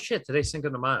like, oh shit, today's Cinco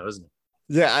de Mayo, isn't it?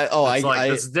 Yeah.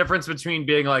 There's a difference between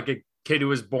being like a kid who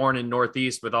was born in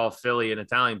Northeast with all Philly and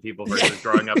Italian people versus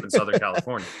growing up in Southern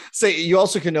California. So you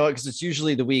also can know it because it's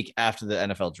usually the week after the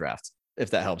NFL draft,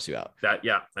 if that helps you out.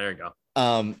 There you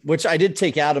go. Which I did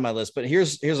take out of my list, but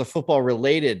here's a football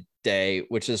related day,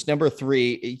 which is number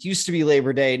 3. It used to be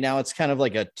Labor Day. Now it's kind of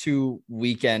like a 2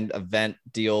 weekend event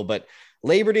deal, but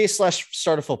Labor Day /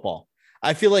 start of football.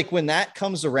 I feel like when that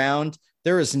comes around,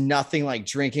 there is nothing like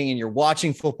drinking and you're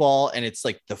watching football and it's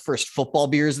like the first football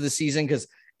beers of the season. Cause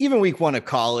even week 1 of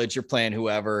college, you're playing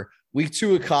whoever. Week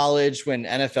 2 of college when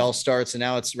NFL starts, and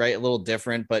now it's a little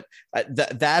different, but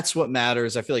that's what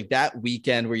matters. I feel like that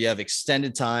weekend where you have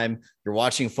extended time, you're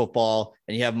watching football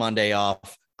and you have Monday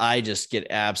off. I just get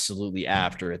absolutely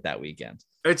after it that weekend.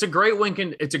 It's a great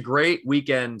weekend. It's a great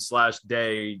weekend /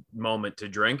 day moment to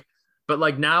drink. But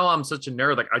like now I'm such a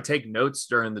nerd. Like I take notes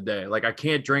during the day. Like I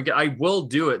can't drink it. I will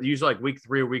do it. Usually like week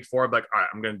 3 or week 4. I'm like, all right,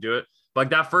 I'm going to do it. But like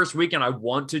that first weekend I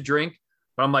want to drink,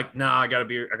 but I'm like, nah, I gotta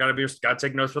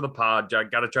take notes for the pod. I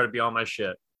got to try to be on my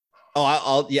shit.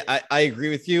 Oh, I agree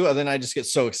with you. And then I just get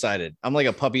so excited. I'm like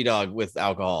a puppy dog with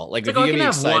alcohol. Like if you get me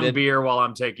have excited, one beer while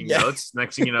I'm taking notes.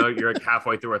 Next thing you know, you're like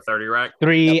halfway through a 30 rack.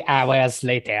 3 hours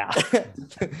later.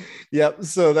 Yep.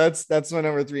 So that's my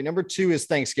number 3. Number 2 is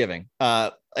Thanksgiving.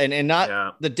 And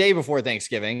not the day before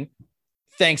Thanksgiving.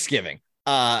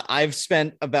 I've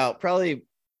spent about probably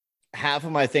half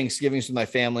of my Thanksgivings with my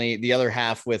family, the other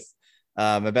half with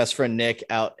my best friend Nick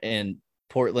out in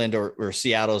Portland or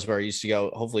Seattle is where I used to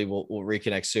go. Hopefully we'll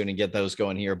reconnect soon and get those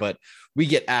going here, but we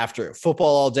get after it.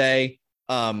 Football all day.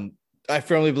 I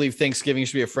firmly believe Thanksgiving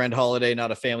should be a friend holiday,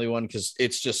 not a family one, because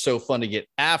it's just so fun to get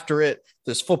after it.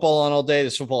 There's football on all day.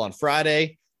 There's football on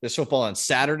Friday. There's football on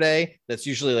Saturday. That's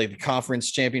usually like the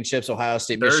conference championships, Ohio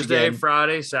State, Thursday, Michigan.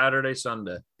 Friday, Saturday,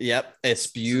 Sunday. Yep. It's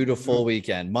beautiful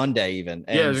weekend. Monday even.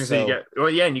 And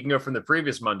and you can go from the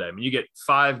previous Monday. I mean, you get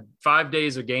five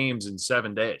days of games in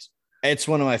 7 days. It's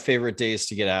one of my favorite days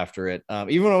to get after it.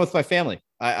 Even when I'm with my family.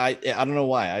 I don't know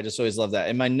why. I just always love that.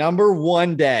 And my number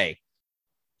 1 day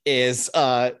is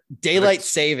daylight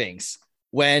savings.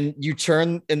 When you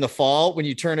turn in the fall, when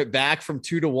you turn it back from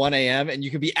 2 to 1 a.m. and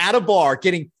you can be at a bar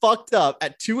getting fucked up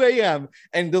at 2 a.m.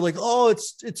 and they're like, oh,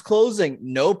 it's closing.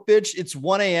 Nope, bitch. It's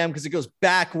 1 a.m. because it goes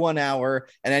back 1 hour.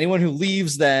 And anyone who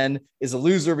leaves then is a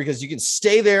loser because you can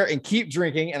stay there and keep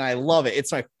drinking. And I love it.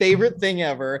 It's my favorite thing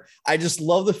ever. I just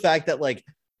love the fact that like,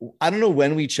 I don't know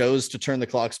when we chose to turn the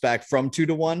clocks back from 2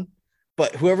 to 1,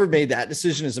 but whoever made that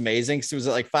decision is amazing. Because it was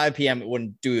at like 5 p.m. It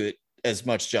wouldn't do it as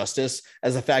much justice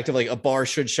as the fact of like a bar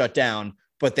should shut down,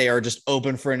 but they are just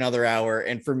open for another hour.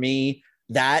 And for me,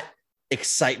 that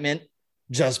excitement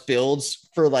just builds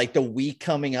for like the week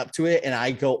coming up to it. And I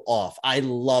go off. I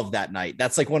love that night.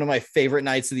 That's like one of my favorite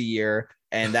nights of the year.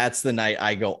 And that's the night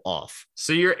I go off.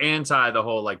 So you're anti the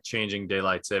whole like changing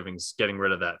daylight savings, getting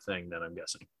rid of that thing then I'm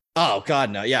guessing. Oh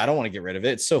God, no. Yeah. I don't want to get rid of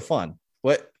it. It's so fun.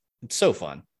 It's so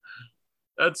fun.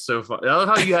 That's so fun. I love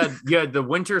how you had the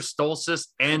winter solstice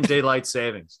and daylight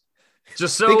savings.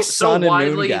 Just so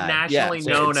widely nationally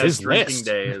known as drinking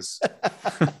days.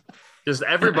 Just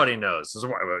everybody knows.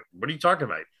 What are you talking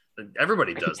about?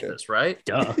 Everybody does this, right?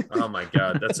 Duh. Oh my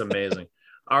God, that's amazing.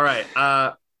 All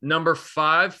right. Number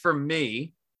 5 for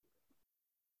me,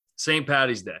 St.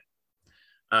 Patty's Day.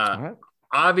 right.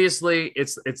 Obviously,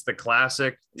 it's the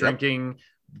classic drinking,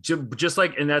 just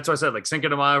like, and that's what I said, like Cinco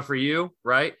de Mayo for you,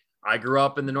 right? I grew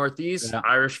up in the Northeast,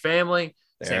 Irish family,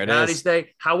 St. Patty's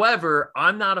Day. However,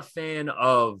 I'm not a fan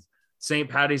of St.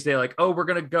 Patty's Day, like, oh, we're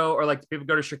going to go, or like people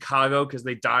go to Chicago because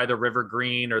they dye the river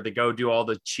green or they go do all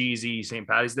the cheesy St.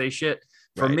 Patty's Day shit.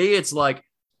 For me, it's like,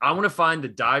 I want to find the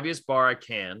diviest bar I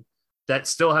can that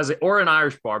still has it, or an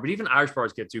Irish bar, but even Irish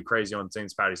bars get too crazy on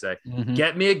St. Patty's Day. Mm-hmm.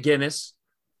 Get me a Guinness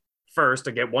first.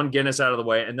 I get one Guinness out of the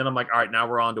way. And then I'm like, all right, now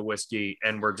we're on to whiskey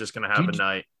and we're just going to have a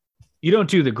night. You don't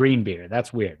do the green beer.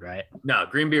 That's weird, right? No,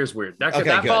 green beer is weird. That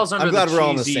falls under I'm glad the we're cheesy,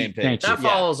 on the same page. That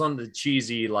falls on the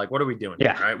cheesy, like, what are we doing?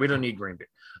 Yeah. All right. We don't need green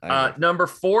beer. Number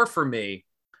 4 for me,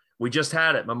 we just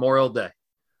had it, Memorial Day.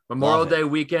 Memorial Day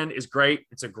weekend is great.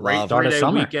 It's a great 3-day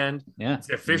weekend. Yeah. It's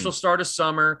the official start of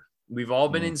summer. We've all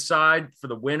been inside for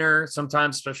the winter.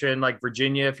 Sometimes, especially in like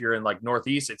Virginia, if you're in like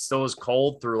Northeast, it still is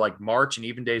cold through like March and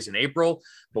even days in April.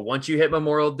 But once you hit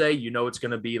Memorial Day, you know it's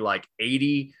going to be like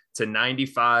 80 to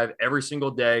 95 every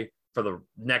single day for the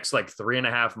next like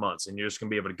 3.5 months. And you're just going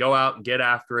to be able to go out and get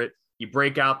after it. You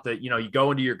break out you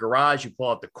go into your garage, you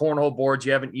pull out the cornhole boards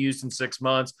you haven't used in 6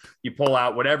 months. You pull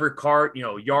out whatever cart,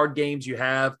 yard games you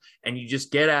have, and you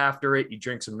just get after it. You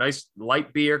drink some nice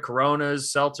light beer,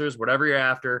 Coronas, seltzers, whatever you're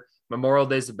after. Memorial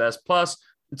Day is the best. Plus,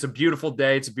 it's a beautiful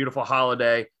day. It's a beautiful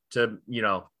holiday to,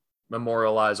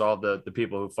 memorialize all the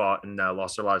people who fought and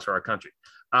lost their lives for our country.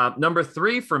 Number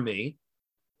 3 for me,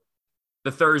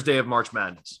 the Thursday of March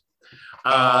Madness.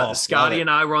 Scotty and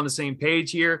I were on the same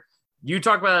page here. You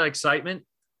talk about that excitement.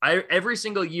 Every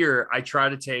single year I try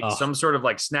to take some sort of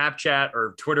like Snapchat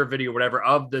or Twitter video, whatever,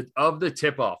 of the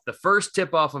tip off. The first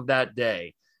tip off of that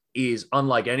day is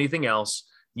unlike anything else.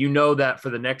 You know that for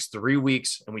the next 3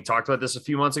 weeks, and we talked about this a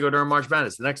few months ago during March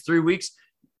Madness, the next 3 weeks,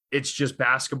 it's just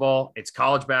basketball. It's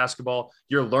college basketball.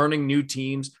 You're learning new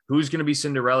teams. Who's going to be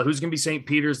Cinderella? Who's going to be St.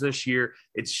 Peter's this year?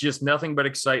 It's just nothing but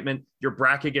excitement. Your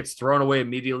bracket gets thrown away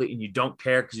immediately, and you don't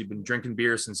care because you've been drinking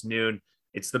beer since noon.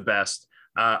 It's the best.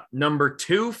 Number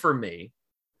 2 for me,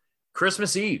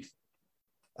 Christmas Eve.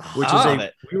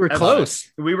 We were close.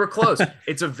 We were close.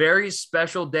 It's a very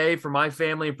special day for my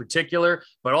family in particular,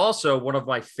 but also one of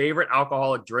my favorite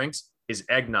alcoholic drinks is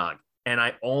eggnog. And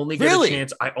I only get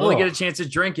a chance to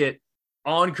drink it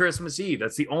on Christmas Eve.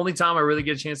 That's the only time I really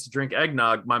get a chance to drink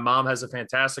eggnog. My mom has a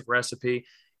fantastic recipe.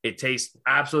 It tastes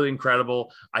absolutely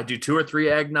incredible. I do 2 or 3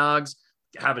 eggnogs,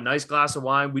 have a nice glass of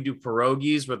wine. We do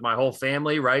pierogies with my whole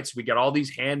family, right? So we got all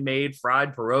these handmade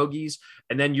fried pierogies,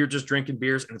 and then you're just drinking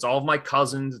beers, and it's all of my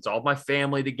cousins. It's all of my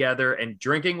family together, and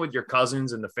drinking with your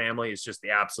cousins and the family is just the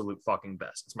absolute fucking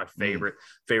best. It's my favorite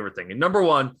thing. And number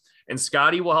 1, and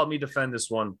Scotty will help me defend this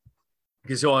one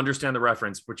because he'll understand the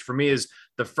reference, which for me is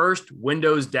the first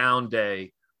Windows Down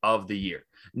day of the year.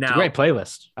 Now, it's a great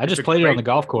playlist. I just played it on the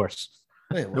golf course.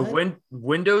 Wait, the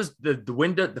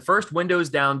first Windows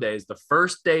Down day is the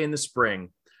first day in the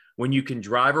spring when you can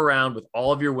drive around with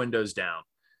all of your windows down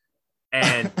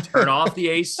and turn off the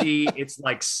AC. It's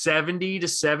like 70 to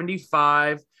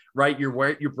 75, right?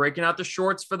 You're breaking out the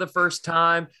shorts for the first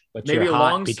time. But maybe you're a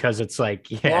hot long because it's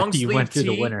like, you went through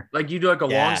the winter. Like you do like a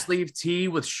long sleeve tee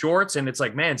with shorts, and it's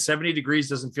like, man, 70 degrees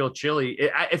doesn't feel chilly.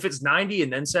 If it's 90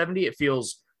 and then 70, it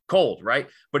feels cold, right?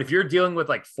 But if you're dealing with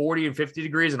like 40 and 50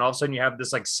 degrees and all of a sudden you have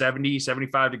this like 70,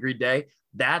 75 degree day,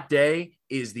 that day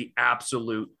is the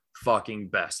absolute fucking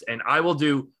best. And I will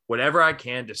do whatever I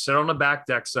can to sit on the back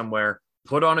deck somewhere,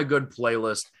 put on a good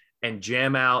playlist and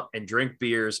jam out and drink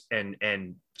beers and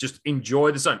just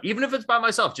enjoy the sun, even if it's by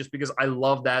myself, just because I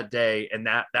love that day and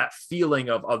that feeling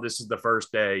of this is the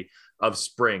first day of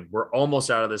spring. We're almost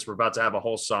out of this. We're about to have a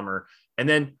whole summer. And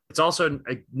then it's also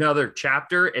another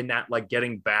chapter in that, like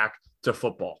getting back to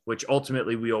football, which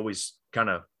ultimately we always kind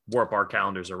of warp our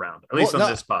calendars around, at least on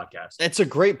this podcast. It's a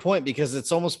great point because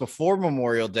it's almost before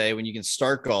Memorial Day when you can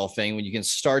start golfing, when you can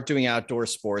start doing outdoor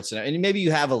sports. And maybe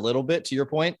you have a little bit to your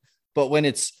point, but when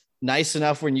it's nice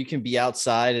enough when you can be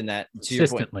outside and that, to your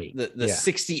point, the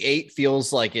 68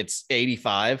 feels like it's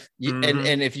 85.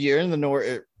 And if you're in the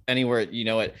north anywhere,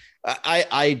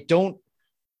 I don't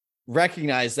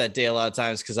recognize that day a lot of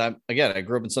times because I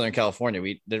grew up in Southern California.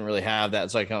 We didn't really have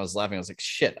that. So I kind of was laughing. I was like,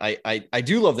 shit, I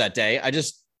do love that day. I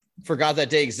just forgot that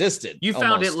day existed. You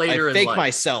found it later in life. Fake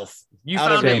myself. You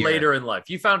found it later in life.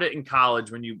 You found it in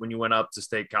college when you went up to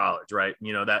state college, right?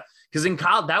 You know that because in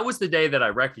college, that was the day that I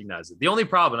recognized it. The only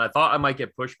problem, I thought I might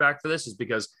get pushback for this, is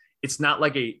because it's not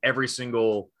like every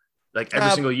single Like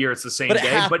every single year, it's the same but day.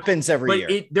 It happens every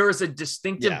year. There was a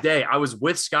distinctive day. I was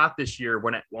with Scott this year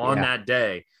on that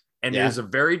day, and there's a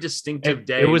very distinctive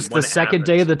day. It was the second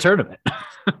day of the tournament.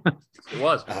 It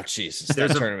was. Oh Jesus!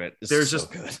 That tournament is so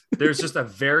good. There's just a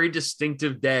very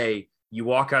distinctive day. You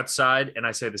walk outside, and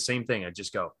I say the same thing. I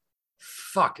just go,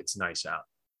 "Fuck, it's nice out,"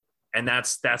 and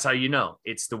that's how you know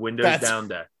it's the windows down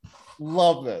day.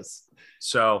 Love this.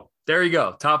 So there you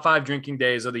go. Top 5 drinking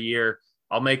days of the year.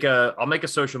 I'll make a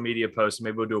social media post.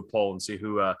 Maybe we'll do a poll and see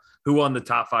who won the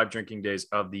top 5 drinking days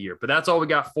of the year. But that's all we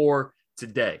got for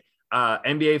today.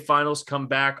 NBA Finals come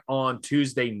back on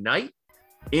Tuesday night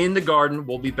in the Garden.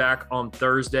 We'll be back on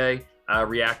Thursday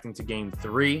reacting to Game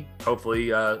 3.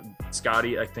 Hopefully,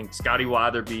 Scotty. I think Scotty will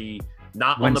either be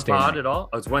not Wednesday on the pod at all.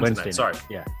 Oh, it's Wednesday night. Sorry.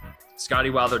 Yeah. Scotty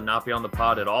will either not be on the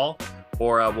pod at all,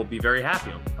 or we'll be very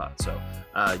happy on the pod. So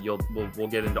we'll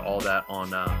get into all that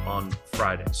on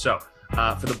Friday. So.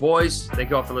 For the boys, thank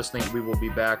you all for listening. We will be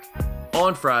back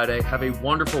on Friday. Have a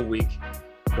wonderful week.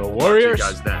 Go Warriors. See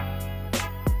you guys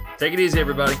then. Take it easy,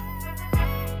 everybody.